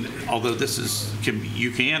recommendation, although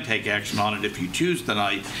you can take action on it if you choose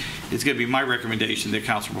tonight, it's going to be my recommendation that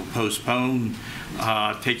council will postpone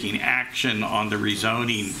taking action on the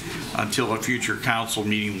rezoning until a future council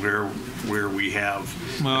meeting where we have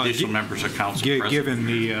additional members of council present. Given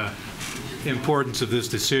the importance of this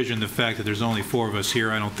decision, the fact that there's only 4 of us here,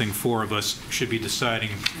 I don't think 4 of us should be deciding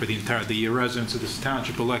for the residents of this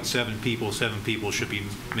township elect 7 people. 7 people should be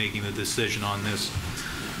making the decision on this.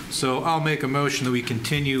 So I'll make a motion that we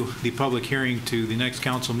continue the public hearing to the next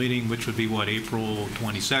council meeting, which would be what, April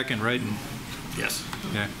 22nd, right? Yes.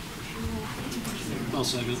 Okay. I'll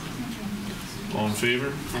second. All in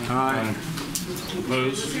favor? Aye.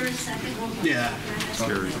 Opposed? Is there a second? Yeah.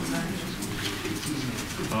 Carried.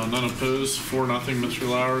 None opposed, 4-0, Mr.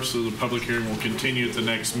 Lauer. So the public hearing will continue at the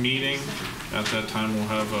next meeting. At that time, we'll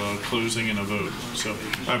have a closing and a vote. So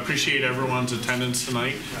I appreciate everyone's attendance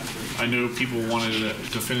tonight. I know people wanted a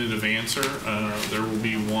definitive answer. There will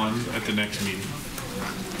be one at the next meeting.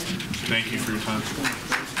 Thank you for your time.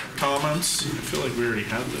 Comments? I feel like we already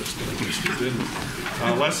had this, but I guess we didn't.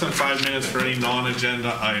 Less than 5 minutes for any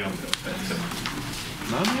non-agenda item.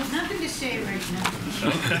 None? Nothing to say right now.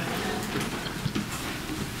 Okay.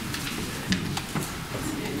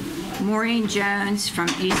 Maureen Jones from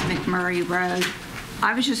East McMurray Road.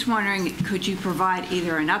 I was just wondering, could you provide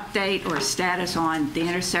either an update or a status on the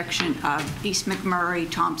intersection of East McMurray,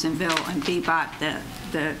 Thompsonville, and Beebot,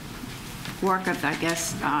 the work of, I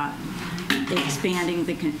guess, expanding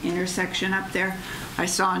the intersection up there? I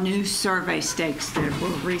saw new survey stakes that were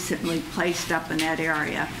recently placed up in that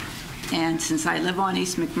area. And since I live on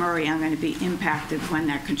East McMurray, I'm going to be impacted when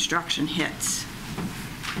that construction hits.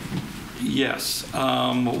 Yes.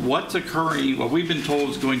 What's occurring, what we've been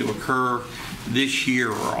told is going to occur this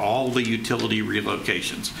year are all the utility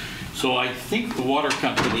relocations. So I think the water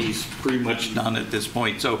company's pretty much done at this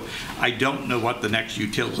point. So I don't know what the next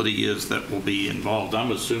utility is that will be involved.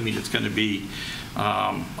 I'm assuming it's going to be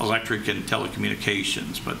electric and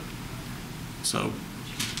telecommunications. But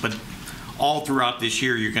all throughout this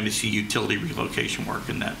year, you're going to see utility relocation work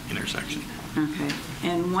in that intersection. Okay.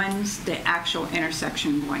 And when's the actual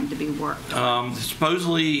intersection going to be worked?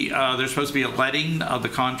 Supposedly, there's supposed to be a letting of the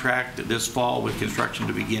contract this fall with construction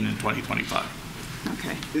to begin in 2025.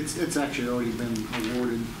 Okay. It's actually already been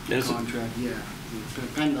awarded, the contract. Yeah. The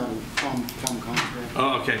PennDOT plum contract.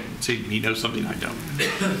 Oh, okay. See, he knows something I don't.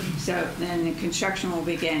 So then the construction will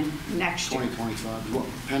begin next year? 2025. What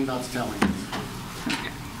PennDOT's telling us.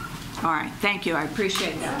 Okay. All right. Thank you. I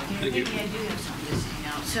appreciate that. Thank you. I do have something to say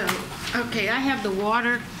now. So, okay, I have the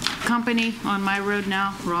water company on my road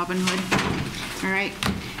now, Robin Hood. All right.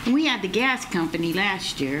 We had the gas company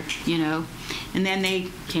last year, you know, and then they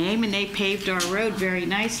came and they paved our road very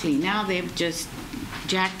nicely. Now they've just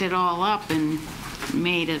jacked it all up and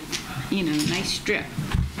made a, you know, nice strip.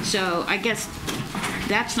 So I guess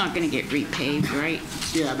that's not going to get repaved, right?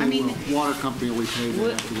 Yeah, I mean, water company will repave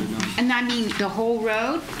it after they're done. and I mean the whole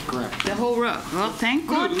road? Correct. The whole road. Well, thank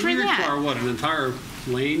God for We that. require, what, an entire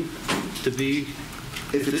lane to be?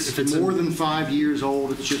 If it's more than 5 years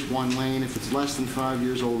old, it's just one lane. If it's less than 5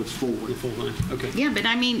 years old, it's full lane. Full lane, okay. Yeah, but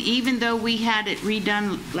I mean, even though we had it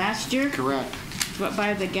redone last year? Correct. But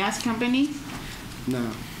by the gas company?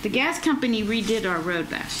 No. The gas company redid our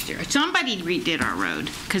road last year. Somebody redid our road,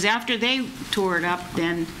 because after they tore it up,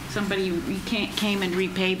 then somebody came and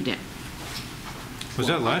repaved it. Was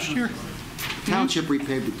that last year? Township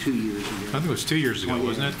repaved it 2 years ago. I think it was 2 years ago,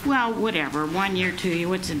 wasn't it? Well, whatever, 1 year, 2 years,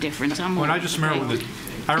 what's the difference? I just remember when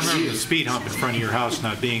I remember the speed hump in front of your house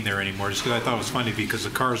not being there anymore, just because I thought it was funny because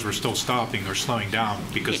the cars were still stopping or slowing down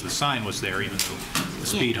because the sign was there, even though the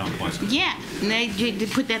speed hump wasn't. Yeah, and they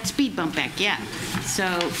put that speed bump back, yeah. So,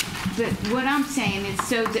 but what I'm saying is,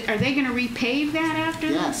 so are they going to repave that after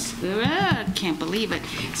this? Yes. Can't believe it.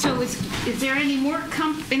 So is there any more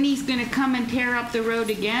companies going to come and tear up the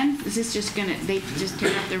road again? Is this just going to, they just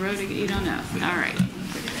tear up the road again? You don't know. All right.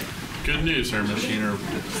 Good news, Herr Machiner.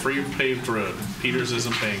 Free paved road. Peters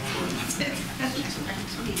isn't paying for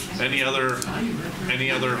it. Any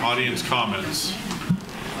other audience comments?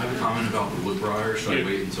 I have a comment about the Woodbriar. Should I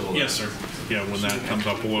wait until? Yes, sir. Yeah, when that comes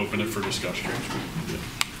up, we'll open it for discussion. Yeah.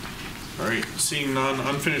 All right. Seeing none,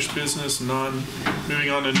 unfinished business, none. Moving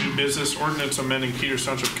on to new business. Ordinance amending Peters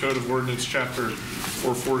Township Code of Ordinance, Chapter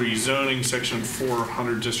 440 zoning, Section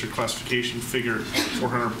 400 district classification, Figure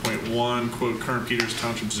 400.1, quote, current Peters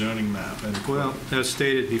Township zoning map. And well, as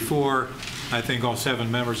stated before, I think all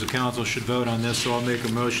 7 members of council should vote on this, so I'll make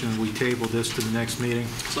a motion and we table this to the next meeting.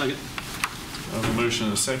 Second. I have a motion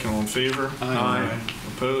and a second. All in favor? Aye.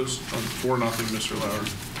 Opposed? 4-0, Mr. Lauer.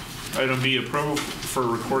 Item B, approval for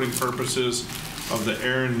recording purposes of the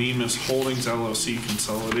Aaron Neemus Holdings LLC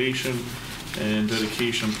consolidation and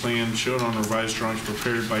dedication plan shown on revised drawings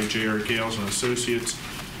prepared by J.R. Gales and Associates,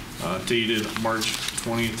 dated March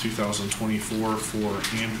 20th, 2024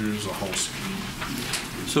 for Andrew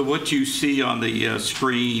Zahalski. So what you see on the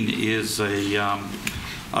screen is a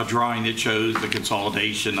drawing that shows the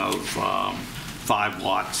consolidation of 5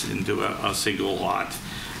 lots into a single lot.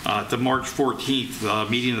 At the March 14th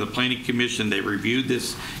meeting of the Planning Commission, they reviewed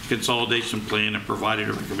this consolidation plan and provided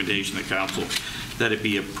a recommendation to council that it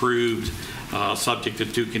be approved subject to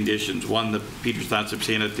 2 conditions. One, the Peters Township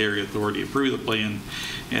Sanitary Authority approve the plan,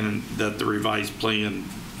 and that the revised plan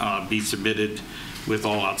be submitted with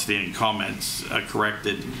all outstanding comments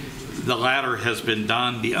corrected. The latter has been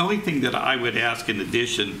done. The only thing that I would ask in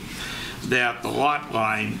addition, that the lot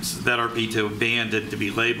lines that are to abandoned to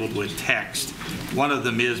be labeled with text. One of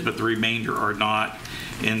them is, but the remainder are not,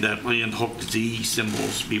 and that land hook Z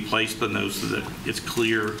symbols be placed on those so that it's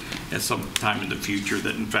clear at some time in the future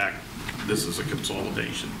that in fact this is a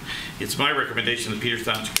consolidation. It's my recommendation that Peters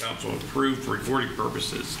Township Council approve for recording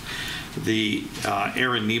purposes the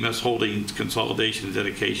Aaron Neemus Holdings Consolidation and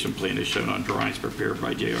Dedication Plan is shown on drawings prepared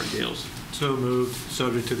by J.R. Gales. So moved,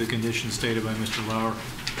 subject to the conditions stated by Mr. Lauer.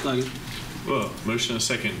 Second. Well, motion and a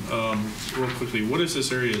second. Real quickly, what is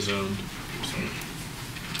this area zoned?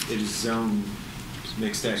 It is zoned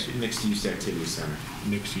mixed use activity center.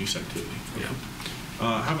 Mixed use activity.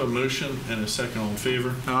 Yeah. Have a motion and a second. All in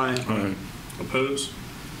favor? Aye. Opposed?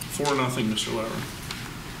 4-0, Mr. Lauer.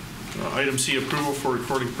 Item C, approval for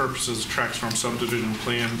recording purposes, Trax Farms Subdivision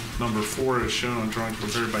Plan Number 4 is shown on drawings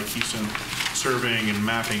prepared by Keystone Surveying and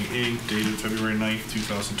Mapping, Inc., dated February 9th,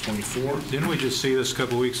 2024. Didn't we just see this a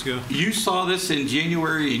couple weeks ago? You saw this in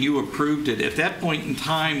January and you approved it. At that point in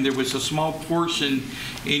time, there was a small portion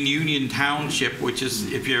in Union Township, which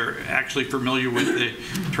is, if you're actually familiar with the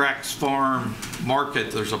Trax Farm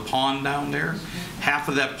market, there's a pond down there. Half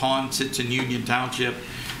of that pond sits in Union Township.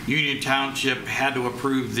 Union Township had to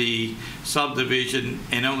approve the subdivision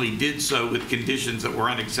and only did so with conditions that were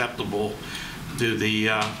unacceptable to the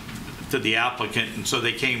applicant, and so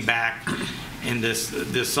they came back, and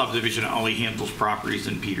this subdivision only handles properties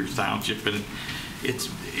in Peters Township, and it's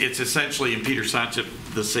essentially in Peters Township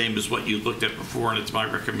the same as what you looked at before, and it's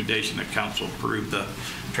my recommendation that council approve the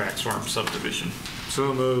Trax Farms Subdivision.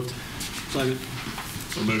 So moved. Second.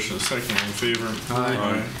 A motion and a second. All in favor?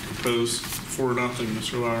 Aye. Opposed? 4-0,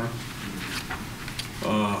 Mr. Lauer.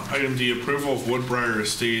 Item D, approval of Woodbriar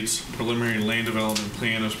Estates preliminary land development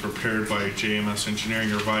plan is prepared by JMS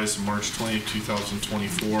Engineering, revised on March 20,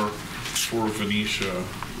 2024 for Venetia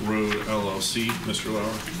Road LLC. Mr.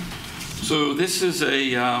 Lauer. So this is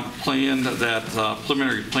a plan that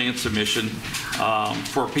preliminary plan submission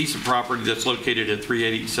for a piece of property that's located at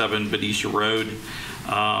 387 Benicia Road.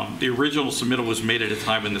 The original submittal was made at a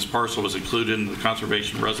time when this parcel was included in the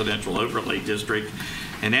Conservation Residential Overlay District,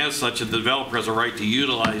 and as such, the developer has a right to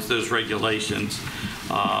utilize those regulations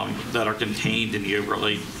that are contained in the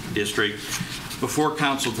overlay district. Before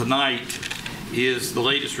council tonight is the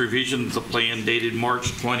latest revision of the plan dated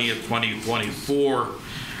March 20th, 2024.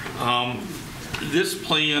 This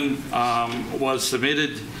plan was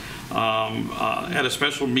submitted at a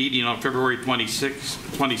special meeting on February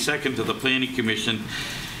 22nd to the Planning Commission,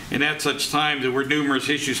 and at such time there were numerous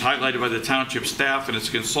issues highlighted by the township staff and its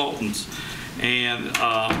consultants, and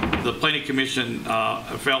the Planning Commission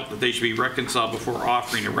felt that they should be reconciled before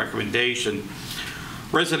offering a recommendation.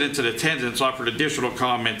 Residents in attendance offered additional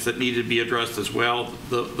comments that needed to be addressed as well.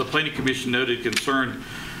 The Planning Commission noted concern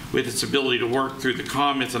with its ability to work through the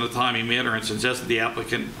comments in a timely manner and suggested the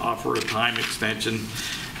applicant offer a time extension.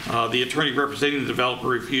 The attorney representing the developer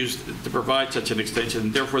refused to provide such an extension,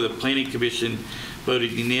 and therefore the Planning Commission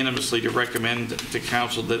voted unanimously to recommend to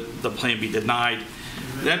council that the plan be denied.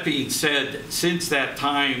 That being said, since that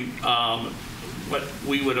time, what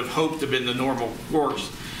we would have hoped to have been the normal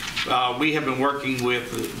course, we have been working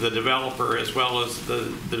with the developer as well as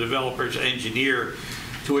the developer's engineer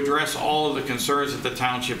to address all of the concerns that the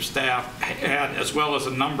township staff had, as well as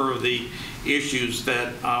a number of the issues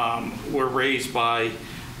that were raised by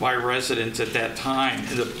residents at that time.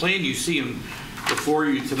 And the plan you see before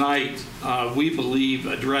you tonight, we believe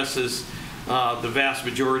addresses the vast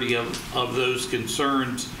majority of those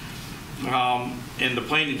concerns. And the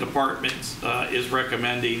planning department is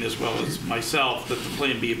recommending, as well as myself, that the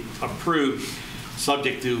plan be approved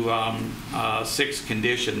subject to 6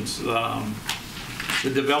 conditions. The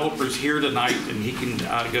developer's here tonight, and he can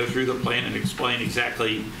go through the plan and explain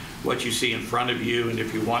exactly what you see in front of you, and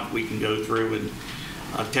if you want, we can go through and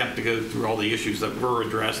attempt to go through all the issues that were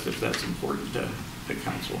addressed if that's important to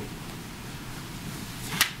council.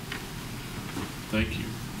 Thank you.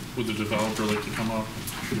 Would the developer like to come up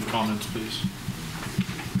with comments, please?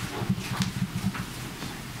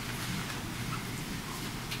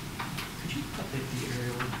 Could you update the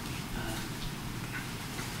aerial?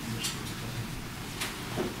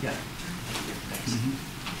 Yeah.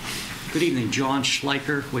 Thanks. Good evening, John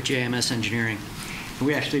Schleicher with JMS Engineering.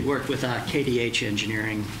 We actually worked with KDH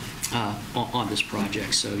Engineering on this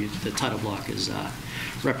project, so the title block is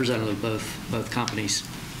representative of both companies.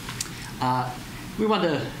 We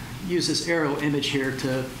wanted to use this aerial image here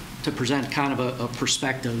to present kind of a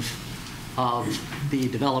perspective of the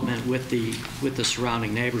development with the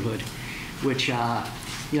surrounding neighborhood, which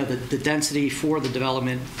the density for the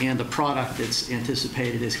development and the product that's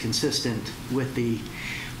anticipated is consistent with the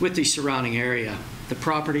surrounding area. The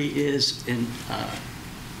property is in,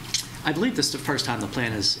 I believe this is the first time the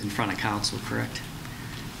plan is in front of council, correct?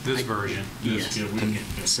 This version. Yes. Yeah, Okay.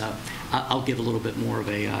 So I'll give a little bit more of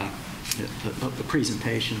a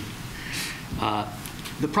presentation.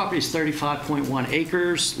 The property is 35.1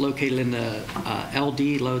 acres, located in the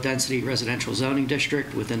LD, Low Density Residential Zoning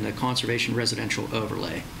District, within the Conservation Residential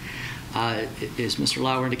Overlay. As Mr.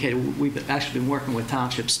 Lauer indicated, we've actually been working with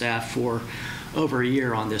township staff for over a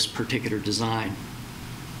year on this particular design.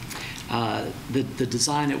 The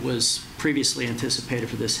design that was previously anticipated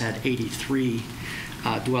for this had 83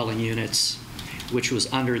 dwelling units, which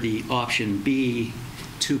was under the option B,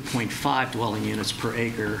 2.5 dwelling units per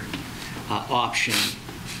acre option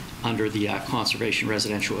under the Conservation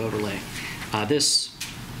Residential Overlay. This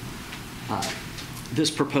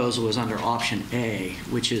proposal is under option A,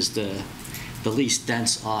 which is the least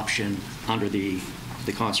dense option under the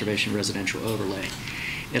Conservation Residential Overlay.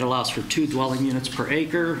 It allows for 2 dwelling units per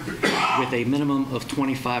acre with a minimum of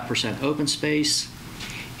 25% open space.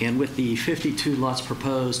 And with the 52 lots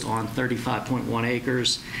proposed on 35.1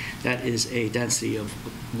 acres, that is a density of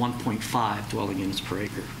 1.5 dwelling units per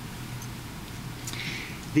acre.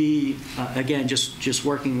 Again, just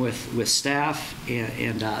working with staff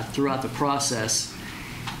and throughout the process,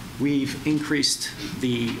 we've increased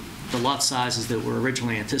the lot sizes that were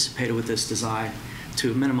originally anticipated with this design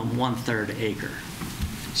to a minimum 1/3 acre.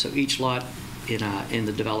 So each lot in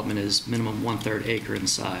the development is minimum 1/3 acre in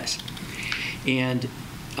size. And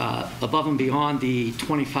above and beyond the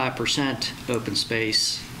 25% open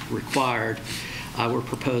space required, we're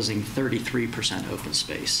proposing 33% open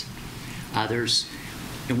space.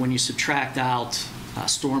 And when you subtract out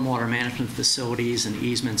stormwater management facilities and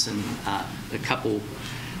easements and a couple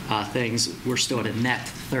things, we're still at a net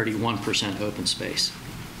 31% open space.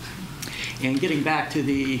 And getting back to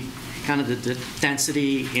the kind of the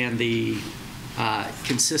density and the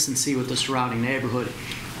consistency with the surrounding neighborhood,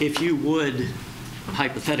 if you would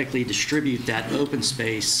hypothetically distribute that open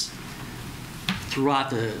space throughout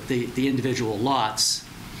the individual lots,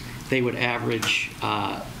 they would average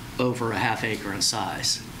over a half acre in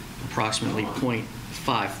size, approximately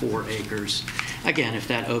 0.54 acres. Again, if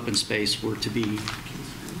that open space were to be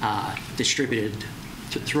distributed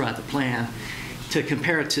throughout the plan. To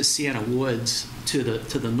compare it to Sienna Woods to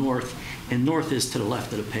the north, and north is to the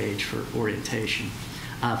left of the page for orientation.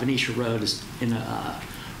 Venetia Road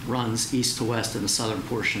runs east to west in the southern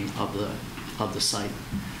portion of the site.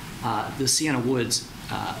 The Sienna Woods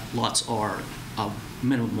lots are a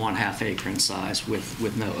minimum 1/2 acre in size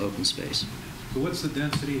with no open space. So what's the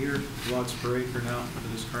density here, lots per acre now for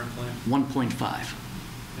this current plan? 1.5.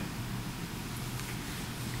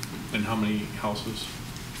 And how many houses?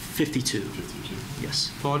 52. 52.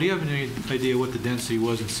 Yes. Paul, do you have any idea what the density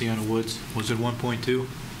was in Sienna Woods? Was it 1.2?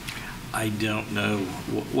 I don't know.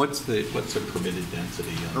 What's the permitted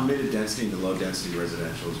density? Permitted density in the low density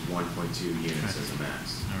residential is 1.2 units as a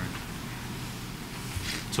max. All right.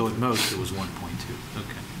 So at most it was 1.2.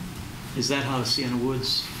 Okay. Is that how Sienna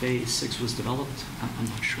Woods Phase 6 was developed? I'm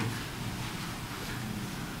not sure.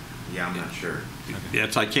 Yeah, I'm not sure.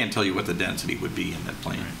 Yeah, I can't tell you what the density would be in that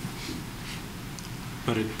plan. Right.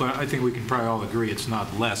 But I think we can probably all agree it's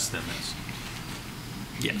not less than this.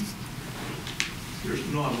 Yes. There's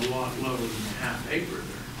not a lot lower than a half acre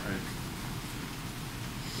there. Right.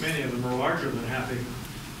 Many of them are larger than a half acre.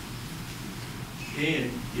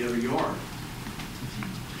 And you have a yard.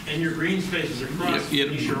 And your green spaces across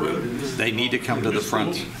Venetia Road. They need to come to the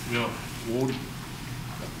front.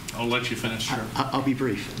 I'll let you finish. Sure. I'll be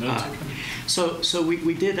brief. No, So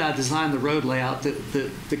we did design the road layout.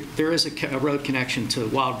 There is a road connection to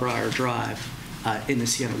Woodbriar Drive in the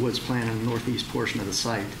Sienna Woods plan in the northeast portion of the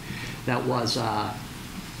site that was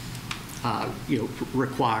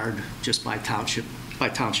required just by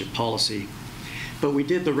township policy. But we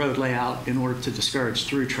did the road layout in order to discourage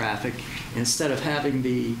through traffic. Instead of having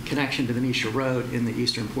the connection to Venetia Road in the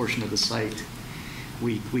eastern portion of the site,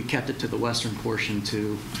 we kept it to the western portion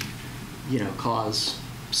to, cause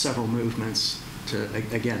several movements to,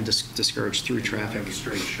 again, discourage through traffic. Have a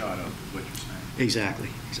straight shot of what you're saying. Exactly.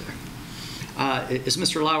 As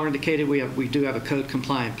Mr. Lauer indicated, we do have a code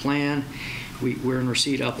compliant plan. We're in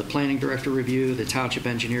receipt of the planning director review, the township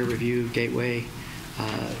engineer review, Gateway,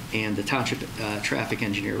 and the township traffic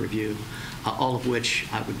engineer review, all of which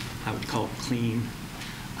I would call clean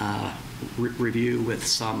review with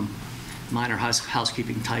some minor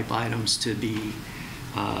housekeeping type items to be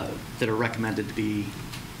that are recommended to be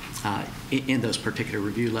in those particular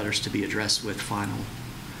review letters to be addressed with final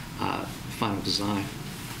design.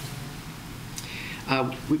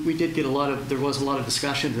 We did get there was a lot of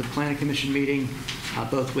discussion at the planning commission meeting,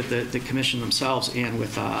 both with the commission themselves and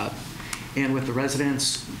with the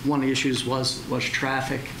residents. One of the issues was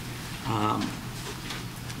traffic,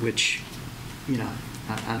 which,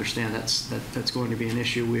 I understand that's going to be an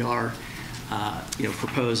issue. We are,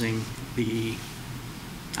 proposing the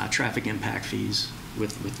traffic impact fees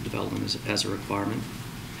with the development as a requirement.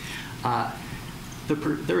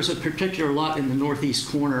 There's a particular lot in the northeast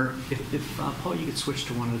corner. If Paul, you could switch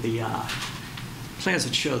to one of the plans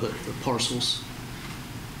that show the parcels.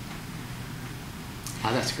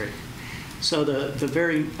 That's great. So the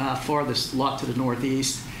very farthest lot to the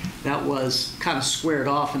northeast, that was kind of squared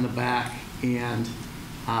off in the back and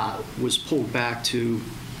was pulled back to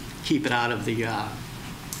keep it out of the,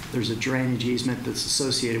 there's a drainage easement that's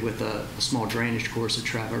associated with a small drainage course that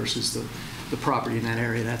traverses the property in that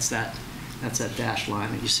area. That's that dashed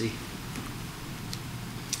line that you see.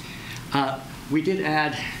 We did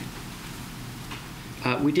add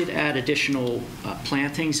additional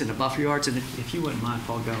plantings in the buffer yards, and if you wouldn't mind,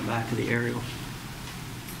 Paul, going back to the aerial.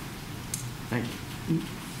 Thank you.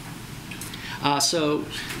 So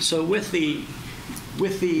with the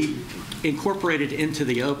incorporated into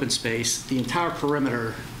the open space, the entire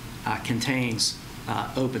perimeter contains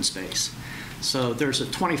open space. So there's a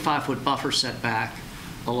 25-foot buffer setback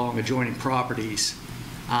along adjoining properties.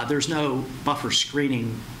 There's no buffer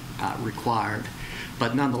screening required,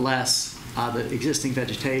 but nonetheless, the existing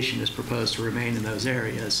vegetation is proposed to remain in those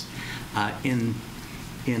areas in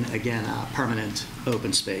again, permanent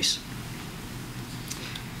open space.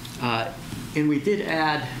 And we did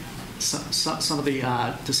add, some of the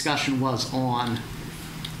discussion was on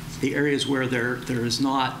the areas where there is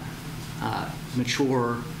not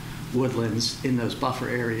mature woodlands in those buffer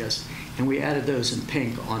areas. And we added those in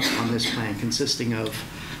pink on this plan, consisting of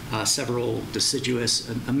several deciduous,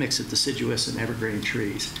 a mix of deciduous and evergreen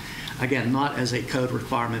trees. Again, not as a code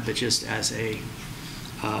requirement, but just as a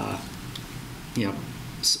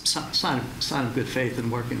sign of good faith in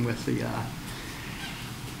working with the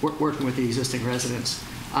existing residents.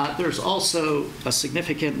 There's also a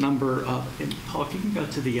significant number of, and Paul, if you can go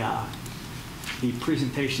to the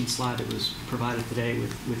presentation slide that was provided today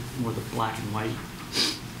with more of the black and white.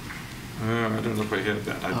 I don't know if I have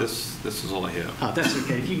that. This is all I have. That's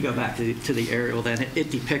okay. If you can go back to the aerial, then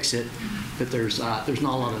it depicts it, but there's not a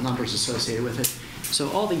lot of numbers associated with it.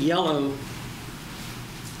 So all the yellow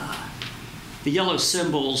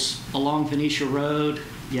symbols along Venetia Road,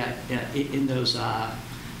 in those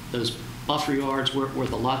buffer yards where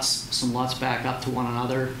some lots back up to one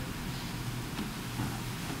another.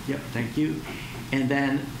 Yep, thank you. And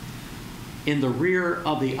then in the rear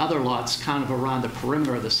of the other lots, kind of around the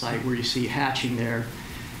perimeter of the site where you see hatching there,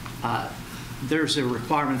 there's a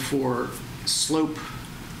requirement for slope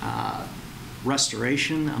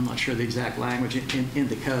restoration. I'm not sure the exact language in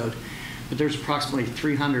the code, but there's approximately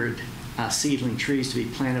 300 seedling trees to be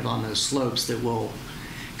planted on those slopes that will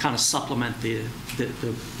kind of supplement the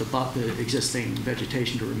existing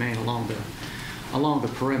vegetation to remain along the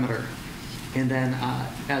perimeter. And then,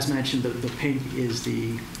 as mentioned, the pink is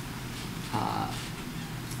the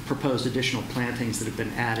proposed additional plantings that have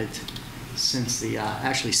been added since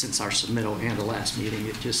actually since our submittal and the last meeting.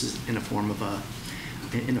 It just is in the form of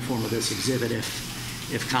this exhibit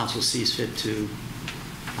if council sees fit to.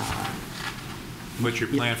 What's your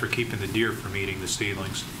plan for keeping the deer from eating the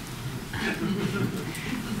seedlings?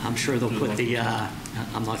 I'm sure they'll put the,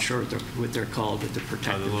 I'm not sure what they're called, but the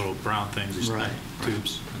protective. The little brown things, right?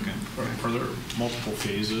 Tubes. Okay. Are there multiple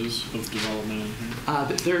phases of development in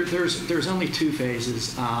here? There's only 2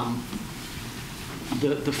 phases.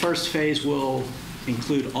 The first phase will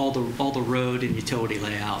include all the road and utility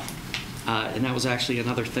layout, and that was actually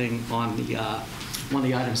another thing on the one of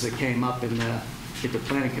the items that came up at the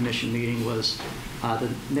Planning Commission meeting was the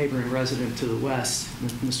neighboring resident to the west,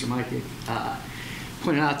 Mr. Mikey,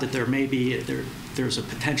 pointed out that there's a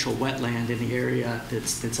potential wetland in the area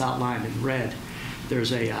that's outlined in red.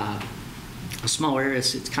 There's a small area.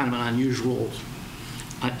 It's kind of an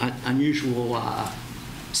unusual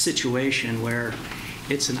situation where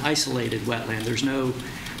it's an isolated wetland.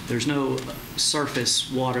 There's no surface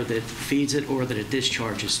water that feeds it or that it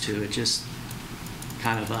discharges to. It just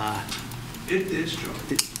kind of it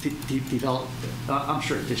discharges. Develop. I'm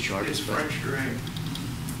sure it discharges. It's fresh drain.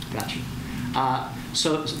 Gotcha.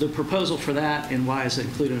 So the proposal for that, and why it's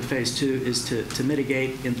included in phase 2, is to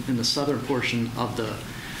mitigate in the southern portion of the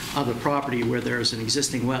property where there's an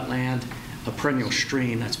existing wetland, a perennial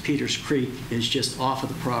stream. That's Peters Creek is just off of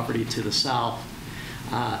the property to the south,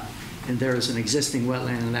 and there is an existing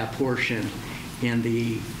wetland in that portion. And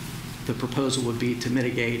the proposal would be to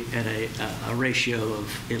mitigate at a ratio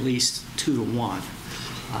of at least 2 to 1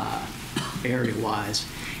 area-wise,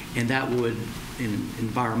 and that would, in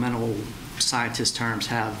environmental scientist terms,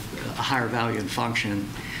 have a higher value and function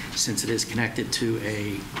since it is connected to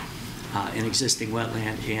an existing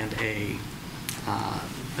wetland and a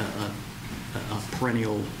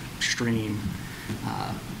perennial stream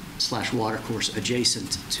 / watercourse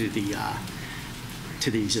adjacent to the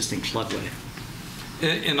existing floodway.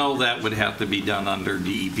 And all that would have to be done under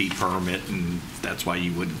DEP permit, and that's why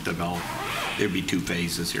you wouldn't develop. There'd be 2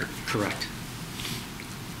 phases here. Correct.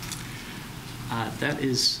 That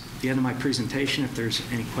is the end of my presentation. If there's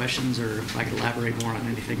any questions or if I could elaborate more on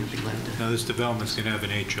anything, I'd be glad to. Now, this development's going to have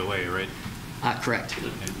an HOA, right? Correct.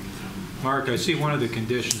 Okay. Mark, I see one of the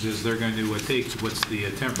conditions is they're going to take what's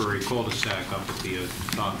the temporary cul-de-sac up at the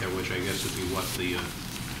top there, which I guess would be what the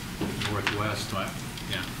northwest.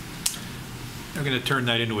 Yeah. They're going to turn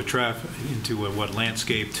that into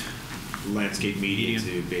landscape median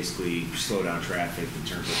to basically slow down traffic in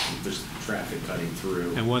terms of just traffic cutting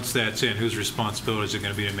through. And once that's in, whose responsibility is it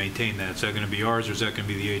going to be to maintain that? Is that going to be ours, or is that going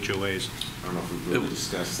to be the HOA's? I don't know if we've really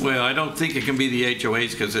discussed that. Well, I don't think it can be the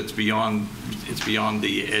HOA's because it's beyond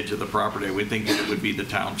the edge of the property. I would think that it would be the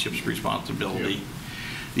township's responsibility. Yeah.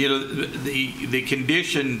 You know, the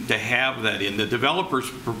condition to have that in, the developer's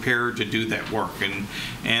prepared to do that work,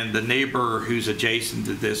 and the neighbor who's adjacent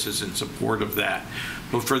to this is in support of that.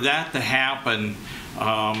 But for that to happen,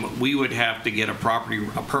 we would have to get a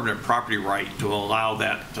permanent property right to allow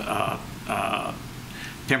that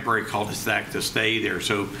temporary cul-de-sac to stay there.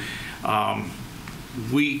 So I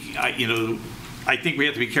think we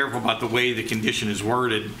have to be careful about the way the condition is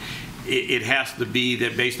worded. It has to be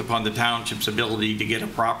that based upon the township's ability to get a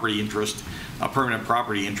permanent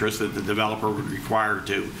property interest, that the developer would require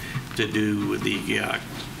to do the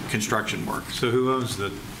construction work. So who owns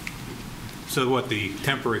the So what, the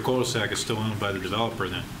temporary cul-de-sac is still owned by the developer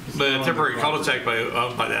then? The temporary cul-de-sac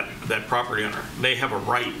owned by that property owner, they have a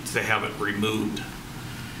right to have it removed.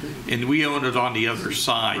 And we own it on the other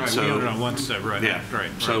side, Right, so. we own it on one side, right. Yeah,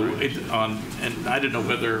 Right. so right. and I don't know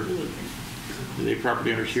whether, are the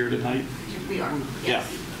property owners here tonight? We are, Yeah.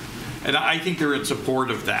 And I think they're in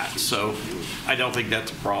support of that, so I don't think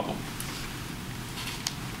that's a problem.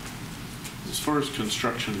 As far as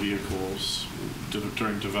construction vehicles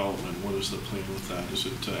during development, what is the plan with that? Is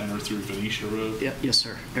it to enter through Venetia Road? Yeah, yes,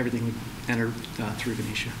 sir. Everything would enter through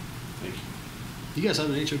Venetia. Thank you. You guys have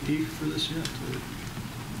an HOP for this yet?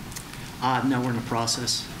 No, we're in the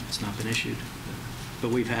process. It's not been issued.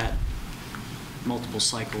 But we've had multiple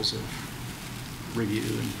cycles of review.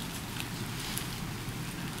 And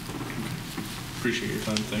appreciate your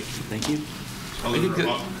time. Thank you. Thank you. I think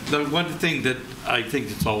the one thing that I think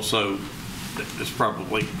that's also is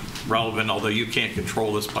probably relevant, although you can't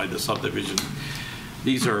control this by the subdivision,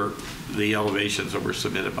 these are the elevations that were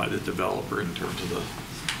submitted by the developer in terms of the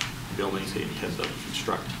buildings they intend to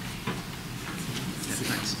construct.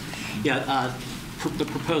 Thanks. Yeah, the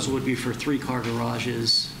proposal would be for 3-car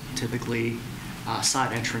garages, typically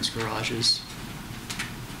side entrance garages,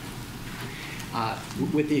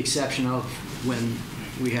 with the exception of when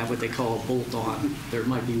we have what they call a bolt-on. There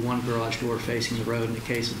might be one garage door facing the road in the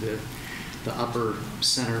case of the upper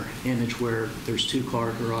center image where there's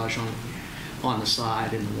 2-car garage on the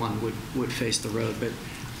side and one would face the road. But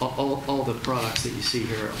all the products that you see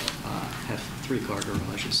here have 3-car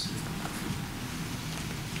garages.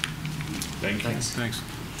 Thank you. Thanks.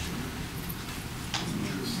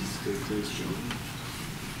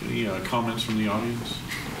 Any comments from the audience?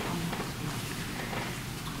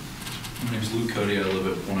 My name's Luke Cody. I live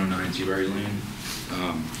at 109 Seabury Lane.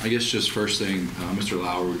 I guess just first thing, Mr.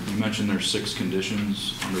 Lauer, you mentioned there's 6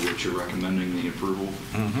 conditions under which you're recommending the approval.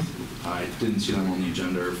 I didn't see them on the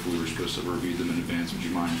agenda. If we were supposed to review them in advance, would you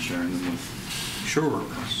mind sharing them with? Sure.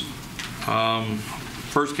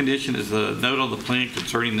 First condition is the note on the plan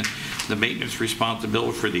concerning the maintenance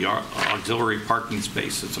responsibility for the auxiliary parking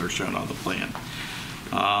spaces that are shown on the plan.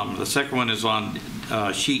 The second one is on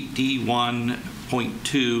sheet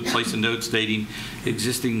D1.2, place a note stating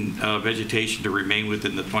existing vegetation to remain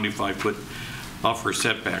within the 25-foot buffer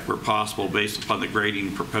setback where possible based upon the grading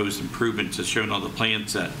and proposed improvements as shown on the plan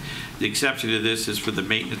set. The exception to this is for the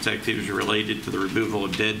maintenance activities related to the removal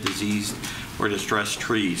of dead, diseased, or distressed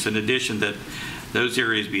trees. In addition, that those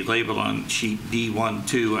areas be labeled on sheet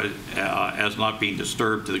D1.2 as not being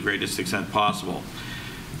disturbed to the greatest extent possible.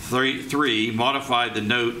 3, modify the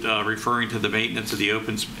note referring to the maintenance of the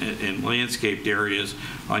open and landscaped areas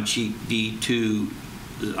on sheet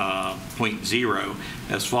D2.0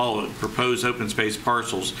 as followed. Proposed open space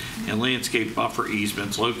parcels and landscape buffer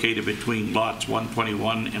easements located between lots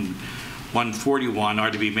 121 and 141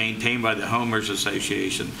 are to be maintained by the Homeowners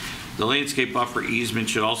Association. The landscape buffer easement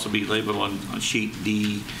should also be labeled on sheet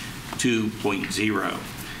D2.0.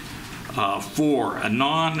 4, a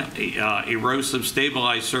non-erosive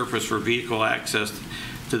stabilized surface for vehicle access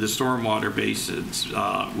to the stormwater basins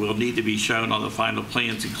will need to be shown on the final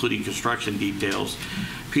plans, including construction details.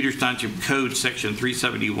 Peters Township Code Section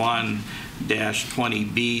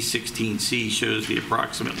 371-20B 16C shows the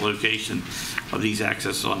approximate location of these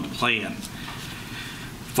accesses on the plan.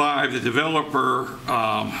 5, the developer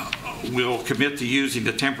will commit to using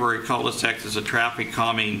the temporary cul-de-sac as a traffic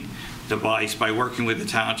calming device by working with the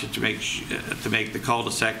township to make the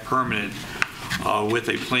cul-de-sac permanent with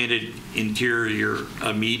a planted interior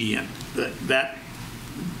median. That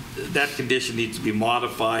condition needs to be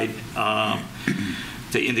modified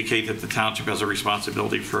to indicate that the township has a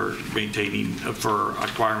responsibility for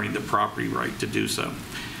acquiring the property right to do so.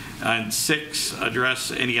 And 6,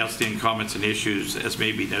 address any outstanding comments and issues as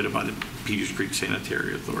may be noted by the Peters Creek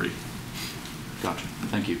Sanitary Authority. Gotcha.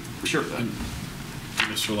 Thank you. Sure.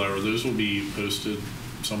 Mr. Lauer, those will be posted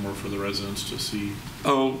somewhere for the residents to see?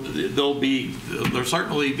 Oh, they'll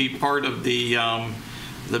certainly be part of the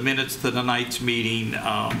minutes to tonight's meeting,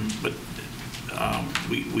 but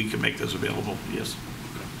we can make those available, yes.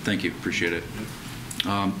 Thank you. Appreciate it.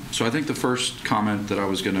 So I think the first comment that I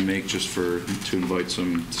was going to make just to invite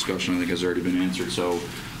some discussion I think has already been answered. So I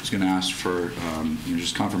was going to ask for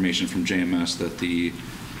just confirmation from JMS that the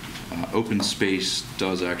open space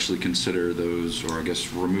does actually consider those, or I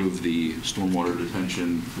guess remove the stormwater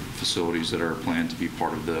detention facilities that are planned to be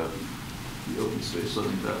part of the open space. I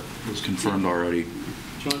think that was confirmed already.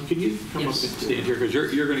 John, can you come up and stand here because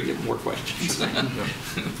you're going to get more questions.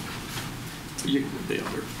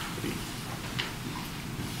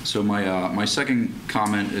 So my second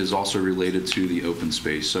comment is also related to the open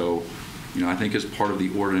space. So I think as part of the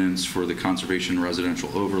ordinance for the conservation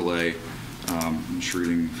residential overlay, I'm just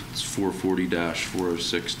reading, it's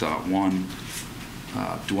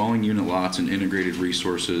 440-406.1. Dwelling unit lots and integrated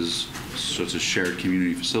resources such as shared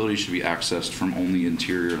community facilities should be accessed from only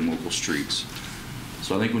interior and local streets.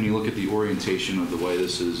 So I think when you look at the orientation of the way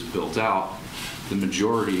this is built out, the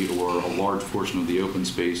majority or a large portion of the open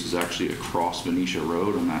space is actually across Venetia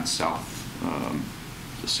Road on that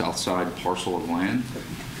the south side parcel of land. I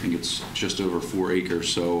think it's just over 4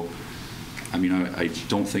 acres. So, I mean, I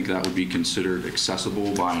don't think that would be considered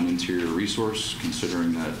accessible by an interior resource,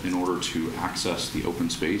 considering that in order to access the open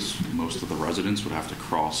space, most of the residents would have to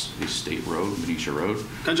cross a state road, Venetia Road.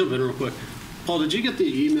 Can I jump in real quick? Paul, did you get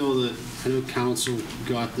the email that I know council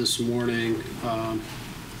got this morning?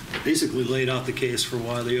 Basically laid out the case for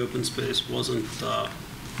why the open space wasn't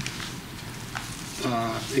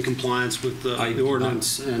in compliance with the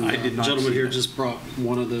ordinance. And I did not the gentleman see here that. just brought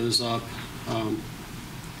one of those up.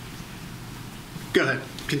 Go ahead,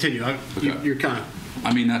 continue. You're kind of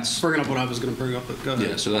that's bringing up what I was going to bring up, but go ahead.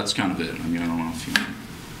 Yeah, so that's kind of it. I mean, I don't know if you want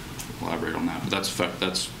to elaborate on that, but that's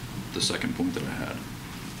the second point that I had.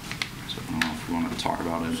 So I don't know if we wanted to talk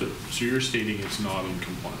about it. So you're stating it's not in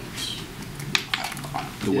compliance?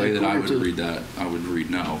 The way that I would read that, I would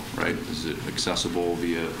read no, right? Is it accessible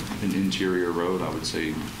via an interior road? I would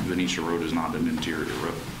say Venetia Road is not an interior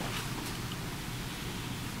road.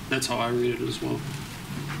 That's how I read it as well.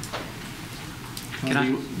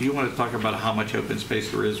 Do you want to talk about how much open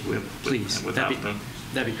space there is Please, without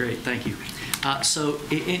that'd be great. Thank you. So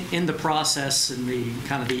in the process and the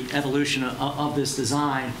kind of the evolution of this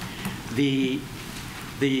design, the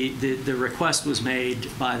request was made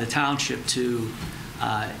by the township to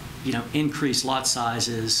increase lot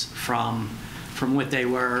sizes from what they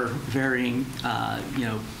were, varying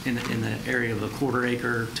in the area of a 1/4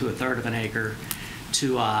 acre to 1/3 of an acre,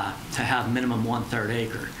 to have minimum 1/3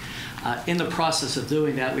 acre. In the process of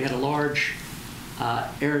doing that, we had a large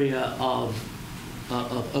area of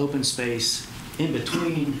open space in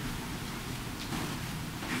between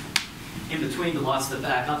the lots that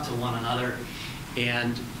back up to one another.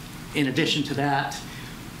 And in addition to that,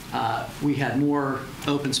 we had more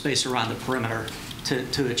open space around the perimeter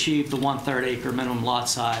to achieve the 1/3 acre minimum lot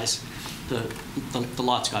size. The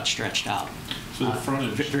lots got stretched out. So the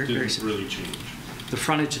frontage didn't really change? The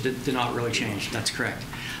frontage did not really change. That's correct.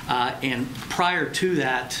 And prior to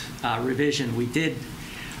that revision, we did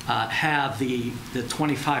have the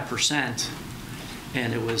 25%,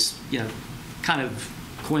 and it was kind of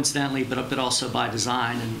coincidentally, but also by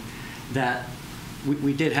design, and that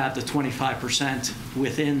we did have the 25%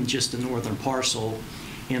 within just the northern parcel,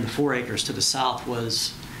 and the 4 acres to the south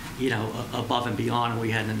was above and beyond.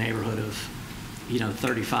 We had in the neighborhood of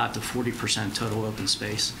 35 to 40% total open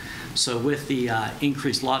space. So with the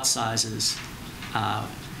increased lot sizes,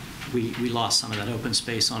 we lost some of that open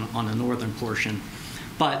space on the northern portion.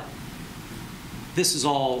 But this is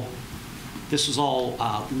all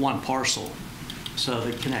one parcel. So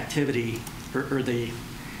the connectivity or the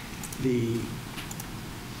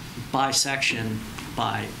bisection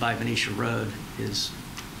by Venetia Road is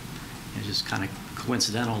just kind of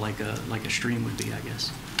coincidental, like a stream would be, I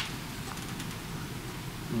guess.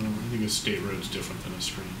 I think a state road's different than a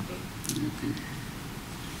stream,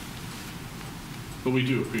 but we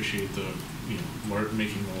do appreciate the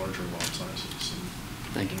making the larger lot sizes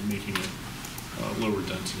and making it lower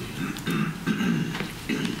density.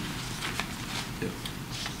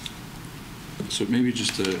 So maybe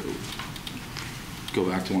just to go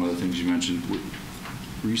back to one of the things you mentioned,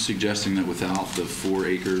 were you suggesting that without the 4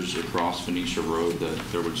 acres across Venetia Road that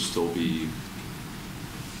there would still be,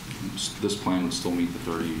 this plan would still meet the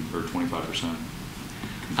 30 or 25%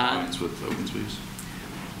 compliance with open space?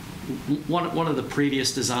 One of the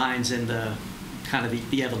previous designs in the kind of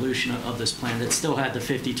the evolution of this plan that still had the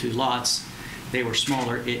 52 lots, they were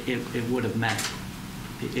smaller. It would have met.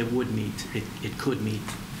 It would meet. It could meet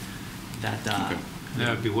that. Okay.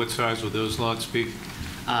 That would be what size would those lots be?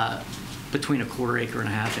 Between a 1/4 acre and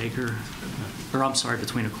a 1/2 acre, or I'm sorry,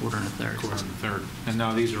 between a 1/4 and a 1/3. 1/4 and a 1/3. And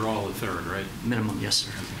now these are all a 1/3, right? Minimum, yes,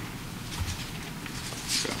 sir. Okay.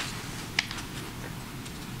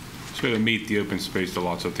 So to meet the open space, the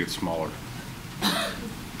lots have to get smaller.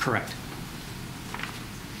 Correct.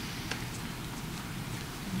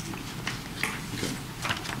 Okay. I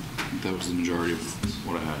think that was the majority of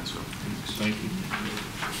what I had. So thank you.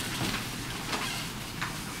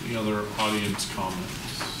 Any other audience comments?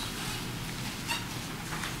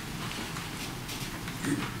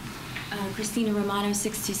 Christina Romano,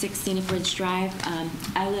 626 Scenic Ridge Drive.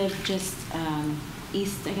 I live just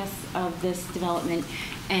east, I guess, of this development,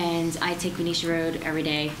 and I take Venetia Road every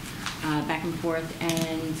day back and forth,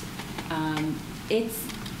 and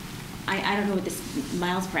I don't know what this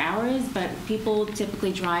miles per hour is, but people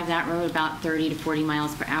typically drive that road about 30 to 40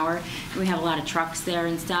 miles per hour. We have a lot of trucks there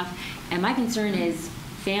and stuff. And my concern is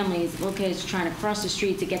families, little kids trying to cross the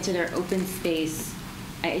street to get to their open space.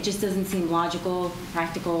 It just doesn't seem logical,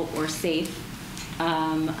 practical, or safe.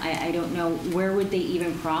 I don't know, where would they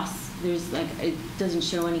even cross? There's like, it doesn't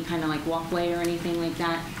show any kind of like walkway or anything like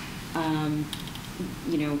that.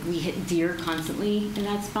 You know, we hit deer constantly in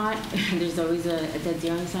that spot. There's always a dead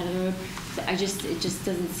deer on the side of the road. So it just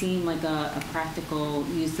doesn't seem like a practical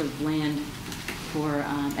use of land for,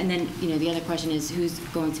 and then, you know, the other question is who's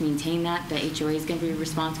going to maintain that? The HOA is going to be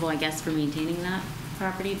responsible, I guess, for maintaining that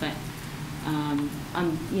property, but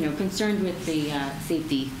I'm, you know, concerned with the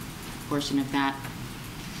safety portion of that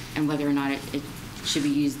and whether or not it should be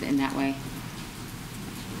used in that way.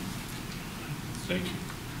 Thank you.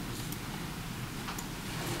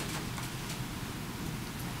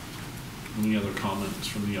 Any other comments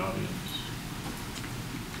from the audience?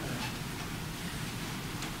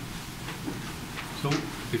 So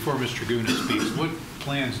before Mr. Guna speaks, what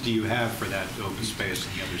plans do you have for that open space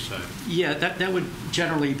on the other side? Yeah, that would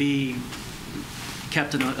generally be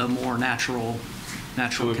kept in a more natural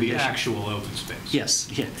So it would be condition. actual open space? Yes,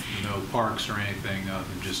 yeah. No parks or anything,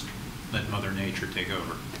 and just let Mother Nature take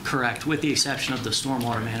over? Correct, with the exception of the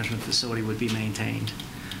stormwater management facility would be maintained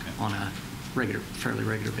on a fairly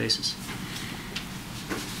regular basis.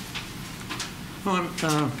 Well,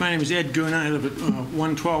 my name is Ed Guna. I live at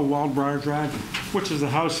 112 Woodbriar Drive, which is a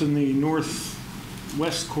house in the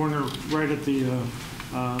northwest corner right at the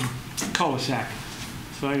cul-de-sac.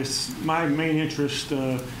 So I guess my main interest,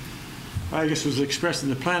 I guess, was expressed in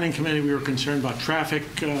the planning committee. We were concerned about traffic,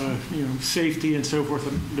 you know, safety and so forth.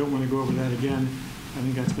 I don't want to go over that again. I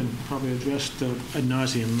think that's been probably addressed ad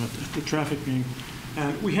nauseum, the traffic being.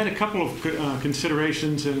 And we had a couple of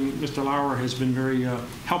considerations, and Mr. Lauer has been very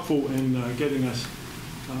helpful in getting us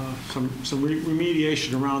some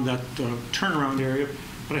remediation around that turnaround area.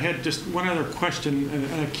 But I had just one other question,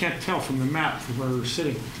 and I can't tell from the map from where we're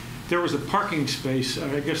sitting. There was a parking space,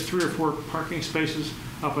 I guess 3 or 4 parking spaces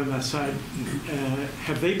up on that side.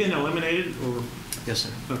 Have they been eliminated? Or? Yes,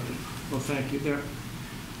 sir. Okay. Well, thank you. There.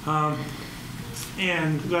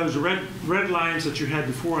 And those red lines that you had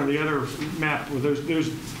before on the other map, were those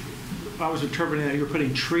I was interpreting that you're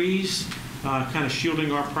putting trees, kind of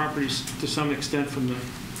shielding our properties to some extent from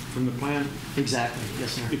the plan. Exactly.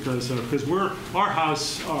 Yes, sir. Because our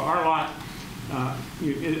house, our lot,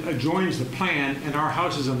 it adjoins the plan, and our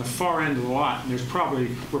house is on the far end of the lot. And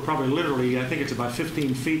we're probably literally, I think it's about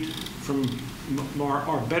 15 feet from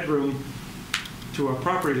our bedroom to our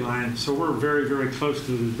property line, so we're very, very close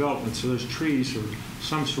to the development. So those trees or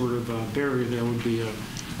some sort of barrier there would be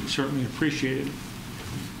certainly appreciated.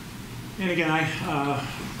 And again,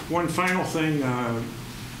 one final thing.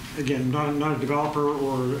 Again, not a developer,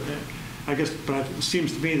 or I guess, but it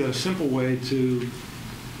seems to me that a simple way to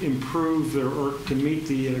improve or to meet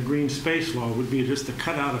the green space law would be just to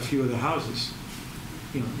cut out a few of the houses.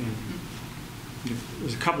 You know, and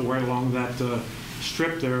there's a couple right along that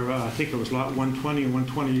strip there. I think it was lot 120 and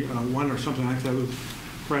 121 or something like that. Was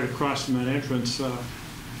right across from that entrance.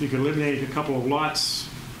 You could eliminate a couple of lots.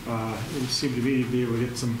 It would seem to me to be able to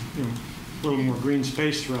get some, you know, a little more green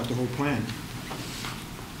space throughout the whole plan.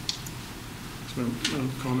 That's my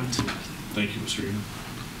comment. Thank you, Mr. Eno.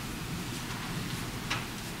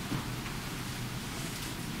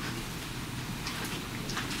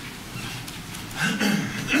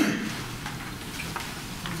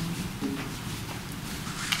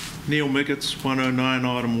 Neil Micketts, 109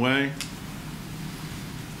 Autumn Way.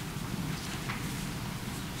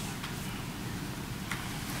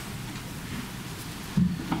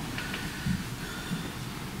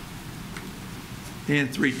 And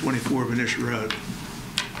 324 Venetia Road.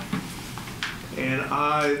 And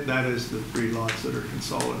that is the 3 lots that are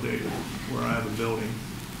consolidated where I have a building.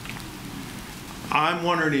 I'm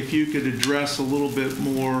wondering if you could address a little bit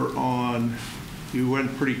more on, you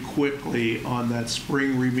went pretty quickly on that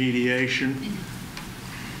spring remediation.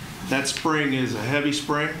 That spring is a heavy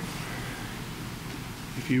spring.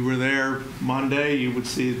 If you were there Monday, you would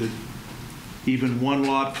see that even 1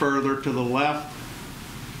 lot further to the left,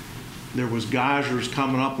 there was geysers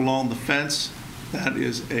coming up along the fence. That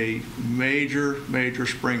is a major, major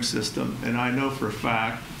spring system. And I know for a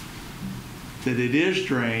fact that it is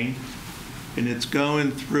drained, and it's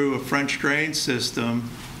going through a French drain system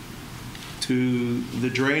to the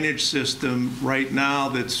drainage system right now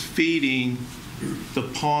that's feeding the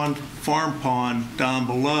farm pond down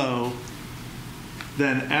below,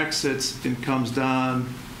 then exits and comes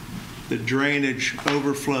down the drainage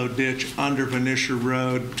overflow ditch under Venetia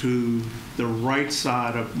Road to the right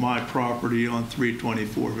side of my property on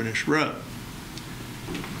 324 Venetia Road.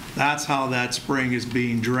 That's how that spring is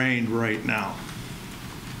being drained right now.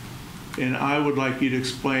 And I would like you to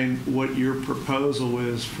explain what your proposal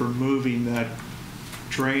is for moving that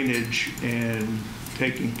drainage and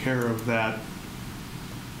taking care of that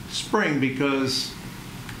spring, because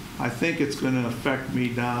I think it's going to affect me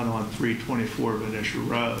down on 324 Venetia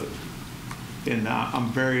Road. And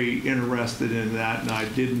I'm very interested in that, and I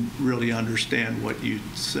didn't really understand what you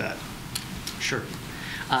said. Sure.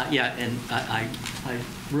 Yeah, and I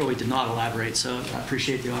really did not elaborate, so I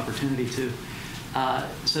appreciate the opportunity to.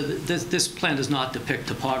 So this plan does not depict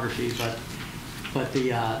topography, but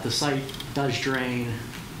the site does drain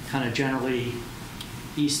kind of generally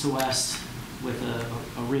east to west with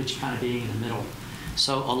a ridge kind of being in the middle.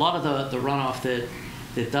 So a lot of the runoff that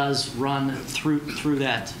does run through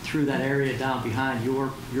that area down behind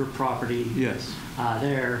your property, yes,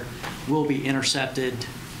 there will be intercepted,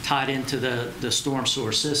 tied into the storm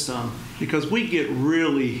sewer system. Because we get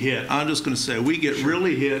really hit. I'm just going to say we get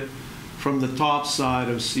really hit from the top side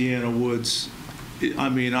of Sienna Woods. I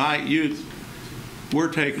mean,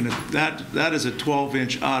 we're taking that is a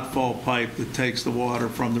 12-inch outfall pipe that takes the water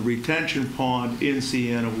from the retention pond in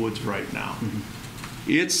Sienna Woods right now.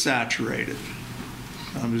 Mm-hmm. It's saturated.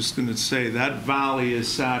 I'm just going to say that valley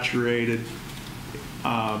is saturated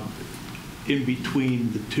in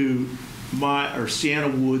between the two, Sienna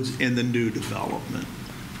Woods and the new development.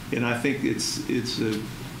 And I think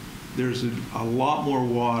there's a lot more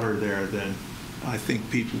water there than I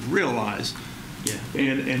think people realize. Yeah.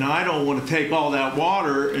 And I don't want to take all that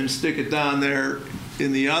water and stick it down there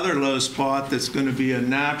in the other low spot that's going to be a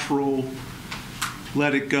natural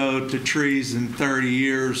let it go to trees in 30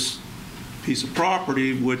 years piece of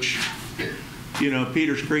property, which, you know,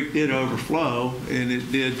 Peters Creek did overflow and it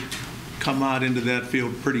did come out into that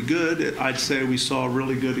field pretty good. I'd say we saw a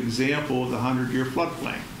really good example of the 100-year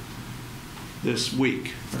floodplain this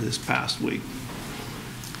week, or this past week.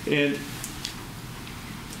 And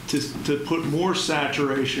to put more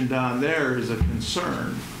saturation down there is a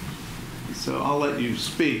concern. So I'll let you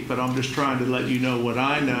speak, but I'm just trying to let you know what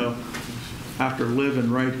I know after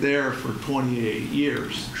living right there for 28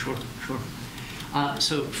 years. Sure, sure.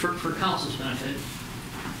 So for council's benefit,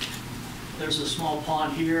 there's a small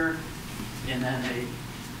pond here and then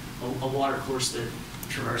a water course that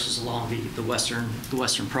traverses along the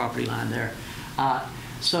western property line there.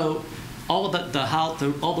 So all of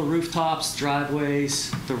all the rooftops,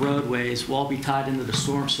 driveways, the roadways will all be tied into the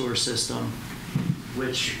storm sewer system,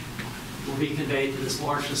 which will be conveyed to this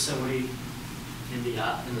large facility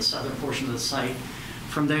in the southern portion of the site.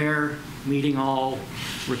 From there, meeting all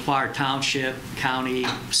required township, county,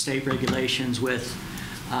 state regulations with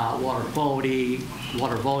water quality,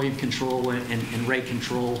 water volume control, and rate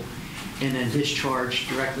control, and then discharge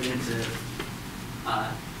directly into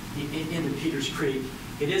Peters Creek.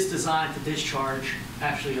 It is designed to discharge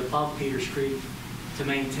actually above Peters Creek to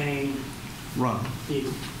maintain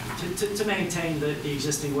to maintain the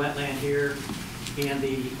existing wetland here and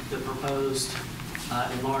the proposed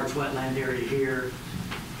enlarged wetland area here,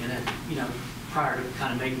 and then, you know, prior to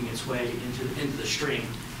kind of making its way into the stream.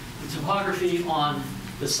 The topography on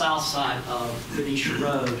the south side of Venetia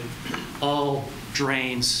Road all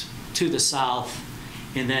drains to the south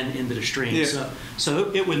and then into the stream. Yeah.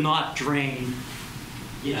 So it would not drain,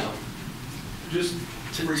 you know, just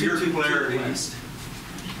for your clarity,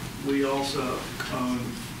 we also own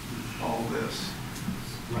all this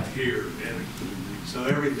right here, and so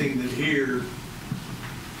everything that here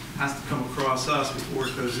has to come across us before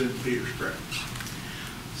it goes into Peters Creek.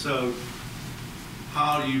 So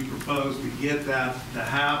how do you propose to get that to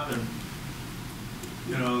happen?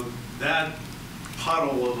 You know, that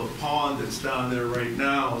puddle of a pond that's down there right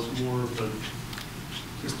now is more of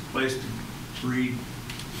just a place to breed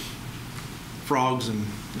frogs and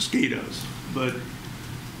mosquitoes. But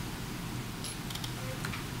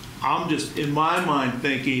I'm just, in my mind,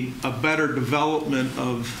 thinking a better development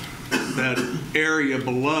of that area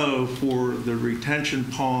below for the retention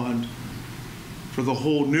pond for the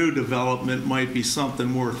whole new development might be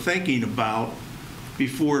something worth thinking about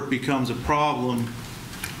before it becomes a problem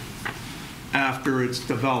after it's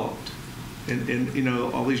developed. And you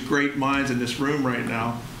know, all these great minds in this room right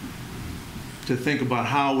now to think about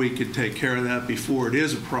how we could take care of that before it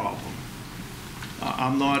is a problem.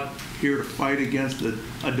 I'm not here to fight against a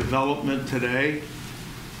development today.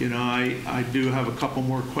 You know, I do have a couple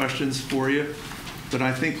more questions for you, but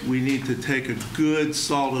I think we need to take a good,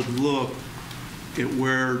 solid look at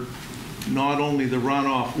where not only the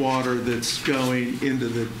runoff water that's going into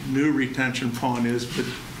the new retention pond is, but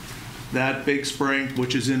that big spring,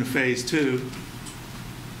 which is in phase 2.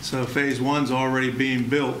 So phase 1's already being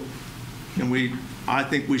built, and I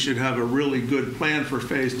think we should have a really good plan for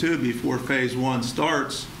phase 2 before phase 1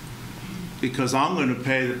 starts, because I'm going to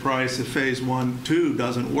pay the price if phase 1-2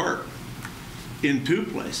 doesn't work in 2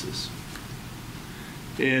 places.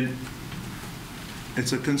 And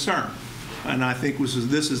it's a concern. And I think this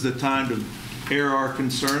is the time to air our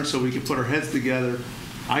concerns so we can put our heads together.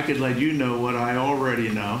 I could let you know what I already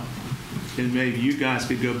know, and maybe you guys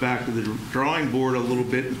could go back to the drawing board a little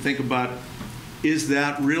bit and think about, is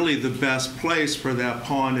that really the best place for that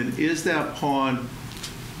pond? And is that pond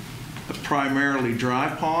a primarily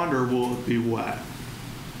dry pond, or will it be wet?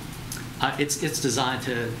 It's designed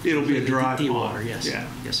to... It'll be a dry pond. De-water, yes. Yeah.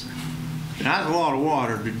 Yes, sir. And that's a lot of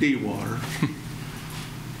water to de-water.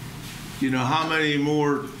 You know, how many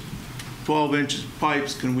more 12-inch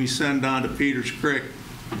pipes can we send down to Peters Creek?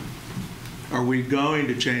 Are we going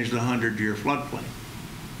to change the 100-year floodplain?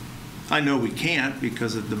 I know we can't,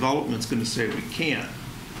 because the development's going to say we can't.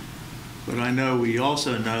 But I know we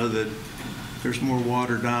also know that there's more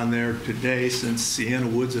water down there today since Sienna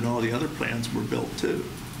Woods and all the other plants were built too.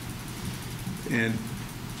 And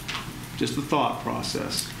just the thought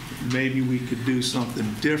process. Maybe we could do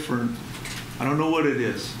something different. I don't know what it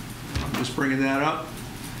is. I'm just bringing that up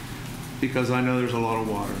because I know there's a lot of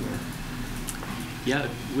water there. Yeah,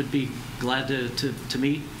 would be glad to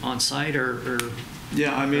meet on site or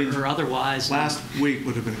yeah, I mean, or otherwise. Last week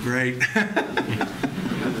would have been great.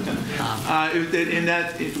 In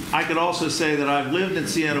that, I could also say that I've lived in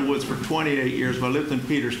Sienna Woods for 28 years, but I lived in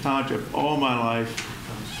Peters Township all my life.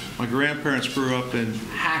 My grandparents grew up in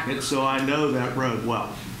Hackett, so I know that road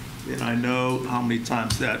well. And I know how many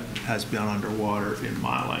times that has been underwater in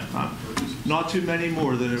my lifetime. Not too many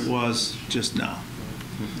more than it was just now.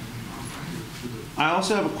 I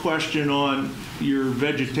also have a question on your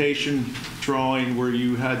vegetation drawing where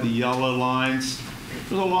you had the yellow lines.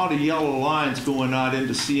 There's a lot of yellow lines going out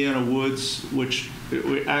into Sienna Woods, which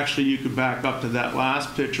actually you could back up to that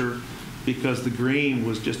last picture because the green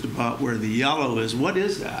was just about where the yellow is. What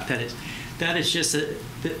is that? That is just the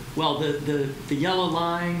yellow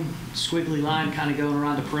line, squiggly line kind of going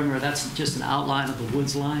around the perimeter. That's just an outline of the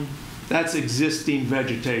woods line. That's existing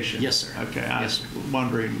vegetation? Yes, sir. Okay, I was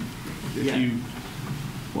wondering if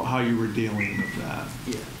how you were dealing with that.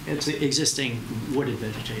 Yeah, it's existing wooded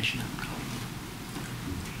vegetation.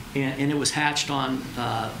 And it was hatched on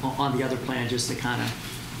the other plan just to kind of,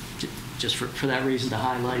 just for that reason, to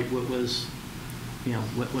highlight what was,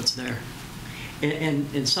 what's there.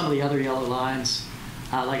 And some of the other yellow lines,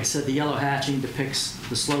 like I said, the yellow hatching depicts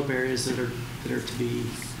the slope areas that are to be,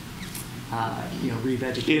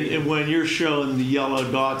 revegetated. And when you're showing the yellow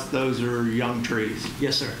dots, those are young trees.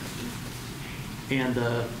 Yes, sir. And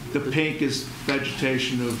the pink is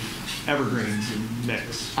vegetation of evergreens and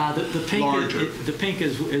mix. The pink larger. The pink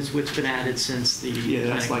is what's been added since the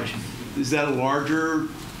that's like. Is that a larger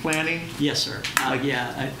planting? Yes, sir. I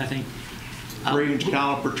think. 3-inch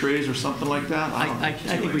caliper trees or something like that? I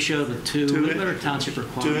think we show the 2. We let our township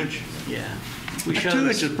requirement. 2-inch? Yeah. We show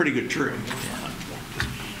 2-inch is a pretty good tree. Yeah.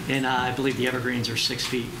 And I believe the evergreens are 6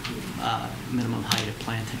 feet minimum height of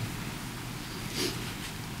planting.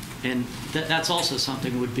 And that's also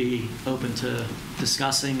something would be open to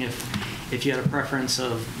discussing if you had a preference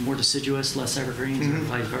of more deciduous, less evergreens, or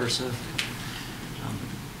vice versa.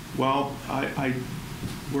 Well,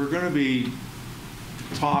 we're going to be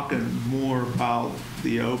talking more about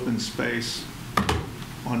the open space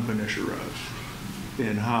on Venetia Road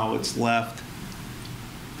and how it's left.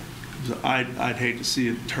 I'd hate to see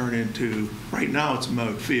it turn into, right now it's a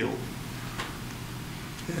mowed field.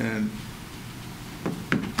 And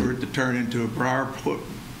for it to turn into a briar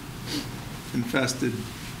infested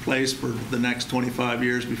place for the next 25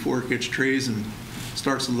 years before it gets trees and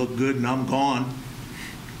starts to look good and I'm gone.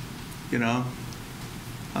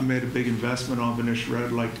 I made a big investment on Venetia Road.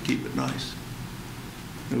 I'd like to keep it nice.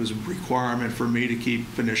 It was a requirement for me to keep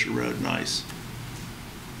Venetia Road nice.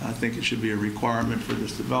 I think it should be a requirement for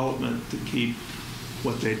this development to keep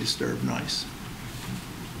what they disturb nice.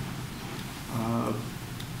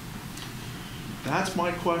 That's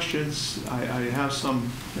my questions. I have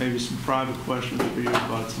maybe some private questions for you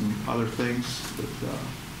about some other things.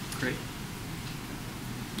 Great.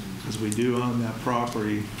 Because we do own that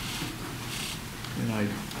property. And I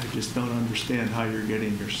just don't understand how you're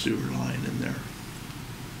getting your sewer line in there.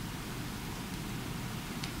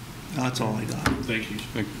 That's all I got. Thank you.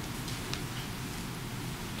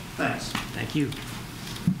 Thanks. Thank you.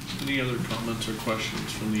 Any other comments or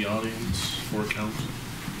questions from the audience or council?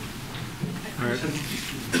 right.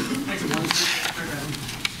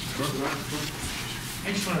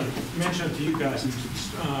 I just want to mention to you guys,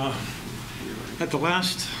 at the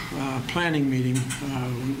last planning meeting,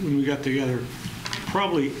 when we got together,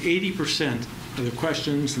 probably 80% of the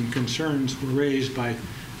questions and concerns were raised by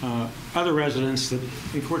other residents that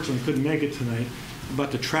unfortunately couldn't make it tonight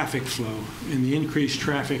about the traffic flow and the increased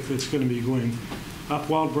traffic that's going to be going up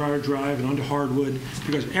Woodbriar Drive and onto Hardwood,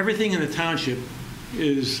 because everything in the township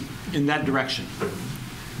is in that direction.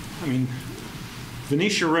 I mean,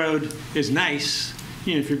 Venetia Road is nice,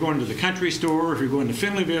 you know, if you're going to the country store, or if you're going to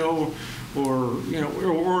Finleyville, or you know,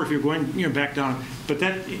 or if you're going, you know, back down. But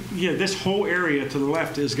that, you know, this whole area to the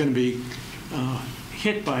left is going to be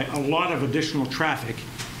hit by a lot of additional traffic,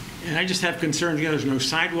 and I just have concerns. You know, there's no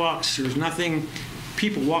sidewalks, there's nothing.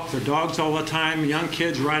 People walk their dogs all the time. Young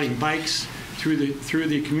kids riding bikes through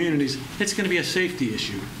the communities. It's going to be a safety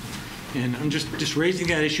issue. And I'm just raising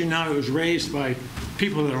that issue now. It was raised by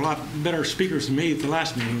people that are a lot better speakers than me at the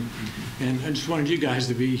last meeting, and I just wanted you guys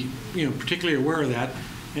to be, you know, particularly aware of that.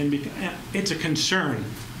 And it's a concern,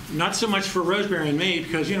 not so much for Roseberry and me,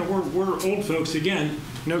 because you know we're old folks again,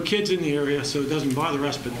 no kids in the area, so it doesn't bother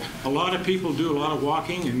us. But a lot of people do a lot of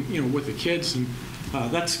walking, and you know, with the kids, and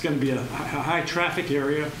that's going to be a high traffic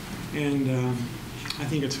area, and I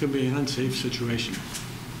think it's going to be an unsafe situation.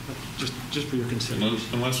 Just for your consideration.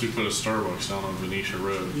 Unless we put a Starbucks down on Venetia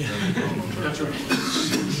Road. Yeah. That's right.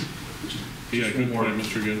 Yeah, good morning,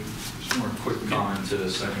 Mr. Good. Just more quick comment to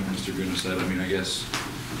second Mr. Guna said. I mean, I guess,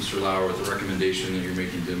 Mr. Lauer, with the recommendation that you're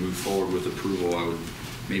making to move forward with approval, I would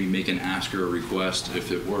maybe make an ask or a request,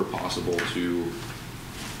 if it were possible, to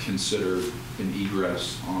consider an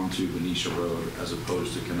egress onto Venetia Road as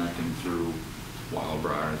opposed to connecting through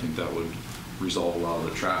Wildbriar. I think that would resolve a lot of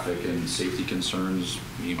the traffic and safety concerns.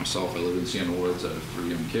 Me, myself, I live in Sienna Woods. I have 3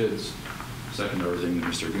 young kids. Second to everything that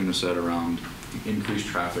Mr. Guna said around the increased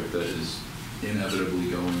traffic that is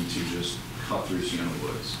inevitably going to just cut through Sienna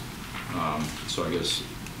Woods. So I guess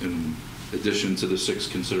in addition to the 6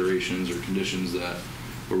 considerations or conditions that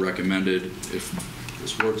were recommended, if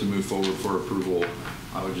this were to move forward for approval,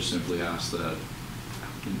 I would just simply ask that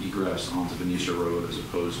an egress onto Venetia Road as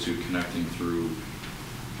opposed to connecting through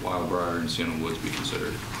Wildbriar and Sienna Woods be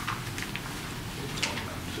considered.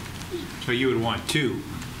 So you would want 2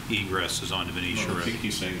 egresses onto Venetia Road? I think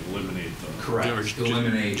he's saying eliminate the... Correct.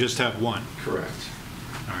 Eliminate. Just have 1? Correct.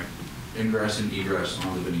 All right. Ingress and egress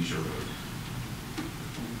onto Venetia Road.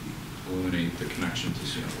 Eliminate the connection to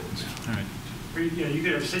Sienna Woods. All right. Yeah, you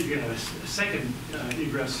could have a second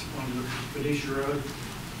egress on the Venetia Road,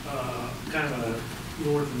 kind of a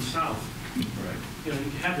north and south. Right. You know, you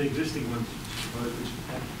have the existing ones, but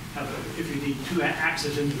if you need 2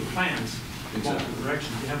 access into the plans, exactly. multiple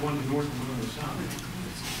directions, you have one in the north and one in the south.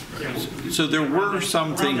 Right. Yeah, so there were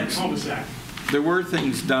some things. There were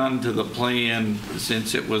things done to the plan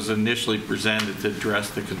since it was initially presented to address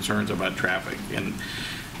the concerns about traffic. And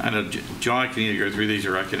I know John can either go through these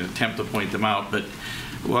or I can attempt to point them out, but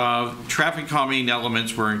traffic calming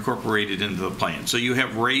elements were incorporated into the plan. So you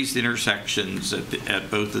have raised intersections at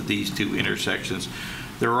both of these 2 intersections.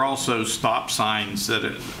 There are also stop signs that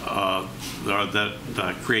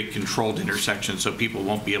create controlled intersections, so people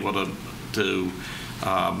won't be able to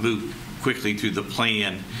move quickly through the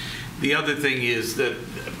plan. The other thing is that,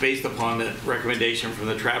 based upon the recommendation from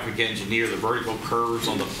the traffic engineer, the vertical curves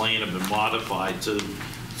on the plan have been modified so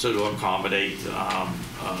to accommodate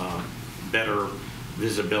better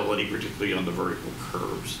visibility, particularly on the vertical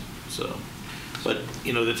curves. So, but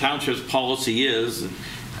you know, the township's policy is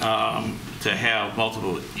to have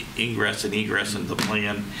multiple ingress and egress in the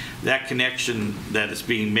plan. That connection that is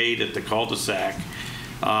being made at the cul-de-sac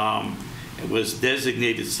was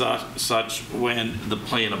designated such when the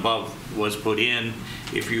plan above was put in.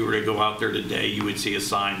 If you were to go out there today, you would see a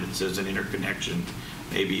sign that says an interconnection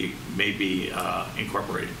may be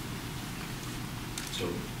incorporated. So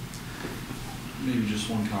maybe just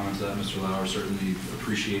one comment to that, Mr. Lauer. Certainly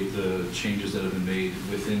appreciate the changes that have been made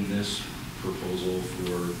within this proposal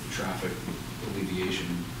for traffic alleviation.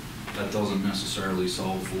 That doesn't necessarily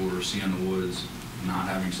solve for Sienna Woods not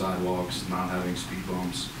having sidewalks, not having speed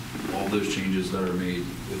bumps. All those changes that are made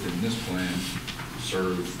within this plan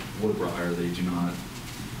serve Woodbriar. They do not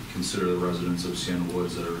consider the residents of Sienna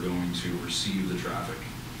Woods that are going to receive the traffic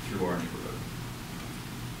through our neighborhood.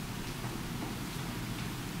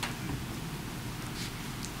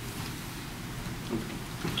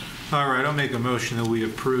 All right, I'll make a motion that we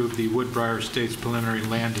approve the Woodbriar Estates preliminary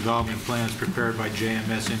land development plans prepared by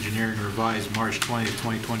JMS Engineering, revised March 20th,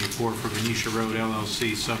 2024 for Venetia Road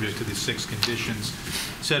LLC, subject to the 6 conditions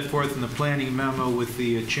set forth in the planning memo, with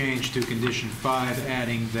the change to condition 5,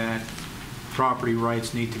 adding that property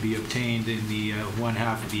rights need to be obtained in the one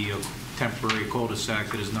half of the temporary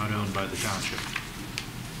cul-de-sac that is not owned by the township.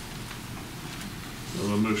 We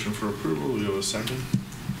have a motion for approval. Do we have a second?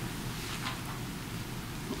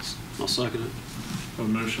 I'll second it. A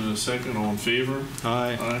motion and a second. All in favor?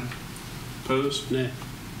 Aye. Aye. Opposed? Nay.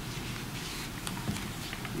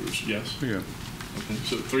 Yes. Yeah. Okay.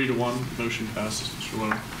 So 3-1, motion passes. Mr.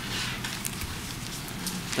 Lowe.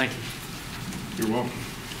 Thank you. You're welcome.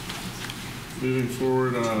 Moving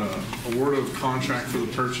forward, award of contract for the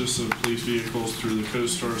purchase of police vehicles through the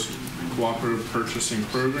CoStar's Cooperative Purchasing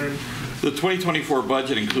Program. The 2024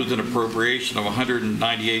 budget includes an appropriation of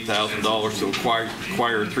 $198,000 to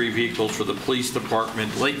acquire 3 vehicles for the police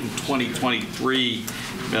department. Late in 2023,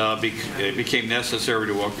 it became necessary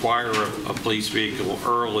to acquire a police vehicle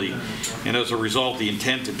early, and as a result, the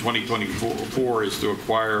intent in 2024 is to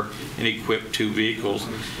acquire and equip 2 vehicles.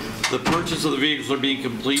 The purchase of the vehicles are being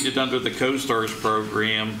completed under the CoStar's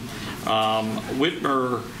program.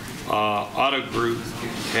 Whitmer Auto Group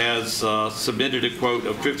has submitted a quote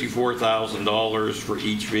of $54,000 for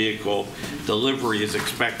each vehicle. Delivery is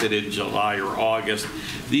expected in July or August.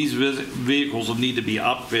 These vehicles will need to be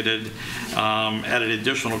upfitted at an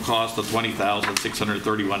additional cost of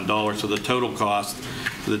 $20,631. So the total cost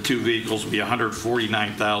for the 2 vehicles will be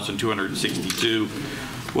 $149,262.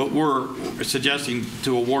 What we're suggesting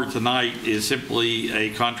to award tonight is simply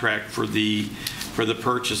a contract for the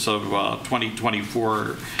purchase of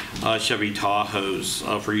 2024 Chevy Tahoes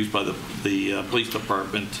for use by the police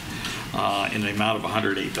department in the amount of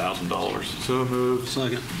 $108,000. So moved.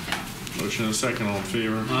 Second. Motion and a second. All in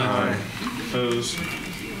favor? Aye. Opposed?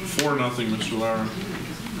 4-0, Mr. Lara.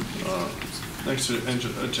 Next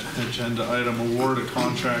agenda item, award a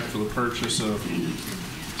contract for the purchase of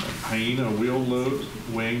Hyena wheel load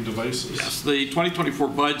weighing devices. Yes, the 2024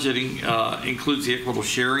 budget includes the Equitable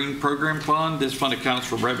Sharing Program Fund. This fund accounts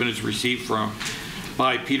for revenues received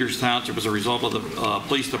by Peters Township as a result of the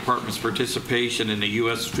police department's participation in the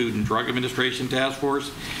U.S. Food and Drug Administration Task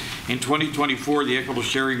Force. In 2024, the Equitable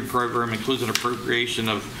Sharing Program includes an appropriation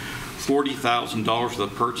of $40,000 for the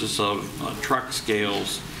purchase of truck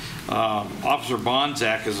scales. Officer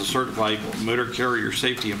Bonzak is a certified motor carrier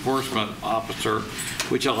safety enforcement officer,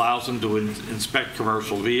 which allows him to inspect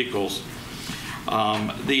commercial vehicles.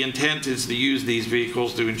 The intent is to use these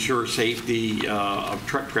vehicles to ensure safety of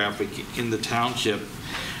truck traffic in the township.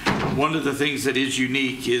 One of the things that is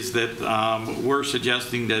unique is that we're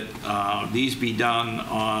suggesting that these be done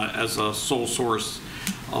as a sole source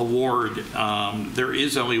award. There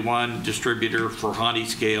is only one distributor for Honey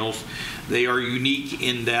scales. They are unique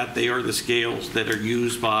in that they are the scales that are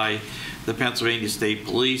used by the Pennsylvania State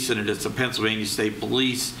Police, and it is the Pennsylvania State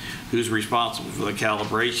Police who's responsible for the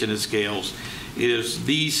calibration of scales. It is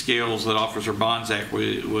these scales that Officer Bonzak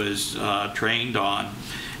was trained on,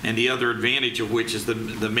 and the other advantage of which is the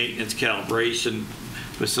maintenance calibration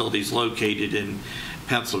facilities located in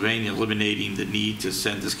Pennsylvania, eliminating the need to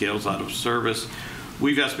send the scales out of service.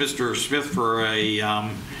 We've asked Mr. Smith for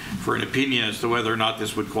an opinion as to whether or not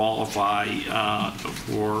this would qualify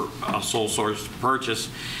for a sole source purchase,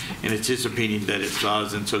 and it's his opinion that it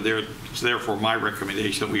does, and so therefore my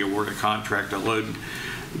recommendation that we award a contract to Load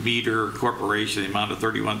Meter Corporation the amount of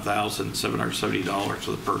 $31,770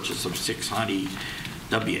 for the purchase of 6 Honey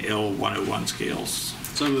WL101 scales.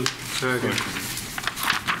 So moved. Second.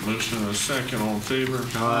 Motion and a second. All in favor?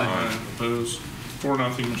 Aye. Opposed?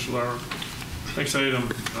 4-0, Mr. Lauer. Next item,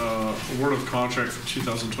 award of contract for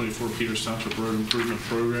 2024 Peters Township Road Improvement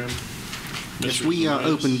Program. Yes, we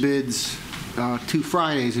opened bids 2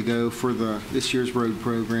 Fridays ago for this year's road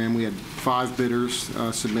program. We had 5 bidders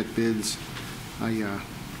submit bids. I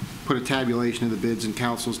put a tabulation of the bids in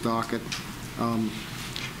council's docket.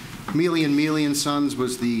 Mealy & Sons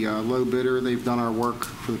was the low bidder. They've done our work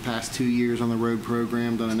for the past 2 years on the road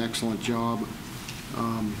program, done an excellent job.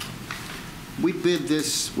 We bid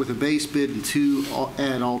this with a base bid and 2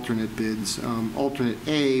 add alternate bids. Alternate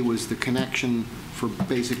A was the connection for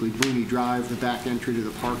basically Booney Drive, the back entry to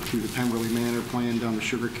the park through the Pemberley Manor plan down the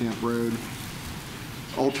Sugar Camp Road.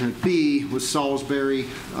 Alternate B was Salisbury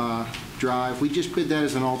Drive. We just bid that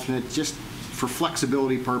as an alternate just for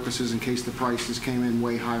flexibility purposes in case the prices came in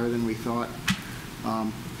way higher than we thought.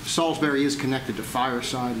 Salisbury is connected to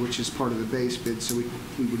Fireside, which is part of the base bid, so we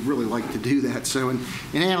would really like to do that. So in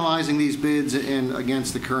analyzing these bids and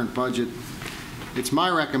against the current budget, it's my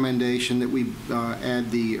recommendation that we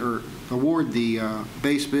award the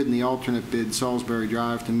base bid and the alternate bid Salisbury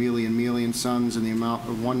Drive to Mealy & Sons in the amount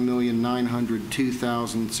of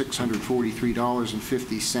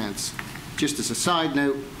 $1,902,643.50. Just as a side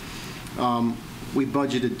note, We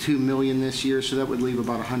budgeted $2 million this year, so that would leave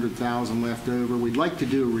about $100,000 left over. We'd like to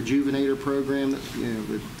do a rejuvenator program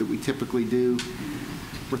that we typically do.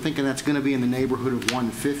 We're thinking that's going to be in the neighborhood of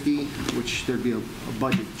 $150, which there'd be a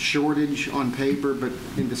budget shortage on paper, but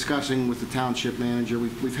in discussing with the township manager,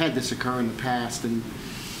 we've had this occur in the past, and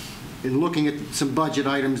in looking at some budget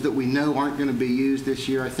items that we know aren't going to be used this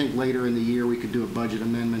year, I think later in the year we could do a budget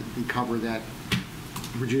amendment and cover that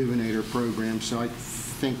rejuvenator program. So I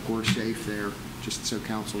think we're safe there, just so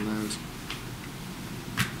council knows.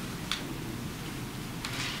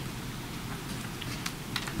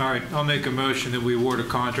 All right, I'll make a motion that we award a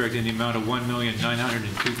contract in the amount of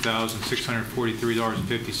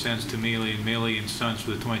 $1,902,643.50 to Mealy & Mealy & Sons for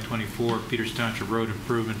the 2024 Peters Township Road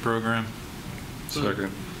Improvement Program.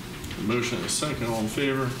 Second. Motion and a second. All in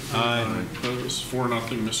favor? Aye. Opposed?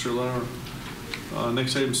 4-0, Mr. Lauer.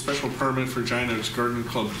 Next item, special permit for Giant Oaks Garden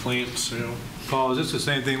Club plant sale. Paul, is this the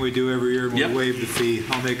same thing we do every year when we waive the fee?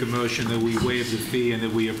 I'll make a motion that we waive the fee and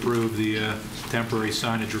that we approve the temporary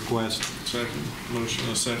signage request. Second. Motion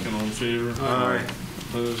and a second. All in favor? Aye.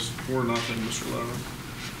 Opposed? 4-0, Mr.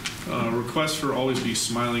 Lauer. Request for Always Be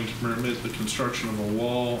Smiling to permit the construction of a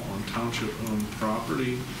wall on township-owned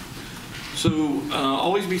property. So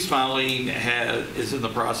Always Be Smiling is in the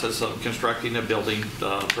process of constructing a building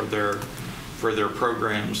for their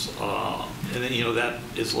programs, and then that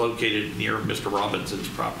is located near Mr. Robinson's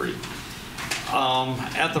property.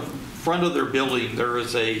 At the front of their building, there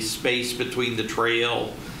is a space between the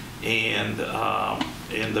trail and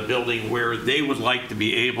the building where they would like to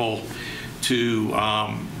be able to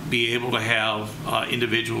have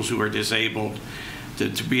individuals who are disabled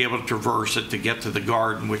to be able to traverse it to get to the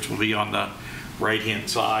garden, which will be on the right-hand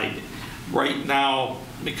side. Right now,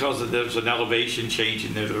 because there's an elevation change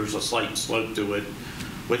and there's a slight slope to it,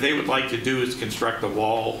 what they would like to do is construct a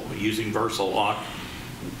wall using Versalock.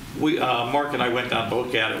 Mark and I went down to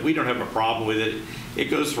look at it. We don't have a problem with it. It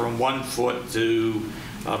goes from 1 foot to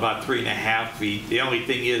about 3.5 feet. The only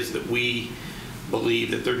thing is that we believe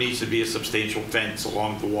that there needs to be a substantial fence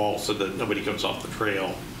along the wall so that nobody comes off the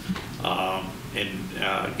trail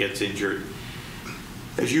and gets injured.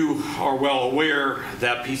 As you are well aware,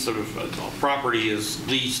 that piece of property is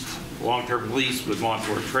leased, long-term lease with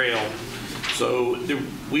Montour Trail. So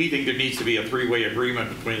we think there needs to be a three-way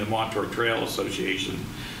agreement between the Montour Trail Association,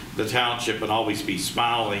 the township, and Always Be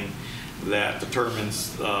Smiling that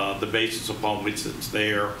determines the basis upon which it's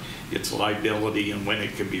there, its liability, and when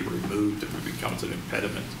it can be removed if it becomes an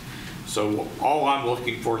impediment. So all I'm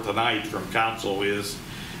looking for tonight from council is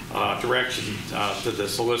direction to the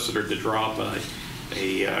solicitor to drop a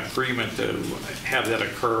agreement to have that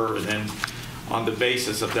occur, and then on the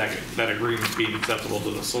basis of that agreement being acceptable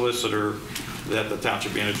to the solicitor, that the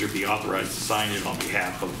township manager be authorized to sign it on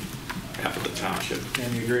behalf of the township.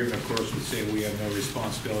 And the agreement, of course, would say we have no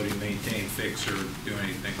responsibility to maintain, fix, or do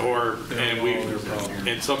anything.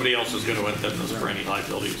 And somebody else is going to indemnify us for any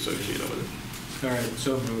liability associated with it. All right,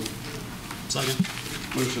 so moved. Second.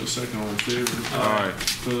 Motion second. All in favor? Aye.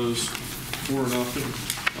 Opposed? 4-0.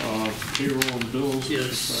 Payroll and bills.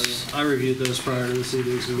 Yes, I reviewed those prior to this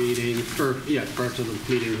evening's meeting, prior to the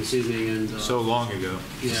meeting this evening, and so long ago.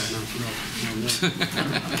 Yeah, no.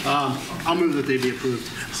 I'll move that they be approved.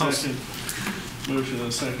 Second. Motion and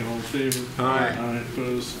a second. All in favor? Aye. Aye.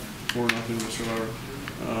 Opposed? 4-0, Mr. Lauer.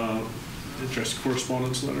 Address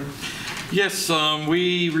correspondence letter. Yes,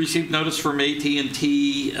 we received notice from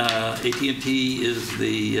AT&T. AT&T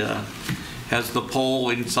has the pole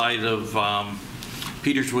inside of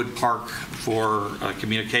Peterswood Park for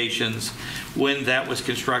communications. When that was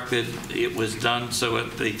constructed, it was done so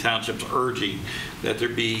at the township's urging that there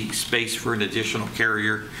be space for an additional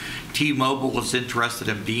carrier. T-Mobile was interested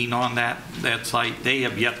in being on that site. They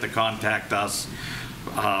have yet to contact us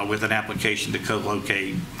with an application to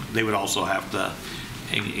co-locate. They would also have to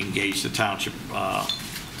engage the township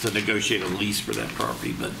to negotiate a lease for that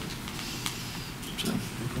property. So.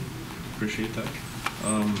 Appreciate that.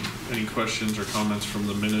 Any questions or comments from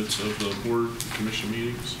the minutes of the board commission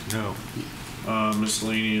meetings? No.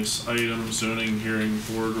 Miscellaneous items, zoning hearing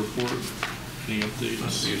board report. Any updates?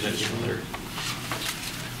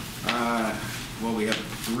 Well, we have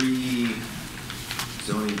 3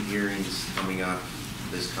 zoning hearings coming up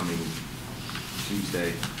this coming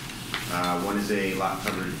Tuesday. One is a lot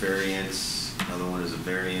coverage variance. Another one is a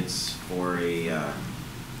variance for a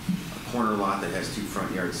corner lot that has 2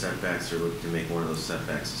 front yard setbacks. They're looking to make one of those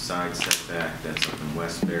setbacks a side setback. That's up in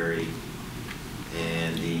Westbury.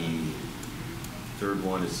 And the third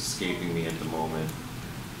one is escaping me at the moment.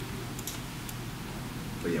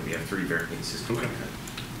 But yeah, we have 3 variances. Okay.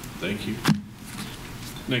 Thank you.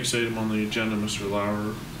 Next item on the agenda, Mr.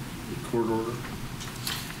 Lauer, court order.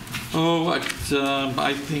 Oh, I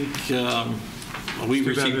think we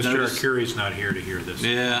received Mr. notice. Arcuri's not here to hear this.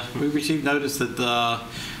 Yeah, we received notice that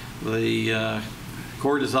the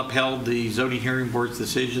court has upheld the zoning hearing board's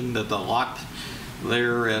decision that the lot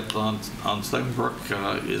there on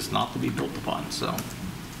Stonebrook is not to be built upon. So,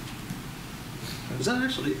 Is that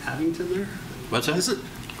actually Abington there? What's that? Is it?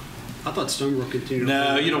 I thought Stonebrook continued.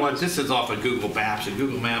 No, you know what? This is off of Google Maps, and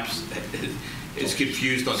Google Maps is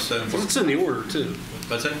confused on Stonebrook. Well, it's in the order too.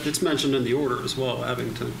 What's that? It's mentioned in the order as well,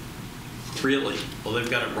 Abington. Really? Well, they've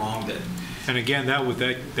got it wrong then. And again,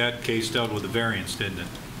 that case dealt with a variance, didn't it?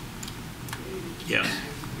 Yes.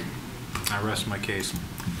 I rest my case.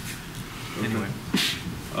 Anyway.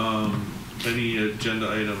 Any agenda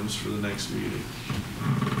items for the next meeting?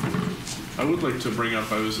 I would like to bring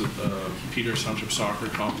up, I was at the Peters Township Soccer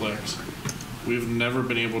Complex. We've never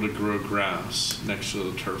been able to grow grass next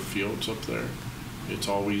to the turf fields up there. It's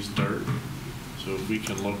always dirt. So if we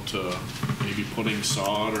can look to maybe putting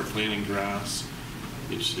sod or planting grass,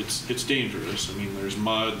 it's dangerous. I mean, there's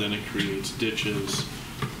mud, then it creates ditches.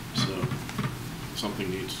 So something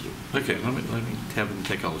needs to. Okay, let me have them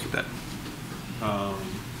take a look at that.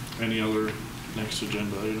 Any other next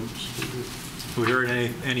agenda items? We heard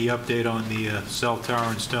any update on the cell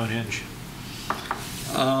tower in Stonehenge?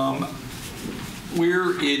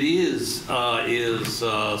 Where it is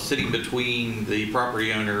sitting between the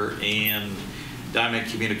property owner and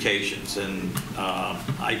Diamond Communications, and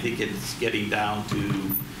I think it's getting down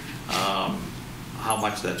to how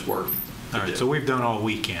much that's worth. All right, so we've done all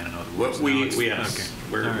we can, in other words. Yes,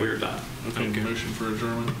 Okay. we're done. Okay, motion for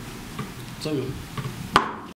adjournment. So